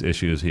fix these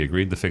issues? He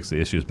agreed to fix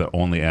the issues, but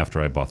only after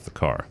I bought the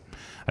car.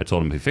 I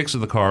told him if he fixes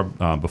the car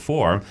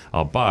before,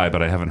 I'll buy,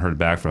 but I haven't heard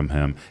back from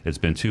him. It's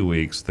been 2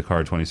 weeks. The car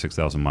had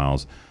 26,000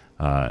 miles.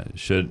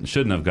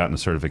 Shouldn't have gotten a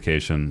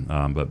certification,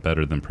 but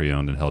better than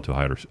pre-owned and held to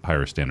a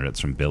higher standard. That's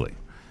from Billy.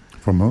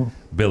 From who?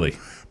 Billy.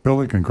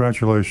 Billy,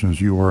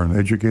 congratulations. You are an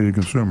educated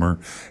consumer,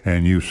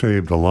 and you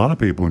saved a lot of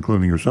people,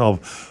 including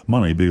yourself,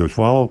 money, because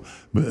follow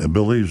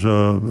Billy's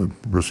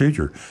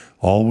procedure.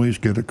 Always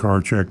get a car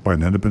checked by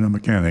an independent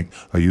mechanic,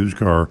 a used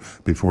car,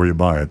 before you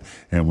buy it.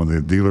 And when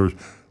the dealers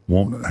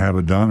won't have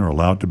it done or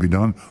allow it to be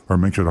done or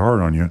makes it hard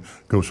on you,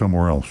 go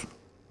somewhere else.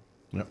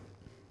 Yep.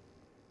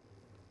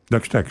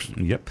 Next text.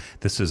 Yep.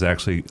 This is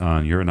actually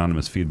on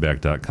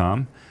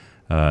youranonymousfeedback.com.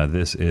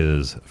 This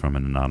is from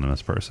an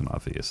anonymous person,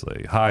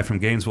 obviously. Hi, from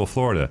Gainesville,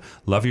 Florida.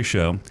 Love your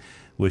show.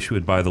 Wish you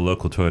would buy the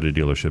local Toyota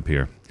dealership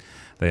here.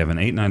 They have an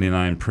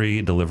 $8.99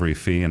 pre-delivery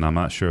fee, and I'm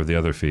not sure of the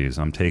other fees.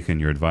 I'm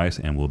taking your advice,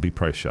 and we'll be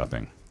price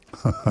shopping.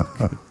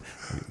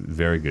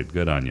 Very good.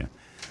 Good on you.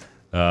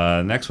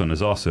 Next one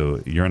is also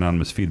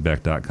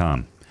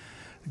youranonymousfeedback.com.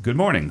 Good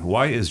morning.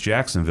 Why is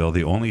Jacksonville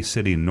the only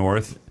city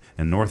north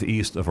and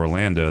northeast of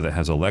Orlando that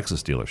has a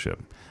Lexus dealership?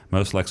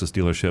 Most Lexus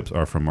dealerships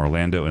are from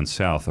Orlando and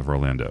south of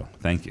Orlando.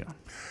 Thank you.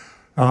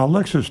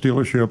 Lexus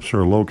dealerships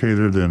are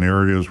located in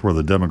areas where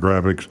the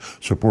demographics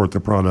support the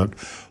product.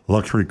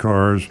 Luxury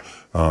cars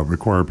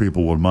require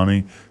people with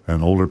money,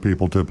 and older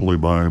people typically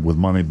with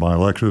money buy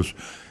Lexus,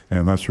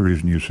 and that's the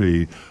reason you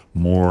see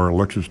more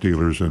Lexus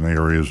dealers in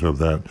areas of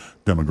that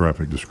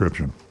demographic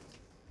description.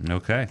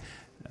 Okay.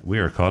 We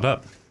are caught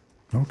up.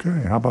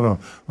 Okay. How about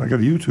I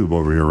got a YouTube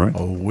over here, right?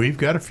 Oh, we've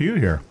got a few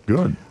here.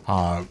 Good.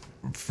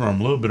 From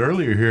a little bit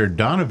earlier here,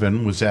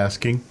 Donovan was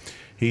asking.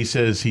 He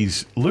says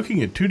he's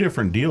looking at two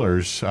different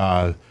dealers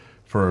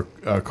for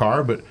a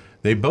car, but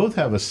they both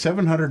have a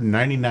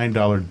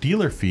 $799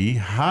 dealer fee.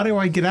 How do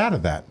I get out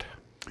of that?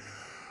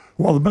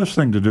 Well, the best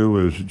thing to do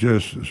is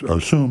just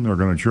assume they're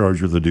going to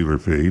charge you the dealer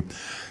fee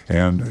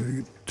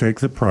and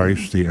take the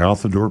price, the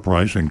out-the-door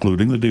price,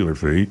 including the dealer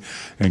fee,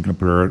 and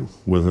compare it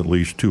with at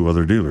least two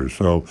other dealers.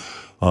 So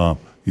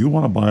you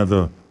want to buy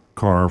the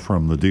car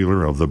from the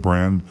dealer of the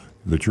brand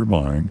that you're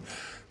buying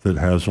that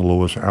has the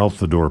lowest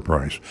out-the-door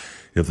price.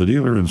 If the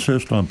dealer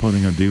insists on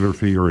putting a dealer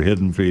fee or a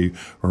hidden fee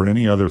or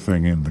any other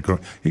thing in the car,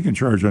 he can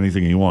charge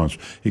anything he wants.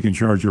 He can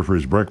charge you for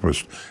his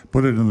breakfast.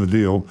 Put it in the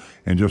deal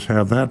and just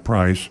have that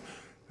price,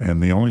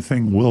 and the only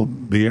thing will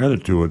be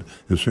added to it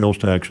is sales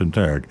tax and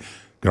tag,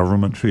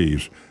 government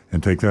fees,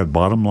 and take that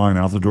bottom line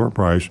out-the-door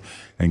price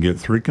and get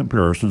three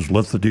comparisons.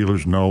 Let the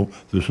dealers know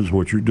this is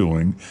what you're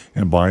doing,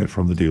 and buy it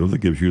from the dealer that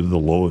gives you the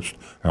lowest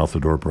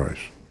out-the-door price.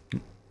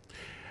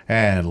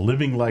 And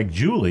Living Like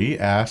Julie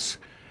asks,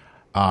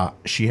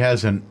 she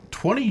has a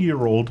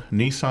 20-year-old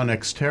Nissan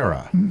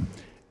Xterra,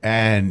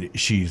 and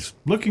she's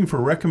looking for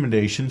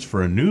recommendations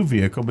for a new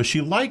vehicle, but she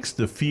likes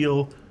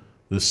the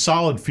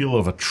solid feel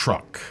of a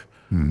truck.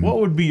 Mm-hmm. What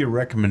would be your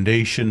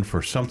recommendation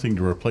for something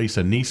to replace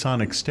a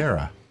Nissan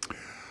Xterra?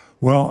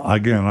 Well,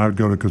 again, I'd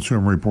go to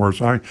Consumer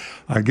Reports. I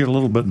get a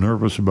little bit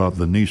nervous about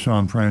the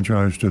Nissan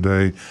franchise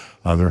today.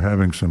 They're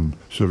having some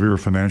severe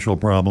financial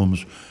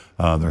problems.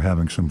 They're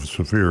having some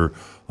severe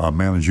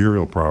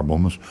managerial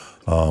problems.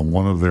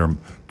 One of their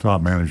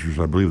top managers,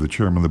 I believe the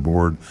chairman of the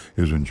board,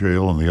 is in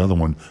jail, and the other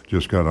one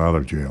just got out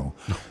of jail.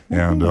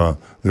 And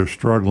they're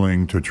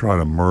struggling to try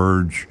to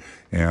merge,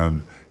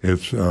 and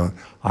it's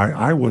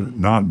I would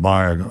not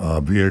buy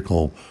a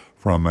vehicle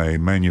from a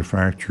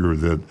manufacturer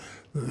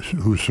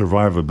whose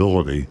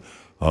survivability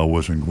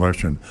was in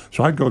question.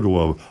 So I'd go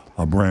to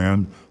a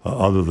brand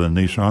other than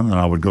Nissan, and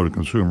I would go to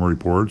Consumer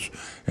Reports,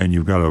 and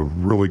you've got a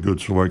really good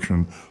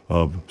selection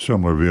of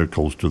similar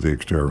vehicles to the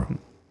Xterra.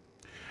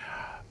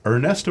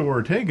 Ernesto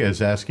Ortega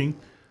is asking,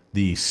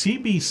 the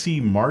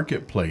CBC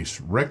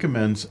Marketplace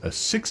recommends a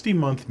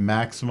 60-month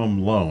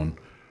maximum loan,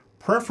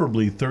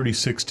 preferably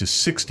 36 to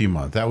 60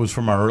 months. That was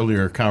from our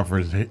earlier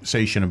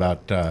conversation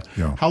about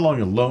how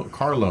long a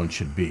car loan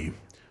should be.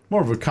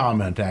 more of a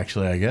comment,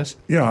 actually, I guess.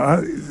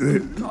 Yeah,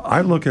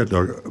 I look at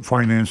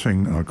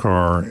financing a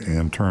car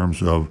in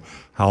terms of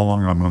how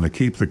long I'm going to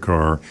keep the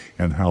car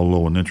and how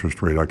low an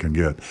interest rate I can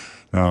get.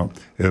 Now,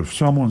 if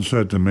someone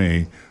said to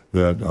me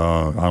that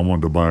I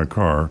wanted to buy a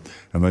car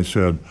and they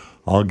said,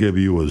 I'll give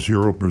you a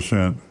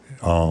 0%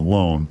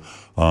 loan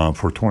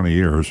for 20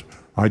 years,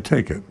 I'd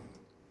take it.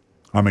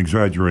 I'm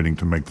exaggerating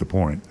to make the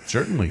point.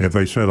 Certainly. If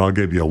they said, I'll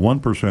give you a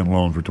 1%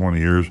 loan for 20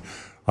 years,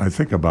 I'd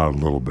think about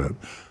it a little bit.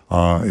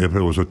 If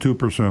it was a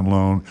 2%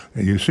 loan,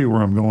 you see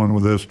where I'm going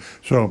with this?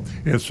 So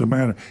it's a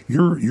matter,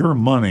 your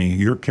money,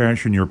 your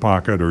cash in your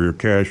pocket or your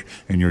cash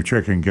in your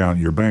checking account,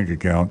 your bank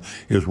account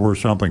is worth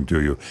something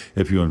to you.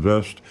 If you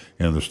invest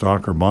in the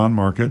stock or bond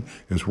market,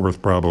 it's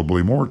worth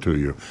probably more to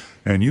you.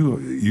 And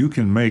you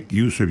can make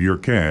use of your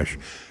cash.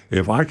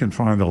 If I can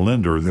find a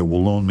lender that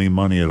will loan me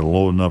money at a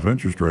low enough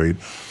interest rate,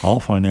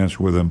 I'll finance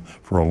with them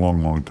for a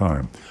long, long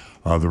time.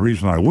 The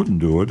reason I wouldn't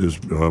do it is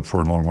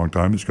for a long, long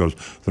time is because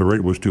the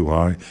rate was too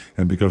high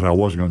and because I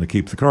wasn't going to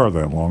keep the car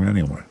that long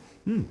anyway.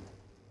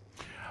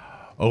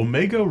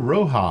 Omega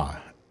Roja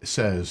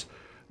says,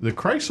 the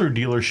Chrysler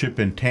dealership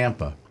in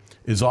Tampa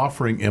is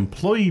offering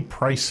employee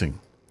pricing.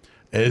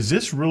 Is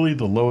this really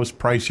the lowest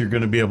price you're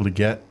going to be able to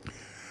get?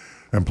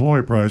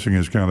 Employee pricing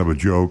is kind of a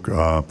joke.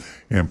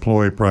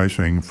 Employee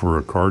pricing for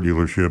a car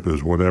dealership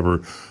is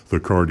whatever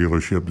the car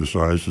dealership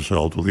decides to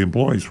sell to the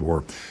employees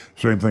for.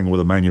 Same thing with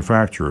a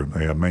manufacturer.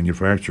 They have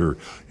manufacturer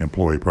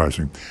employee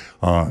pricing.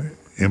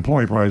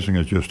 Employee pricing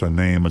is just a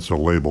name. It's a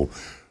label.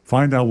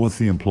 Find out what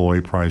the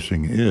employee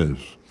pricing is.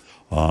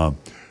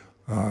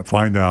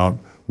 Find out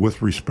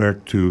with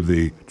respect to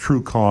the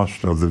true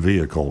cost of the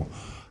vehicle,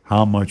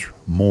 how much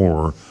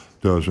more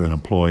does an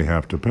employee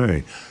have to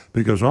pay?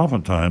 Because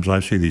oftentimes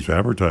I see these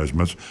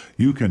advertisements,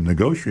 you can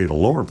negotiate a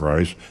lower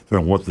price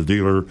than what the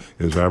dealer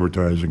is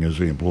advertising as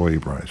the employee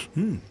price.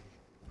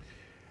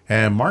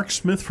 And Mark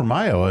Smith from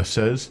Iowa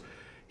says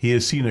he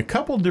has seen a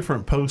couple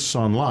different posts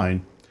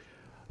online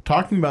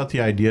talking about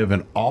the idea of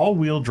an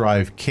all-wheel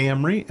drive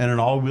Camry and an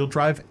all-wheel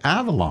drive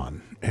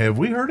Avalon. Have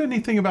we heard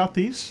anything about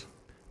these?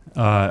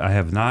 I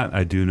have not.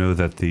 I do know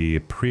that the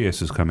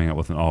Prius is coming out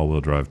with an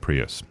all-wheel drive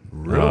Prius.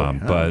 Really?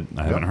 But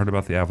I haven't heard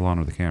about the Avalon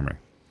or the Camry.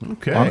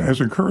 Okay.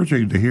 It's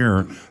encouraging to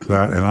hear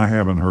that, and I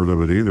haven't heard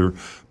of it either,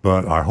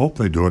 but I hope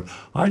they do it.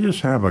 I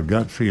just have a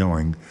gut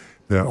feeling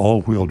that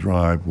all-wheel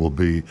drive will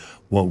be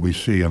what we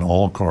see in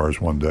all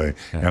cars one day.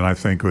 Yeah. And I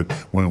think that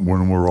when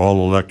we're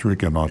all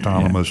electric and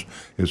autonomous,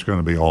 it's going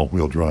to be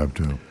all-wheel drive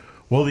too.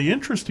 Well, the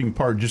interesting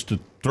part, just to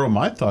throw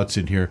my thoughts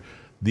in here,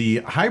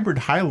 the hybrid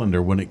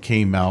Highlander, when it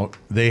came out,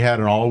 they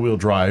had an all-wheel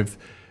drive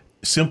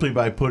simply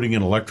by putting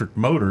an electric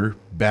motor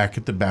back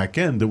at the back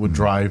end that would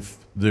drive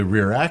the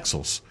rear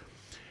axles.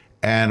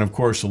 And, of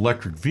course,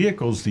 electric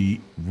vehicles, the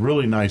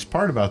really nice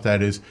part about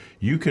that is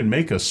you can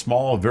make a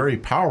small, very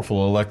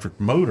powerful electric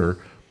motor.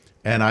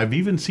 And I've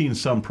even seen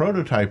some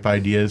prototype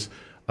ideas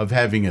of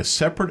having a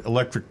separate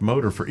electric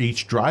motor for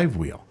each drive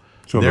wheel,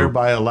 so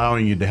thereby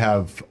allowing you to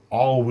have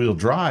all-wheel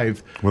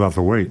drive. Without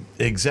the weight.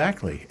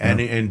 Exactly. Yeah.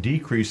 And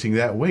decreasing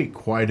that weight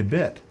quite a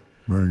bit.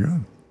 Very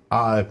good.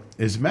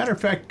 As a matter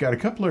of fact, got a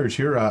couple others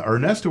here.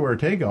 Ernesto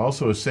Ortega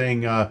also is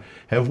saying,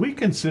 have we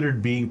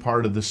considered being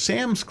part of the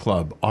Sam's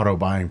Club auto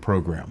buying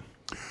program?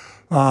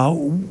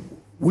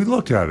 We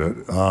looked at it,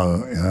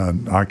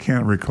 and I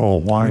can't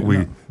recall why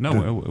we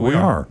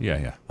are.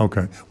 Yeah.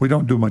 Okay. We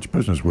don't do much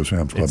business with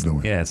Sam's Club, do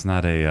we? Yeah, it's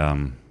not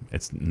a...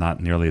 It's not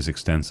nearly as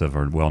extensive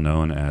or well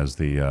known as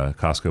the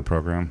Costco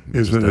program.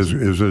 Is it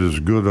as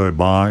good a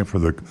buy for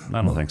the?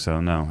 I don't think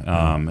so. No,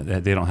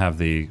 they don't have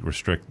the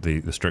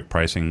strict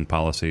pricing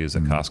policies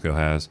that Costco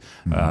has.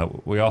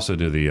 We also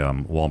do the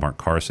Walmart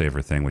Car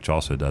Saver thing, which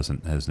also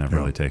has never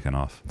really taken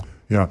off.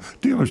 Yeah,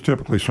 dealers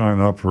typically sign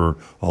up for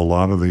a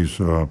lot of these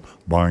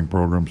buying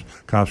programs.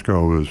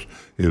 Costco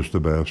is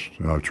the best.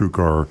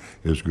 TrueCar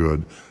is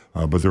good,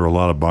 but there are a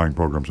lot of buying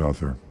programs out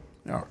there.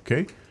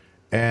 Okay.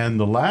 And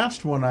the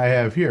last one I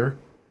have here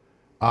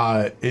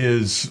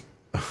is,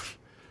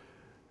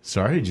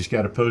 sorry, I just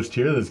got a post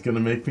here that's going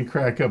to make me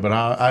crack up, but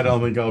I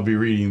don't think I'll be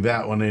reading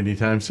that one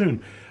anytime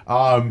soon.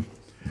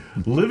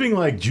 Living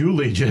Like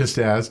Julie just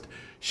asked,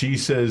 she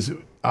says,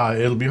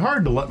 it'll be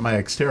hard to let my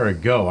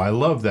Xterra go. I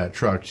love that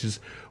truck. She says,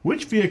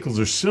 which vehicles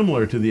are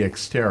similar to the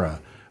Xterra?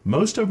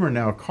 Most of them are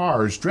now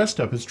cars dressed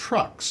up as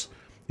trucks.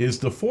 Is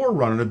the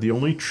 4Runner the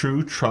only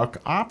true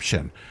truck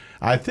option?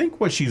 I think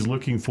what she's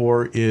looking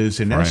for is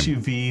an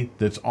SUV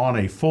that's on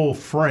a full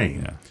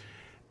frame. Yeah.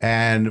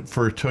 And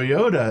for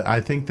Toyota,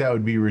 I think that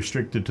would be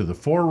restricted to the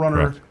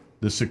 4Runner,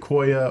 the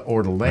Sequoia,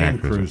 or the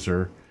Land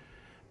Cruiser.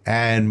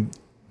 And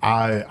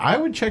I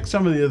would check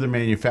some of the other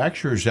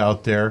manufacturers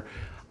out there.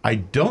 I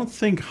don't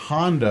think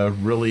Honda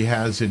really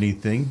has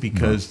anything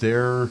because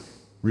they're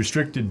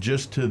restricted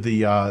just to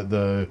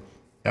the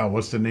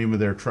what's the name of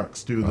their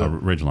trucks? The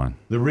Ridgeline.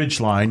 The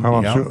Ridgeline.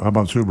 How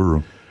about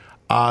Subaru?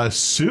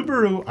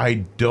 Subaru, I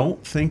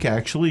don't think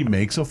actually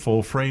makes a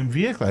full frame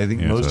vehicle. I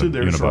think most of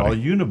theirs are all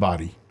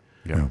unibody.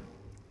 Yeah.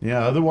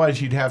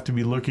 Otherwise, you'd have to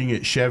be looking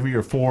at Chevy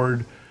or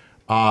Ford.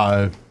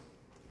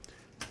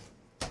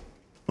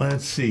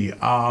 Let's see.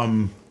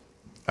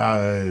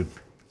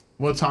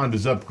 What's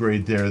Honda's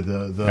upgrade there?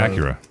 The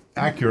Acura.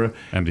 Acura.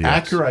 MDX.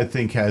 Acura, I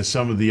think, has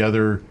some of the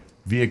other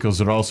vehicles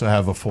that also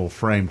have a full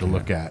frame to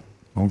look at.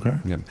 Okay.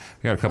 Yeah. We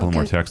got a couple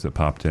more texts that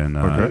popped in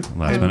Okay.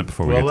 last minute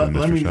before we get to the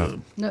mystery shop.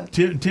 No.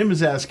 Tim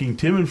is asking,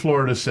 Tim in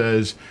Florida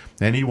says,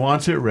 and he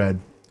wants it read,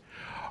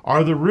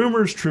 are the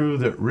rumors true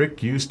that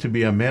Rick used to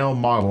be a male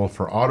model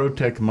for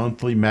Autotech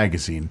Monthly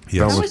magazine?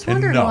 Yes. I was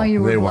wondering No, why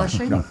you they were weren't.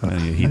 blushing. No.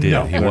 He did.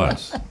 No. He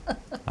was.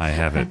 I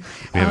have it.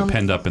 We have it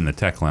penned up in the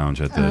tech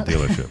lounge at the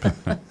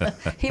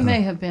dealership. He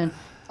may have been.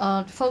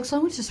 Folks,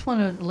 I just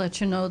want to let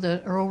you know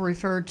that Earl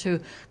referred to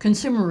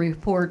Consumer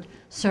Report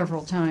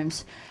several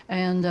times.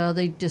 And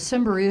the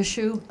December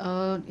issue,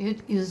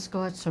 it has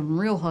got some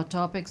real hot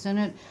topics in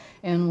it.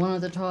 And one of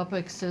the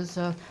topics is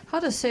how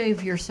to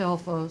save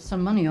yourself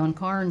some money on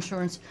car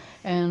insurance.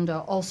 And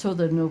also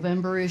the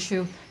November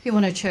issue. You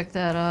want to check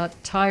that out.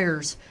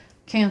 Tires.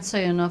 Can't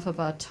say enough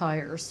about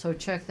tires, so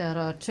check that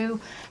out too.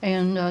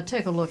 And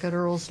take a look at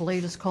Earl's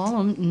latest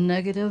column,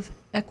 Negative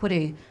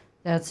Equity.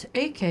 That's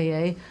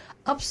AKA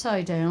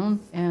Upside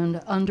Down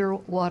and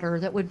Underwater.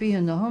 That would be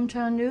in the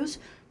Hometown News,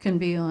 can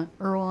be on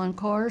Earl on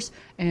Cars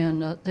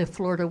and the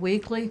Florida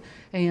Weekly.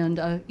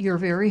 And you're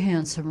very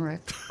handsome,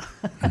 Rick.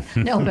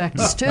 Now back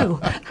to Stu.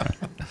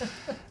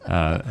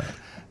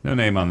 No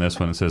name on this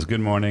one. It says,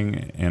 good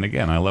morning. And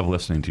again, I love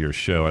listening to your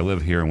show. I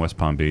live here in West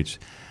Palm Beach.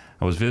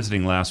 I was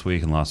visiting last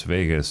week in Las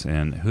Vegas,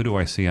 and who do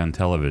I see on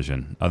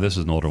television? Oh, this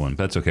is an older one.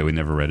 That's okay. We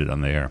never read it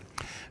on the air.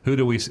 Who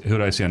do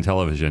I see on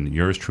television?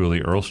 Yours truly,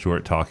 Earl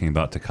Stewart, talking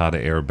about Takata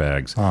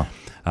airbags.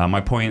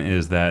 My point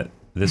is that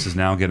this is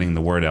now getting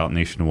the word out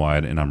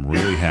nationwide, and I'm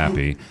really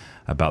happy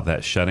about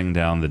that, shutting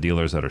down the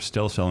dealers that are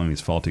still selling these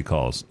faulty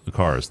cars.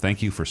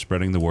 Thank you for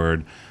spreading the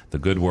word, the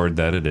good word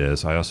that it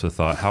is. I also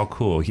thought, how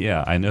cool.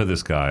 Yeah, I know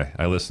this guy.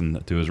 I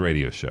listened to his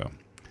radio show.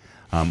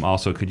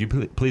 Also, could you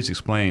please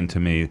explain to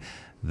me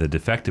the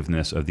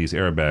defectiveness of these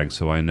airbags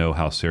so I know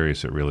how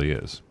serious it really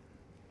is?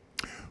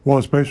 Well,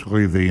 it's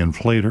basically the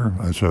inflator.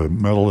 It's a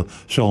metal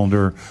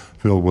cylinder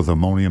filled with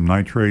ammonium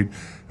nitrate,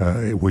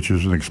 which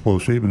is an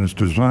explosive, and it's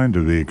designed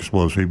to be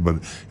explosive, but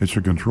it's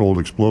a controlled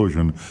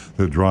explosion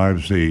that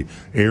drives the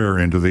air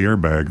into the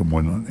airbag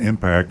when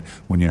impact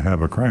when you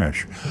have a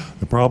crash.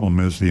 The problem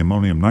is the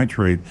ammonium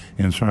nitrate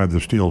inside the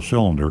steel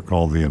cylinder,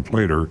 called the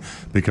inflator,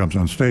 becomes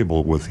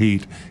unstable with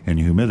heat and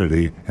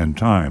humidity and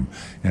time.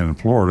 And in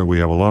Florida, we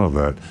have a lot of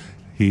that.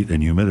 Heat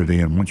and humidity,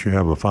 and once you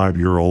have a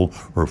 5-year-old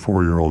or a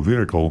 4-year-old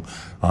vehicle,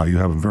 you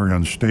have a very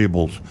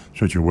unstable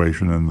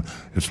situation, and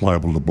it's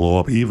liable to blow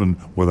up even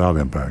without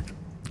impact.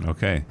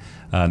 Okay.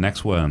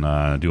 Next one.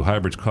 Do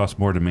hybrids cost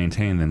more to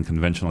maintain than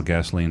conventional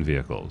gasoline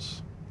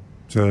vehicles?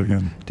 Say that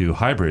again. Do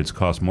hybrids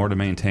cost more to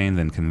maintain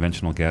than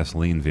conventional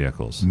gasoline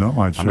vehicles? No,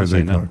 I'd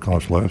say they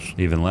cost less.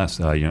 Even less.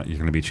 You're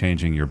going to be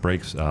changing your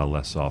brakes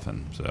less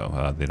often,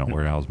 so they don't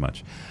wear out as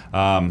much.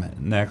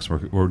 Next,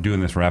 we're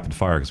doing this rapid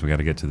fire because we got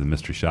to get to the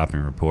mystery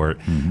shopping report.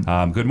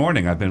 Mm-hmm. Good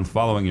morning. I've been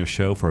following your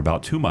show for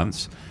about 2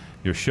 months.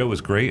 Your show is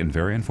great and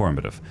very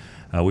informative.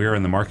 We are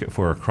in the market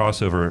for a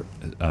crossover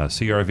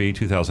CRV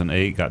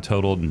 2008. Got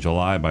totaled in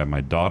July by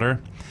my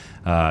daughter.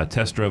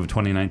 Test drove a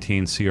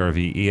 2019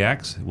 CRV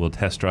EX. We'll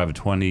test drive a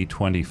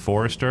 2020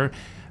 Forester,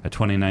 a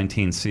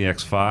 2019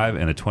 CX-5,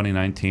 and a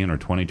 2019 or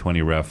 2020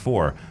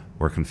 RAV4.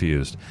 We're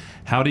confused.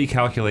 How do you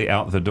calculate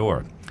out the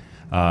door?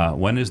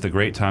 When is the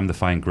great time to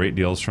find great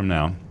deals from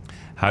now?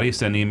 How do you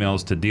send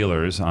emails to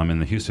dealers? I'm in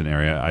the Houston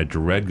area. I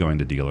dread going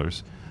to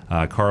dealers.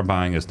 Car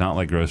buying is not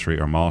like grocery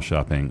or mall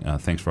shopping.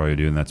 Thanks for all you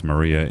do, and that's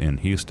Maria in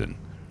Houston.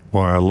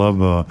 Well, I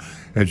love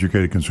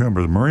educated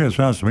consumers. Maria, it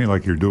sounds to me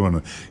like you're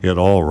doing it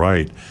all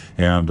right.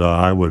 And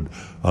I would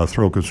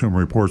throw Consumer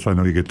Reports. I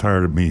know you get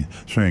tired of me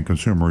saying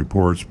Consumer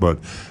Reports, but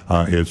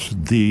it's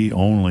the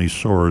only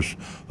source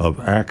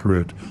of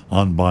accurate,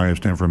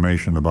 unbiased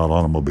information about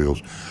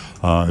automobiles.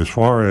 As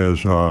far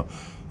as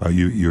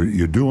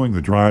you're doing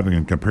the driving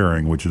and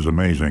comparing, which is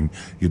amazing.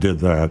 You did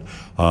that.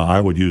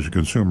 I would use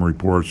Consumer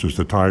Reports as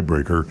the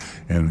tiebreaker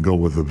and go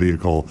with the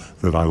vehicle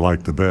that I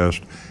like the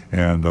best.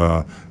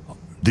 And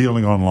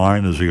dealing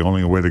online is the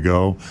only way to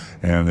go,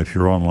 and if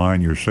you're online,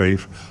 you're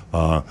safe.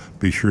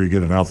 Be sure you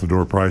get an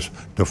out-the-door price.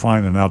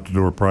 Define an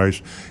out-the-door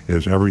price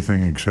as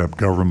everything except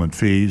government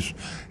fees,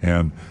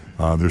 and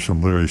there's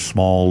some very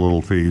small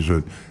little fees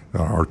that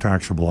are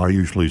taxable. I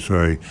usually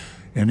say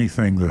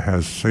anything that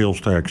has sales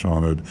tax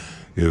on it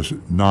is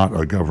not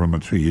a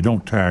government fee. You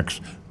don't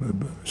tax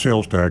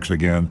sales tax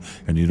again,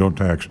 and you don't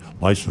tax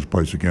license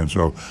plates again.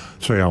 So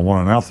say I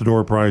want an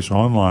out-the-door price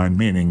online,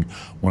 meaning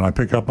when I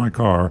pick up my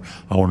car,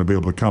 I want to be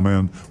able to come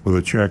in with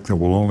a check that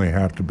will only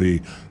have to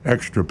be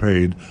extra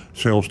paid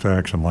sales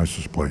tax and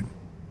license plate.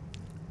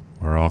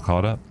 We're all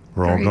caught up.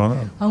 We're all done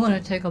up. I want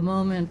to take a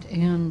moment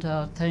and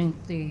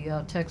thank the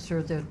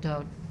texter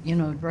that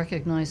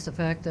recognized the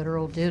fact that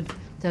Earl did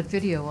that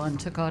video on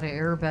Takata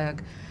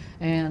airbag.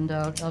 And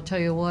I'll tell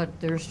you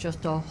what, there's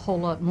just a whole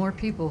lot more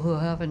people who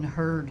haven't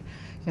heard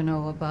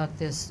about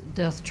this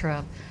death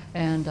trap.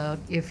 And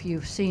if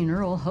you've seen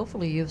Earl,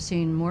 hopefully you've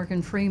seen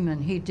Morgan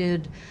Freeman. He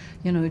did,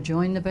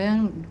 join the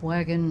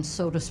bandwagon,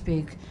 so to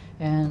speak.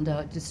 And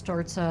it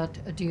starts out,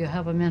 do you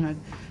have a minute?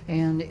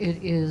 And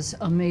it is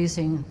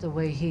amazing the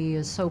way he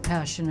is so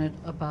passionate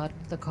about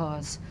the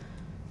cause.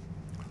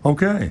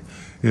 Okay,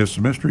 it's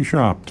Mystery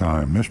Shop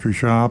time. Mystery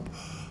Shop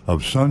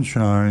of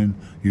Sunshine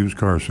Used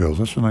Car Sales.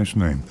 That's a nice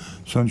name,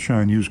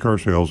 Sunshine Used Car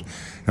Sales.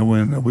 And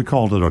when we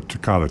called it a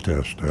Takata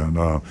test,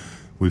 and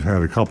we've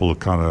had a couple of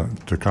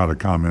Takata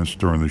comments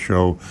during the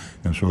show,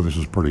 and so this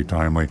is pretty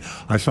timely.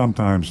 I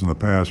sometimes in the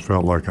past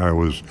felt like I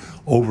was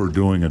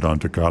overdoing it on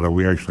Takata.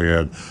 We actually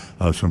had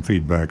some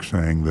feedback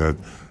saying that,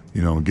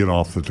 get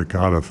off the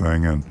Takata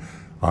thing, and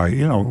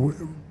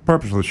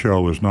purpose of the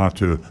show is not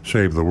to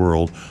save the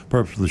world.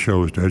 Purpose of the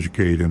show is to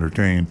educate,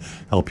 entertain,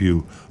 help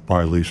you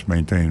buy, lease,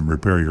 maintain, and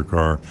repair your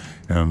car.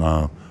 And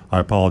I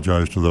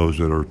apologize to those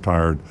that are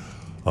tired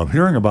of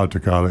hearing about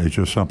Takata. It's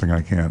just something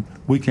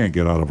we can't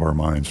get out of our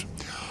minds.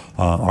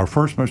 Our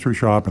first mystery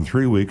shop in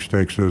 3 weeks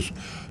takes us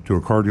to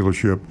a car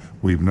dealership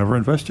we've never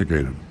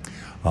investigated.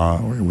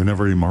 We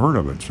never even heard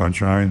of it.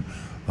 Sunshine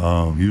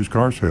Used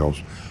Car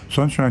Sales.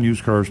 Sunshine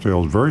Used Car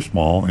Sales, very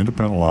small,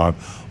 independent lot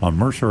on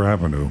Mercer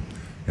Avenue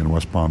in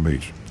West Palm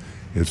Beach.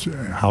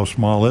 How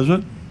small is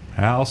it?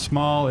 How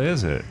small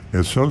is it?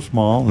 It's so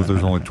small that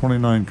there's only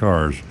 29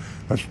 cars.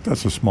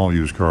 That's a small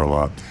used car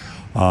lot.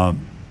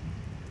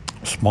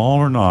 Small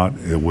or not,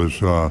 it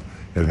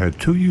had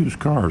 2 used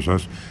cars.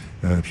 That's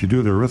if you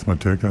do the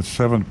arithmetic, that's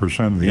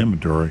 7% of the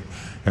inventory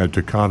had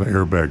Takata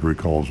airbag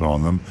recalls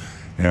on them.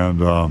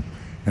 And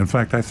in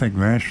fact, I think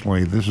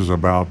nationally this is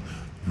about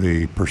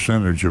the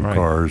percentage of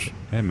cars.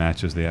 It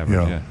matches the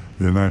average, yeah.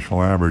 The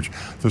national average.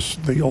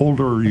 The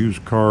older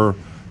used car,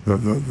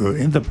 the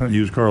independent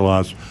used car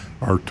lots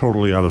are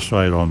totally out of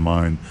sight on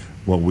mine,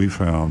 what we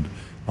found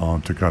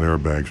on Takata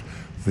airbags.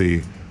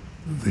 The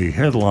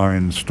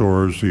headline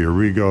stores, the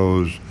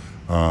Arrigos,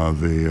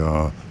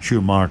 the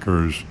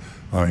Schumachers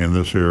in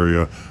this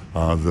area,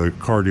 the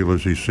car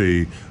dealers you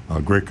see,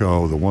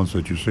 Graco, the ones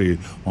that you see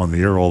on the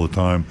air all the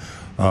time,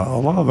 a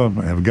lot of them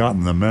have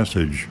gotten the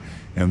message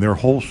and they're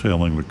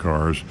wholesaling the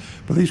cars.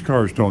 But these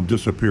cars don't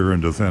disappear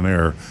into thin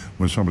air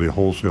when somebody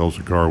wholesales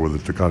a car with a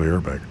Takata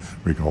airbag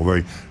recall.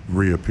 They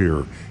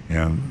reappear,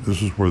 and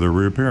this is where they're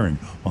reappearing,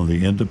 on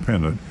the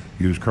independent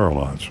used car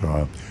lots.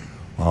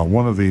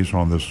 One of these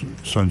on this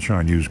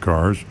Sunshine Used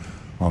Cars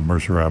on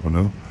Mercer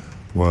Avenue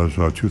was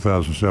a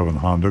 2007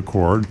 Honda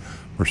Accord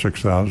for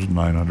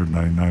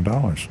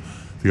 $6,999.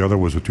 The other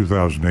was a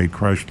 2008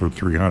 Chrysler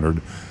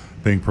 300,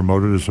 being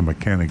promoted as a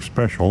mechanic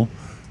special.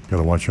 Got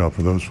to watch out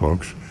for those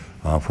folks.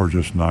 For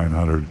just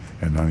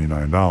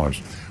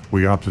 $999.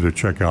 We opted to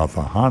check out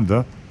the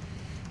Honda.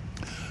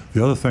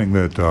 The other thing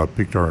that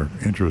piqued our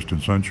interest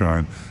in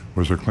Sunshine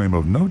was their claim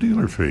of no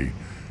dealer fee.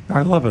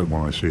 I love it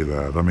when I see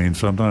that. I mean,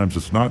 sometimes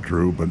it's not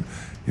true, but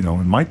it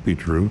might be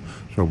true.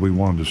 So we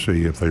wanted to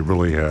see if they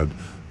really had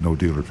no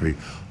dealer fee.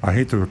 I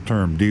hate the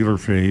term dealer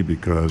fee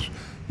because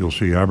you'll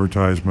see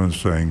advertisements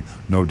saying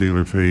no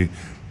dealer fee.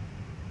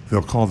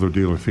 They'll call their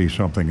dealer fee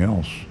something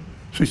else.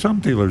 See,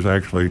 some dealers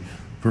actually,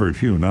 very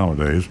few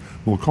nowadays,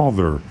 will call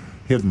their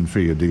hidden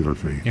fee a dealer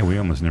fee. Yeah, we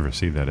almost never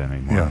see that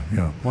anymore.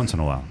 Yeah. Once in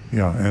a while.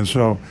 Yeah, and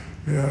so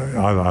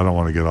I don't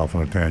want to get off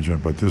on a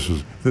tangent, but this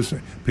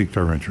piqued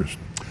our interest.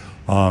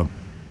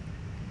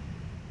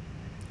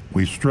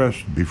 We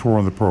stressed before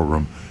on the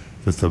program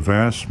that the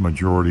vast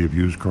majority of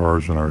used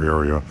cars in our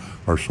area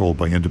are sold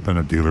by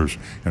independent dealers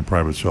and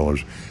private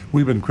sellers.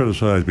 We've been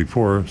criticized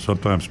before,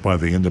 sometimes by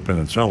the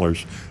independent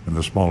sellers and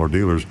the smaller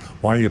dealers.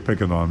 Why are you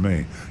picking on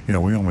me?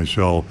 We only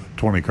sell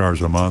 20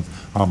 cars a month.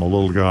 I'm a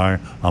little guy.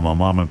 I'm a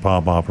mom and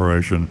pop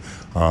operation.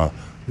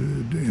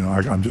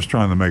 I'm just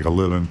trying to make a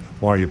living.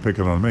 Why are you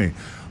picking on me?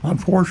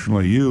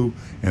 Unfortunately, you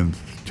and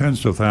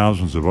tens of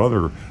thousands of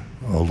other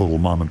little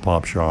mom and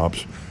pop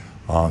shops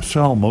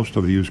sell most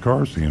of the used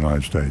cars in the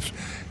United States.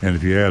 And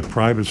if you add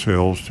private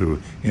sales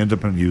to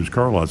independent used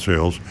car lot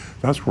sales,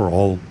 that's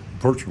where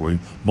virtually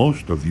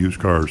most of the used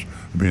cars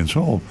are being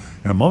sold.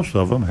 And most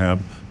of them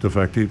have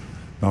defective,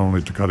 not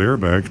only Takata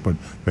airbags, but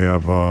they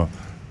have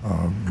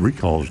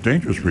recalls,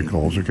 dangerous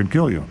recalls that can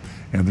kill you.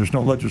 And there's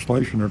no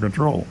legislation or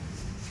control.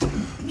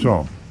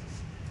 So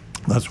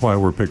that's why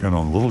we're picking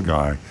on the little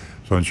guy,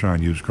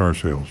 Sunshine Used Car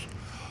Sales.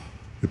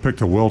 They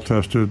picked a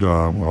well-tested,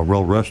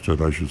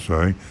 well-rested, I should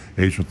say,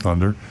 Agent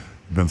Thunder.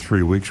 Been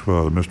 3 weeks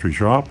without a mystery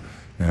shop,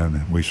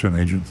 and we sent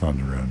Agent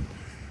Thunder in.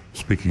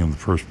 Speaking in the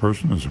first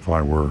person as if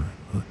I were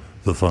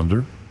the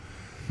Thunder.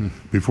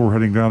 Before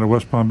heading down to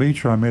West Palm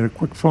Beach, I made a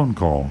quick phone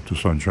call to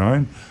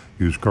Sunshine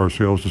Used Car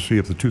Sales to see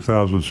if the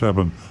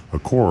 2007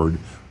 Accord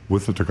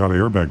with the Takata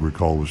airbag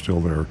recall was still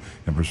there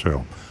and for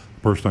sale.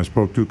 The person I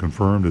spoke to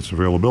confirmed its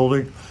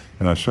availability,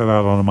 and I set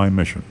out on my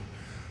mission.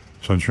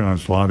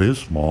 Sunshine's lot is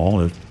small.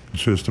 It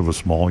consists of a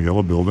small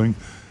yellow building.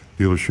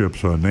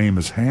 Dealership's name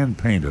is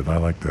hand-painted. I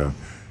like that.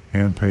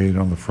 Hand-painted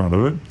on the front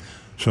of it.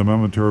 Some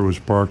inventory was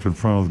parked in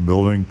front of the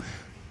building,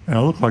 and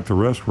it looked like the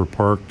rest were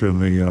parked in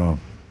the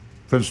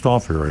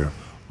fenced-off area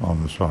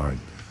on the side.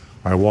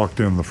 I walked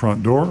in the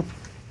front door,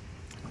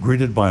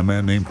 greeted by a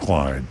man named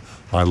Clyde.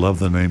 I love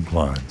the name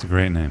Clyde. It's a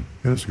great name.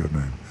 It is a good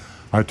name.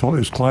 I told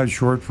is Clyde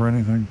short for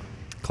anything?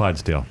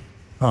 Clydesdale.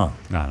 Oh.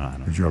 No.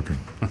 You're joking.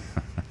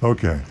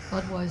 Okay.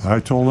 Budweiser. I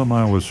told him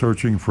I was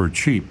searching for a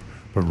cheap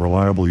but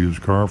reliable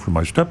used car for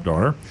my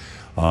stepdaughter,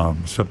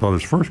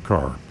 stepdaughter's first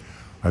car.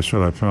 I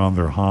said I found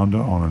their Honda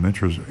on an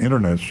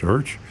internet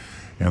search,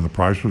 and the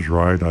price was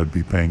right. I'd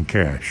be paying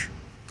cash.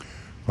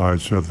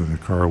 Clyde said that the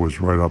car was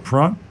right up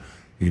front.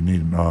 He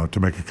needed to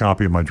make a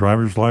copy of my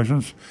driver's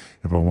license.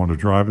 If I wanted to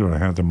drive it, I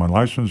had them my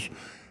license.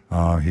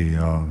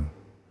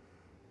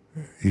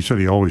 He said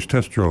he always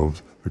test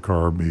drove the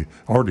car.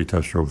 Already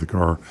test drove the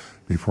car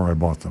before I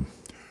bought them.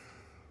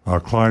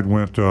 Clyde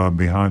went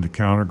behind the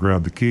counter,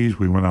 grabbed the keys.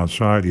 We went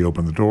outside. He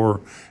opened the door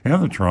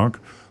and the trunk,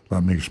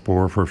 let me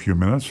explore for a few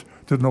minutes.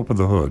 Didn't open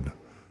the hood,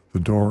 the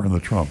door and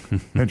the trunk.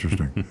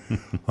 Interesting.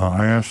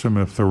 I asked him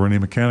if there were any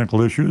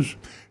mechanical issues,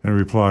 and he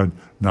replied,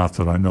 not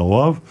that I know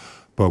of,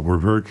 but we're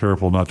very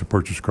careful not to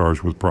purchase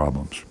cars with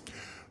problems.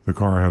 The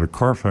car had a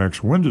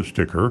Carfax window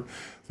sticker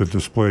that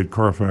displayed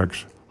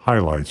Carfax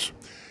highlights.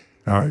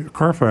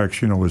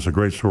 Carfax, is a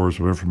great source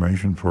of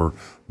information for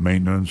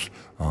maintenance,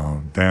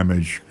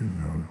 damage,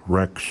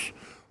 wrecks,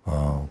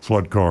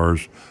 flood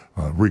cars,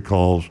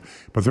 recalls.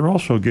 But they're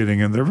also getting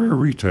in. They're very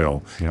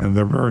retail, and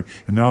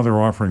now they're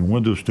offering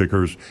window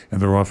stickers,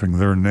 and they're offering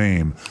their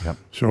name. Yep.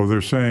 So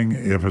they're saying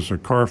if it's a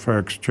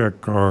Carfax check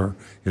car,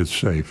 it's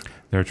safe.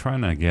 They're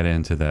trying to get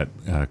into that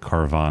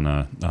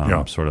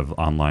Carvana sort of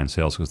online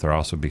sales because they're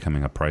also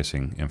becoming a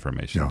pricing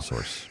information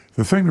source.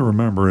 The thing to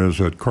remember is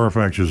that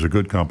Carfax is a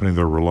good company.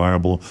 They're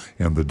reliable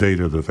in the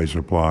data that they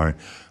supply.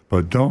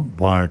 But don't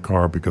buy a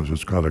car because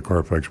it's got a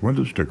Carfax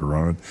window sticker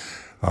on it.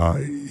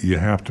 You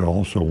have to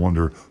also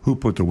wonder who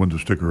put the window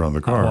sticker on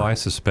the car. I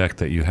suspect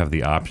that you have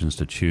the options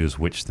to choose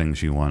which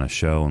things you want to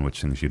show and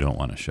which things you don't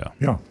want to show.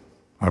 Yeah,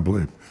 I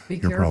believe. Be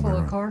You're careful probably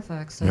of right.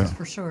 Carfax, that's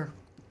for sure.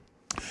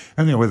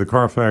 Anyway, the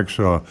Carfax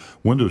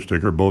window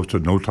sticker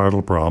boasted no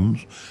title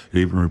problems. It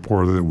even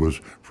reported it was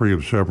free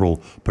of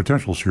several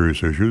potential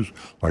serious issues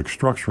like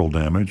structural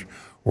damage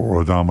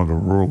or odometer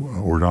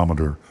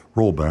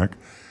rollback.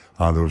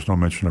 There was no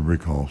mention of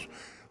recalls.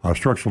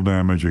 Structural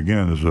damage,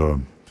 again, is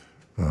a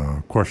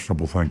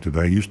questionable thing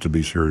today. Used to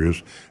be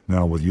serious.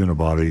 Now with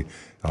unibody,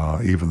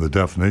 even the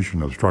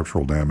definition of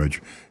structural damage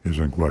is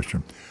in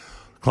question.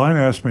 Clyde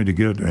asked me to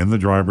get in the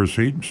driver's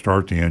seat and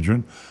start the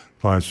engine.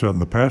 Clyde sat in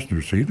the passenger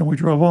seat, and we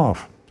drove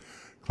off.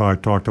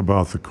 Clyde talked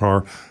about the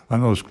car. I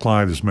know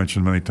Clyde is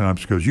mentioned many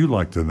times because you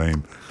like the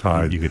name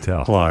Clyde. You could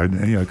tell. Clyde,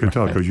 and I could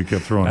tell because you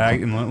kept throwing.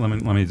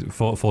 Let me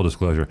full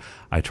disclosure.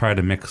 I tried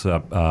to mix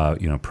up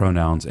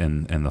pronouns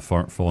and the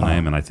full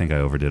name, and I think I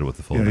overdid it with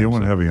the full name. Yeah, you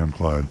went heavy on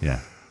Clyde.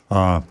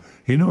 Yeah.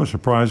 He knew a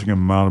surprising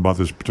amount about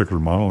this particular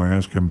model. I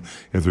asked him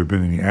if there had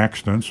been any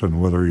accidents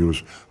and whether he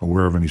was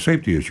aware of any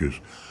safety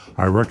issues.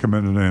 I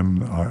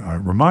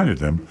reminded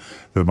him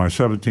that my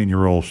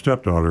 17-year-old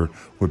stepdaughter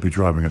would be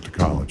driving it to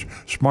college.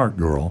 Smart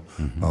girl,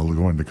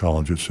 going to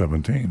college at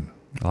 17.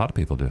 A lot of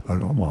people do.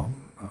 About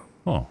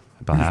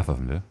half of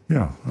them do.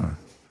 Yeah.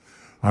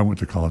 I went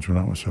to college when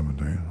I was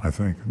 17, I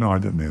think. No, I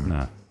didn't either.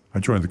 No. I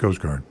joined the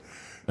Coast Guard.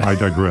 I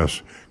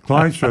digress.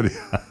 Clyde said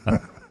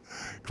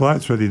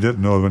he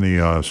didn't know of any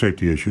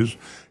safety issues.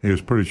 He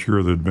was pretty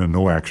sure there had been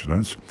no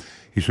accidents.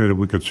 He said that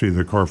we could see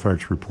the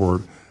Carfax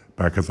report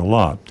back at the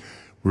lot.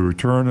 We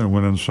returned and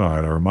went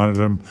inside. I reminded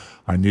him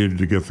I needed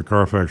to get the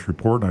Carfax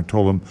report, and I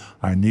told him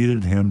I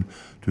needed him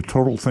to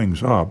total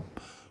things up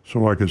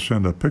so I could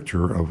send a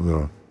picture of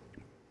the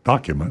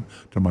document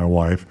to my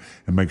wife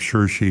and make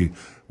sure she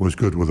was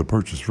good with the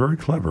purchase. Very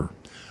clever.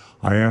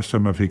 I asked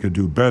him if he could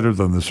do better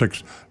than the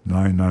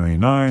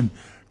 $6,999.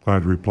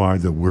 Clyde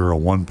replied that we're a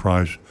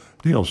one-price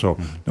deal. So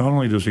not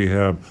only does he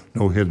have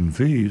no hidden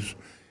fees,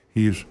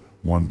 he's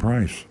one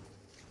price.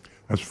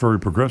 That's very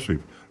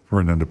progressive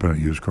for an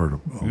independent used car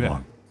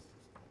lot.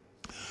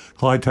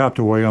 Clyde tapped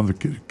away on the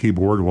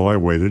keyboard while I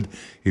waited.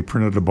 He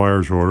printed a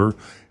buyer's order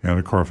and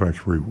a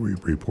Carfax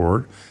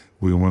report.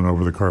 We went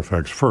over the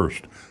Carfax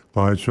first.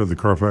 Clyde said the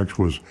Carfax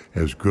was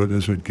as good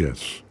as it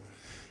gets.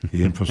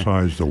 He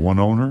emphasized the one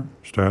owner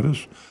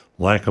status,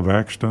 lack of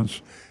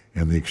accidents,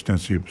 and the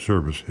extensive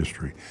service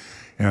history.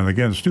 And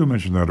again, Stu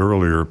mentioned that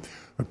earlier.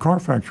 The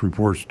Carfax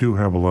reports do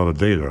have a lot of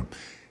data.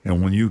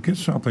 And when you get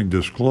something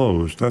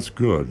disclosed, that's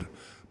good.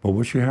 But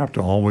what you have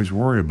to always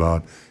worry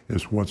about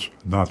is what's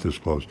not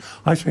disclosed.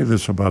 I say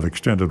this about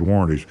extended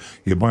warranties.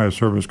 You buy a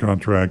service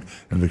contract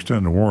and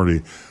extended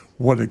warranty,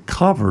 what it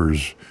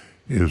covers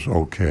is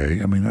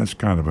okay. I mean, that's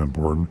kind of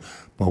important.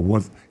 But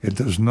what it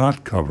does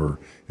not cover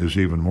is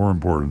even more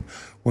important.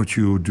 What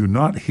you do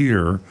not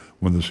hear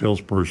when the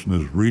salesperson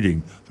is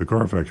reading the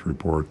Carfax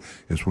report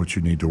is what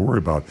you need to worry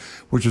about,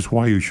 which is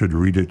why you should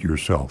read it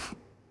yourself.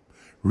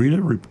 Read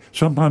it.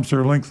 Sometimes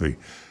they're lengthy,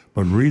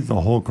 but read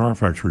the whole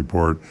Carfax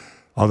report.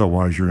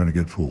 Otherwise, you're going to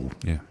get fooled.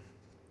 Yeah.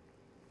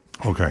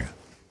 Okay.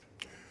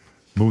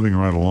 Moving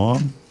right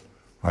along,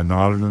 I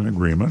nodded in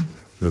agreement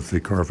that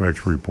the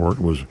Carfax report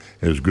was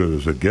as good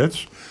as it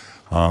gets.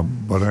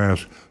 But I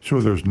asked, so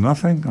there's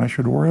nothing I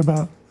should worry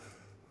about?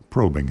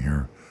 Probing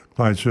here.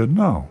 Clyde said,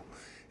 no.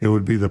 It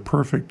would be the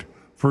perfect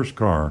first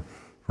car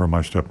for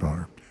my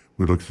stepdaughter.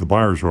 We looked at the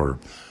buyer's order.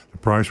 The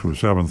price was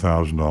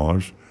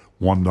 $7,000,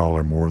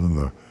 $1 more than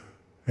the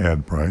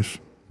ad price.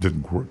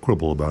 Didn't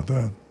quibble about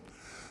that.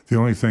 The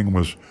only thing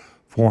was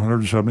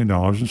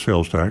 $470 in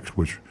sales tax,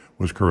 which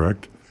was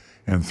correct,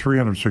 and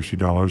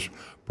 $360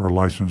 per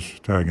license,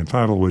 tag, and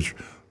title, which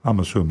I'm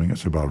assuming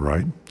it's about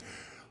right.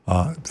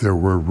 There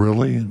were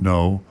really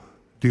no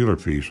dealer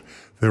fees.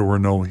 There were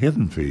no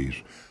hidden fees.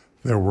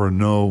 There were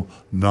no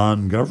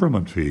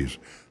non-government fees.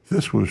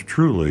 This was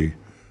truly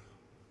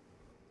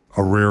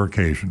a rare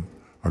occasion.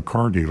 A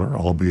car dealer,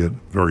 albeit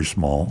very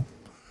small,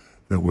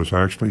 that was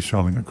actually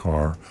selling a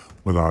car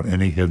without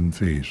any hidden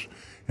fees.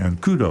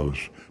 And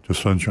kudos to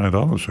Sunshine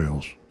Auto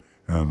Sales.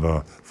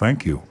 And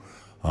thank you.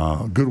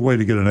 Good way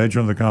to get an edge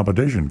on the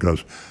competition,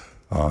 because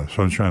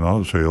Sunshine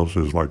Auto Sales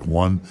is like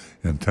 1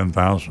 in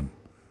 10,000.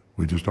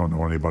 We just don't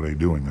know anybody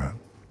doing that.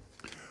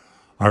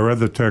 I read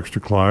the text to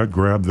Clyde,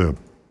 grabbed the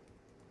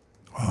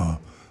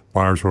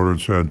buyer's order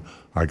and said,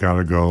 I got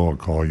to go. I'll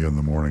call you in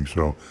the morning.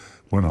 So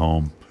went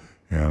home.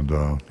 And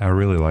I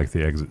really like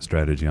the exit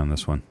strategy on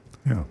this one.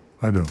 Yeah,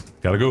 I do.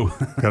 Gotta go.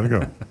 Gotta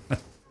go.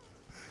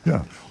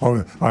 Yeah.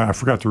 Oh, I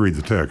forgot to read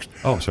the text.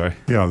 Oh, sorry.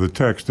 Yeah, the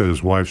text that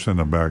his wife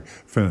sent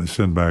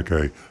back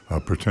a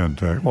pretend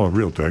text, well, a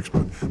real text,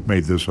 but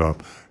made this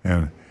up.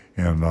 And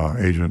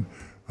Agent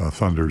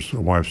Thunder's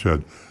wife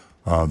said,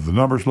 the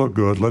numbers look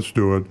good. Let's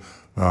do it.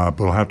 But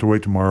I'll have to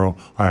wait tomorrow.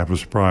 I have a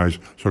surprise,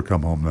 so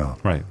come home now.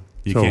 Right.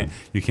 You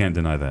can't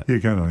deny that.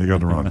 You can't. You got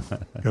to run.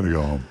 Got to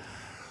go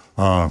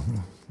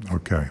home.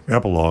 Okay.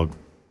 Epilogue.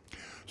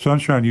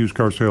 Sunshine Used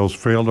Car Sales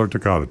failed our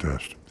Takata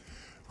test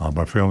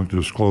by failing to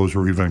disclose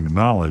or even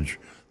acknowledge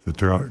the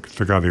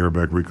Takata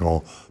airbag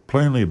recall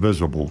plainly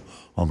visible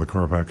on the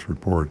Carfax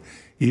report,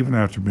 even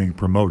after being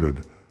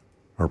prompted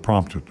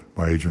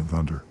by Agent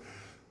Thunder.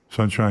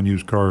 Sunshine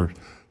Used Car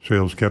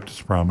Sales kept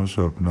its promise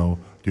of no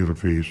dealer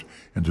fees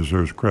and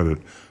deserves credit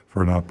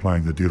for not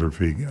playing the dealer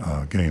fee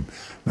game.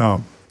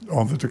 Now,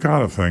 on the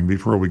Takata thing,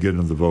 before we get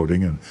into the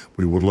voting, and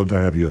we would love to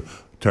have you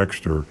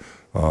text or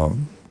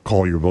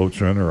call your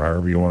votes in, or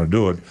however you want to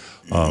do it,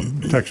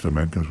 text them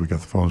in, because we got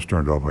the phones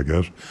turned off, I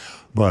guess.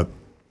 But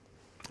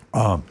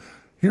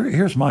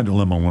here's my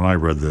dilemma when I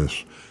read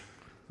this.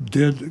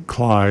 Did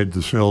Clyde,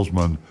 the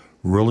salesman,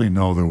 really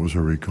know there was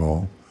a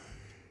recall?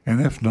 And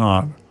if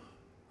not,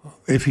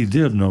 if he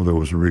did know there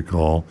was a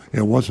recall,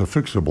 it was a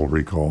fixable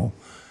recall.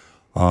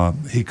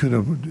 He could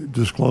have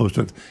disclosed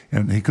it,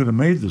 and he could have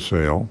made the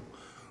sale.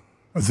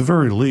 At the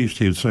very least,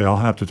 he'd say, I'll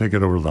have to take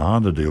it over to the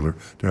Honda dealer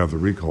to have the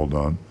recall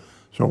done.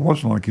 So it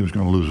wasn't like he was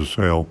going to lose a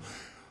sale.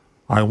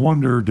 I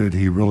wonder, did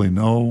he really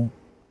know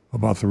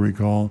about the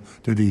recall?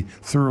 Did he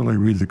thoroughly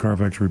read the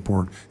Carfax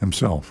report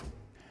himself?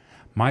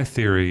 My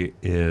theory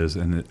is,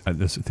 and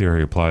this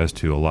theory applies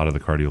to a lot of the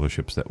car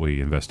dealerships that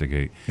we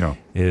investigate,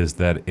 is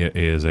that it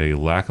is a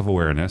lack of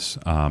awareness.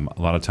 A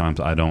lot of times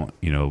I don't,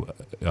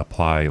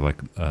 apply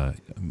like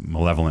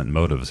malevolent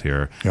motives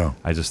here. Yeah.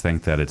 I just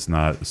think that it's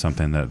not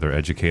something that they're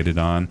educated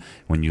on.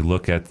 When you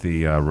look at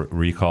the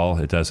recall,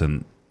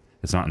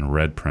 it's not in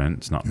red print.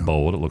 It's not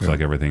bold. It looks like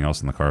everything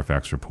else in the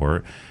Carfax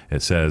report.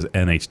 It says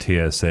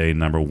NHTSA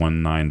number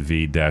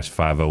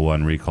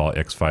 19V-501 recall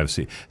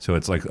X5C. So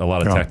it's like a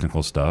lot of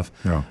technical stuff.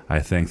 Yeah.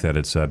 I think that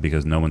it's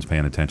because no one's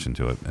paying attention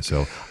to it.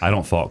 So I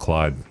don't fault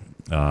Clyde,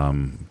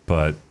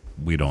 but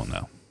we don't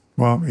know.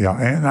 Well, yeah,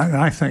 and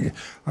I think,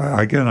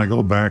 again, I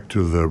go back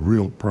to the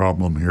real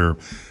problem here.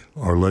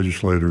 Our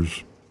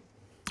legislators,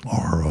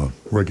 our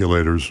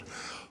regulators,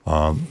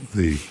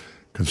 the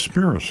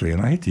conspiracy,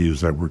 and I hate to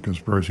use that word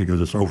conspiracy because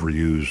it's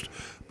overused,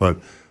 but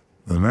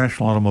the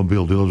National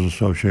Automobile Dealers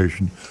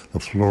Association, the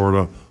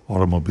Florida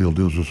Automobile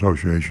Dealers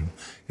Association,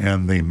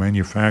 and the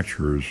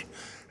manufacturers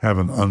have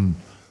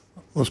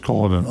let's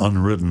call it an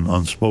unwritten,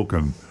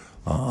 unspoken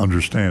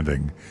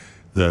understanding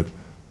that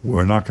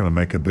we're not going to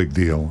make a big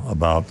deal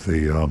about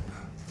the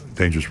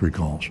dangerous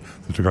recalls,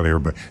 the Takata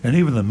airbag. And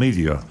even the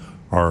media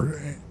are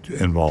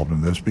involved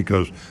in this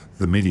because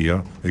the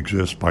media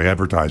exists by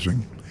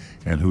advertising.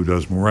 And who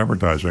does more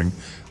advertising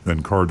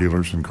than car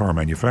dealers and car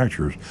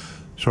manufacturers?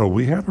 So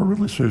we have a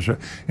really serious,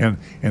 and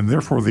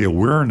therefore the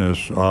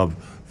awareness of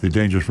the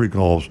dangerous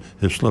recalls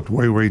has slipped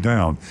way, way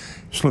down.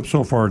 Slipped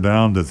so far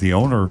down that the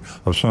owner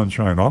of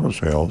Sunshine Auto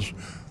Sales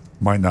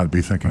might not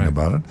be thinking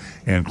about it,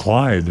 and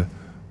Clyde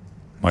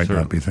might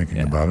not be thinking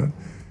about it,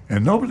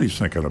 and nobody's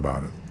thinking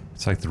about it.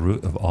 It's like the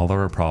root of all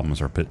our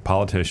problems are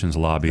politicians,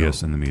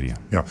 lobbyists, and the media.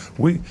 Yeah,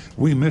 we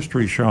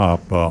mystery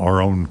shop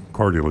our own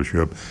car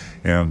dealership,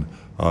 and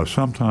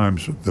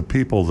sometimes the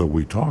people that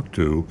we talk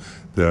to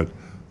that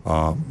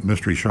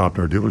mystery shopped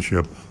our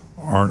dealership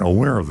aren't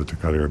aware of the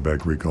Takata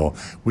airbag recall.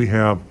 We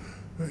have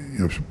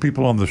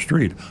people on the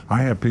street.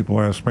 I have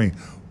people ask me,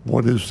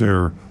 what is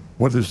their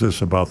what is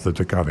this about the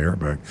Takata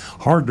airbag?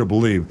 Hard to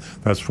believe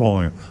that's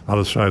falling out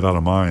of sight, out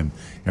of mind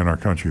in our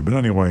country. But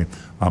anyway,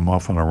 I'm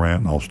off on a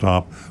rant and I'll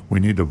stop. We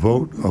need to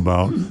vote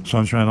about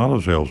Sunshine Auto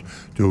Sales.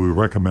 Do we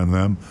recommend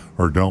them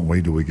or don't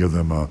we? Do we give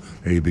them a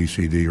B,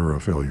 C, D, or a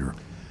failure?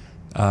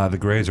 The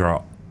grades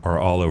are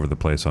all over the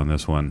place on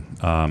this one.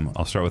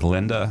 I'll start with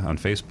Linda on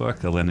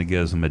Facebook. Linda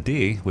gives them a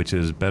D, which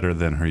is better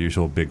than her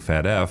usual big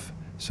fat F.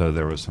 So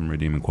there was some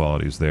redeeming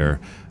qualities there.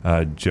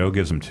 Joe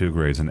gives them 2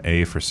 grades, an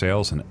A for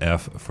sales, an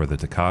F for the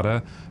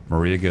Takata.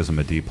 Maria gives them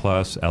a D+,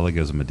 Ella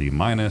gives them a D-.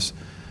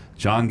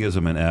 John gives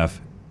them an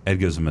F, Ed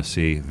gives them a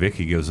C,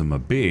 Vicky gives them a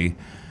B,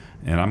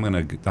 and I'm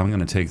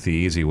gonna take the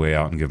easy way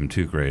out and give them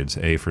 2 grades,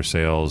 A for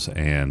sales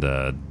and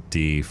a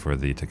D for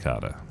the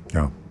Takata.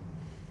 Yeah,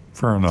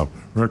 fair enough.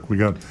 Rick, we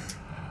got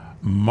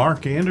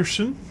Mark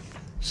Anderson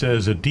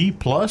says a D+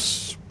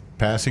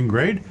 passing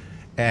grade,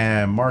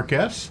 and Mark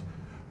S.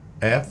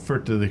 F for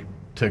the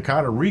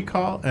Takata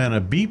recall and a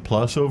B+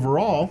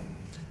 overall.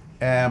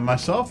 And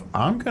myself,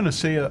 I'm going to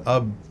say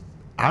I'm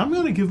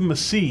going to give him a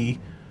C,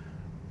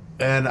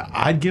 and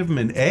I'd give him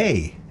an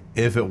A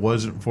if it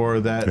wasn't for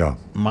that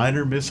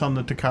minor miss on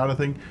the Takata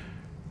thing.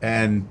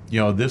 And,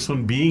 this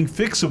one being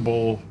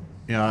fixable,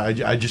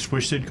 I just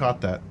wish they'd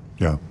caught that.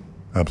 Yeah,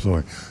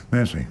 absolutely.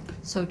 Nancy.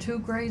 So 2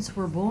 grades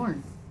were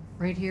born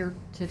right here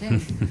today.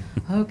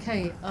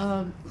 Okay,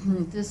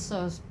 this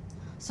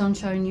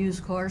Sunshine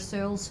used car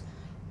sales,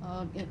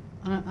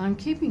 I'm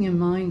keeping in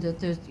mind that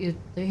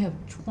they have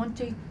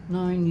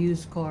 29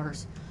 used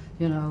cars,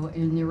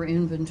 in their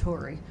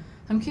inventory.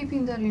 I'm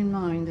keeping that in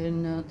mind,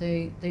 and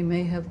they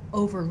may have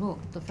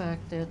overlooked the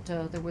fact that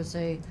there was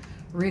a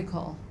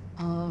recall.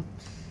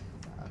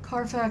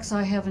 Carfax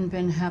I haven't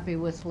been happy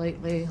with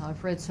lately.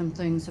 I've read some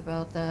things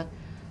about that.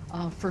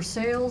 For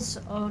sales,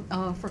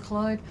 for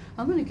Clyde,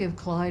 I'm going to give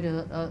Clyde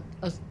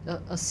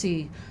a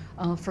C.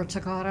 For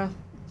Takata,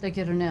 they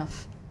get an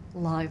F.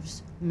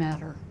 Lives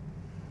matter.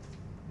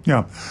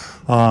 Yeah,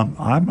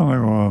 I'm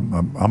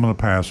gonna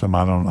pass him.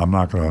 I'm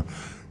not gonna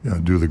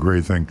do the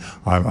grade thing.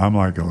 I'm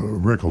like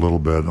Rick a little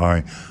bit.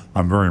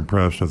 I'm very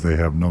impressed that they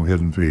have no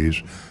hidden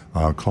fees.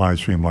 Clyde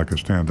seemed like a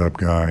stand-up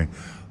guy.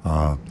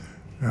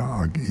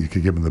 You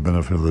could give him the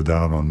benefit of the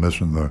doubt on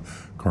missing the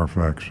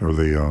Carfax or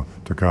the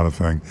Takata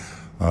thing.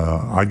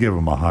 I'd give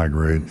him a high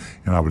grade,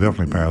 and I would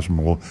definitely pass him.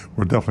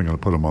 We're definitely going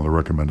to put him on the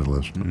recommended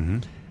list. Mm-hmm.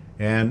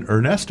 And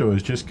Ernesto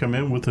has just come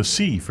in with a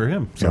C for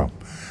him. So. Yeah.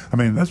 I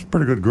mean, that's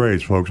pretty good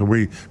grades, folks.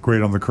 We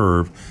grade on the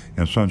curve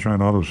in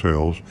Sunshine Auto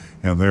Sales,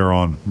 and they're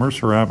on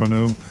Mercer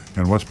Avenue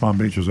in West Palm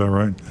Beach. Is that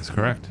right? That's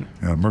correct.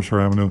 Yeah, Mercer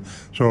Avenue.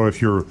 So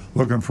if you're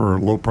looking for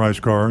low-price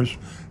cars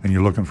and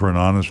you're looking for an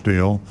honest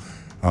deal,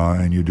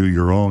 and you do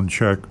your own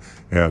check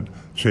at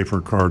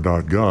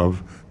safercar.gov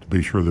to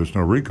be sure there's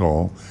no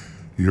recall,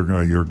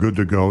 you're good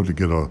to go to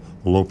get a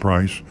low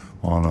price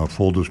on a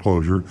full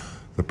disclosure.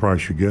 The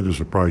price you get is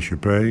the price you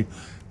pay.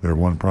 They're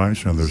one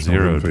price, and there's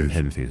zero no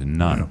hidden fees.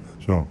 None. Yeah.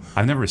 So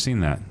I've never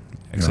seen that,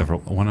 except for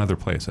one other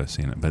place I've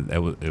seen it. But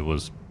that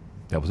was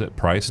it.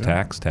 Price,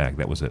 tax, tag.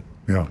 That was it.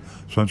 Yeah,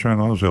 Sunshine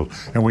Auto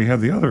Sales, and we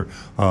had the other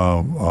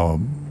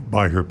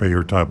buy here, pay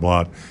here type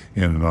lot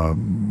in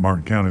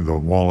Martin County, the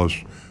Wallace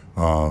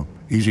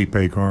Easy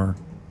Pay car.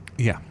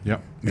 Yeah.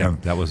 Yep. Yeah.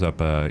 That was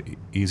up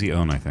Easy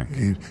Own, I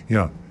think.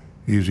 Yeah.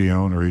 Easy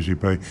Own or Easy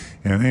Pay.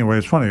 And anyway,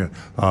 it's funny,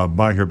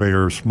 buy here, pay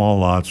here, small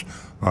lots,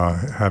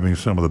 having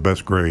some of the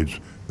best grades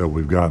that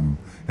we've gotten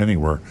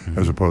anywhere,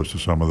 as opposed to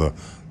some of the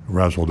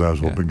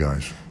razzle-dazzle big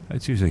guys.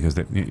 It's usually because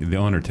the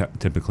owner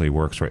typically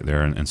works right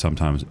there, and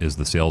sometimes is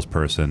the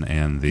salesperson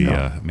and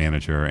the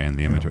manager and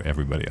the inventory,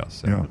 everybody else.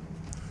 So. Yeah.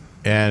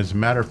 As a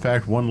matter of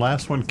fact, one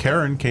last one,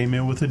 Karen came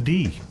in with a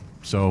D.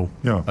 So,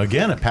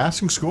 again, a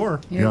passing score.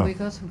 Yeah, we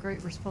got some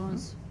great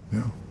response.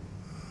 Yeah.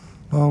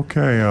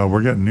 Okay,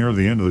 we're getting near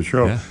the end of the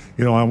show. Yeah.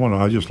 I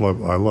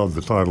love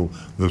the title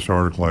of this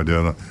article I did.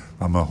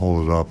 I'm gonna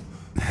hold it up.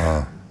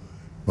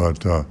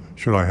 But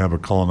should I have a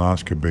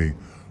colonoscopy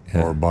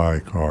or buy a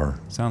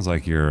car? Sounds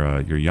like your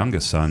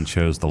youngest son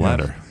chose the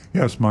latter.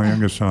 Yes, my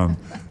youngest son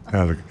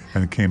and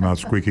it came out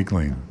squeaky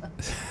clean.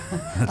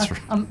 That's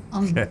right. I'm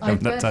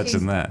not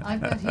touching that. I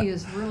bet he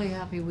is really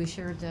happy we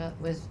shared that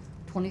with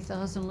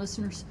 20,000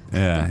 listeners.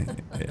 Yeah,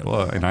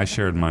 well, and I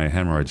shared my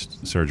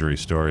hemorrhoid surgery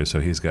story, so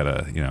he's got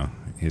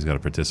to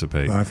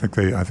participate. I think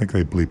they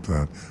bleeped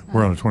that.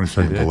 We're on a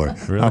 20-second delay.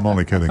 Really? I'm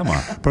only kidding. Come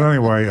on. But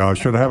anyway,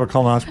 should I have a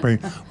colonoscopy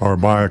or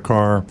buy a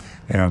car?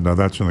 And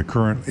that's in the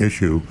current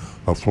issue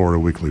of Florida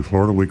Weekly.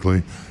 Florida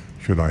Weekly,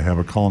 should I have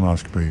a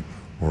colonoscopy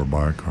or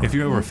buy a car? If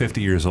you're over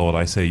 50 years old,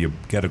 I say you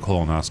get a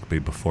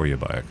colonoscopy before you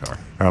buy a car.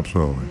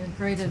 Absolutely. Yeah,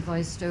 great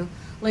advice, Stu.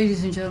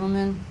 Ladies and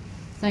gentlemen,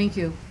 thank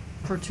you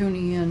for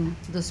tuning in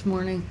this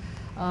morning.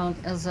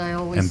 As I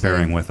always and say,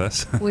 bearing with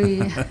us.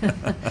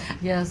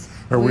 Yes.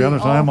 Are we out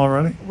of time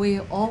already? We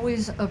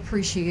always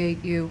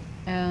appreciate you,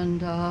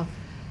 and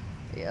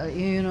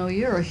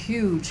you're a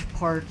huge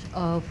part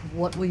of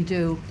what we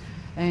do,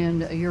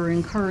 and your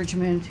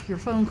encouragement, your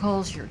phone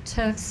calls, your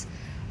texts.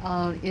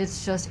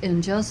 It's just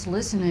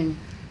listening,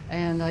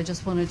 And I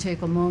just want to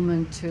take a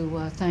moment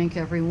to thank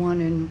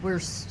everyone, and we're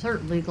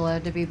certainly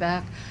glad to be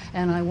back.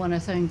 And I want to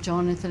thank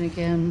Jonathan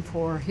again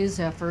for his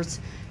efforts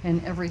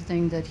and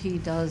everything that he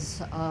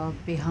does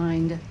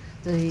behind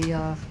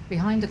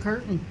the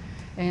curtain.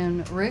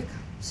 And Rick,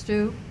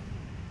 Stu,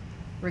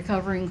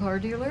 recovering car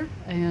dealer,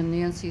 and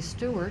Nancy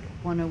Stewart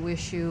want to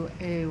wish you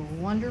a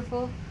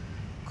wonderful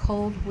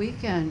cold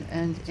weekend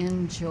and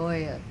enjoy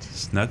it.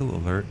 Snuggle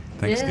alert.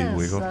 Thanks, yes, Steve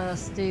Wiggle.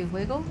 Steve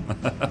Wiggle.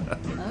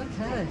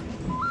 Okay.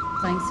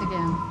 Thanks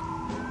again.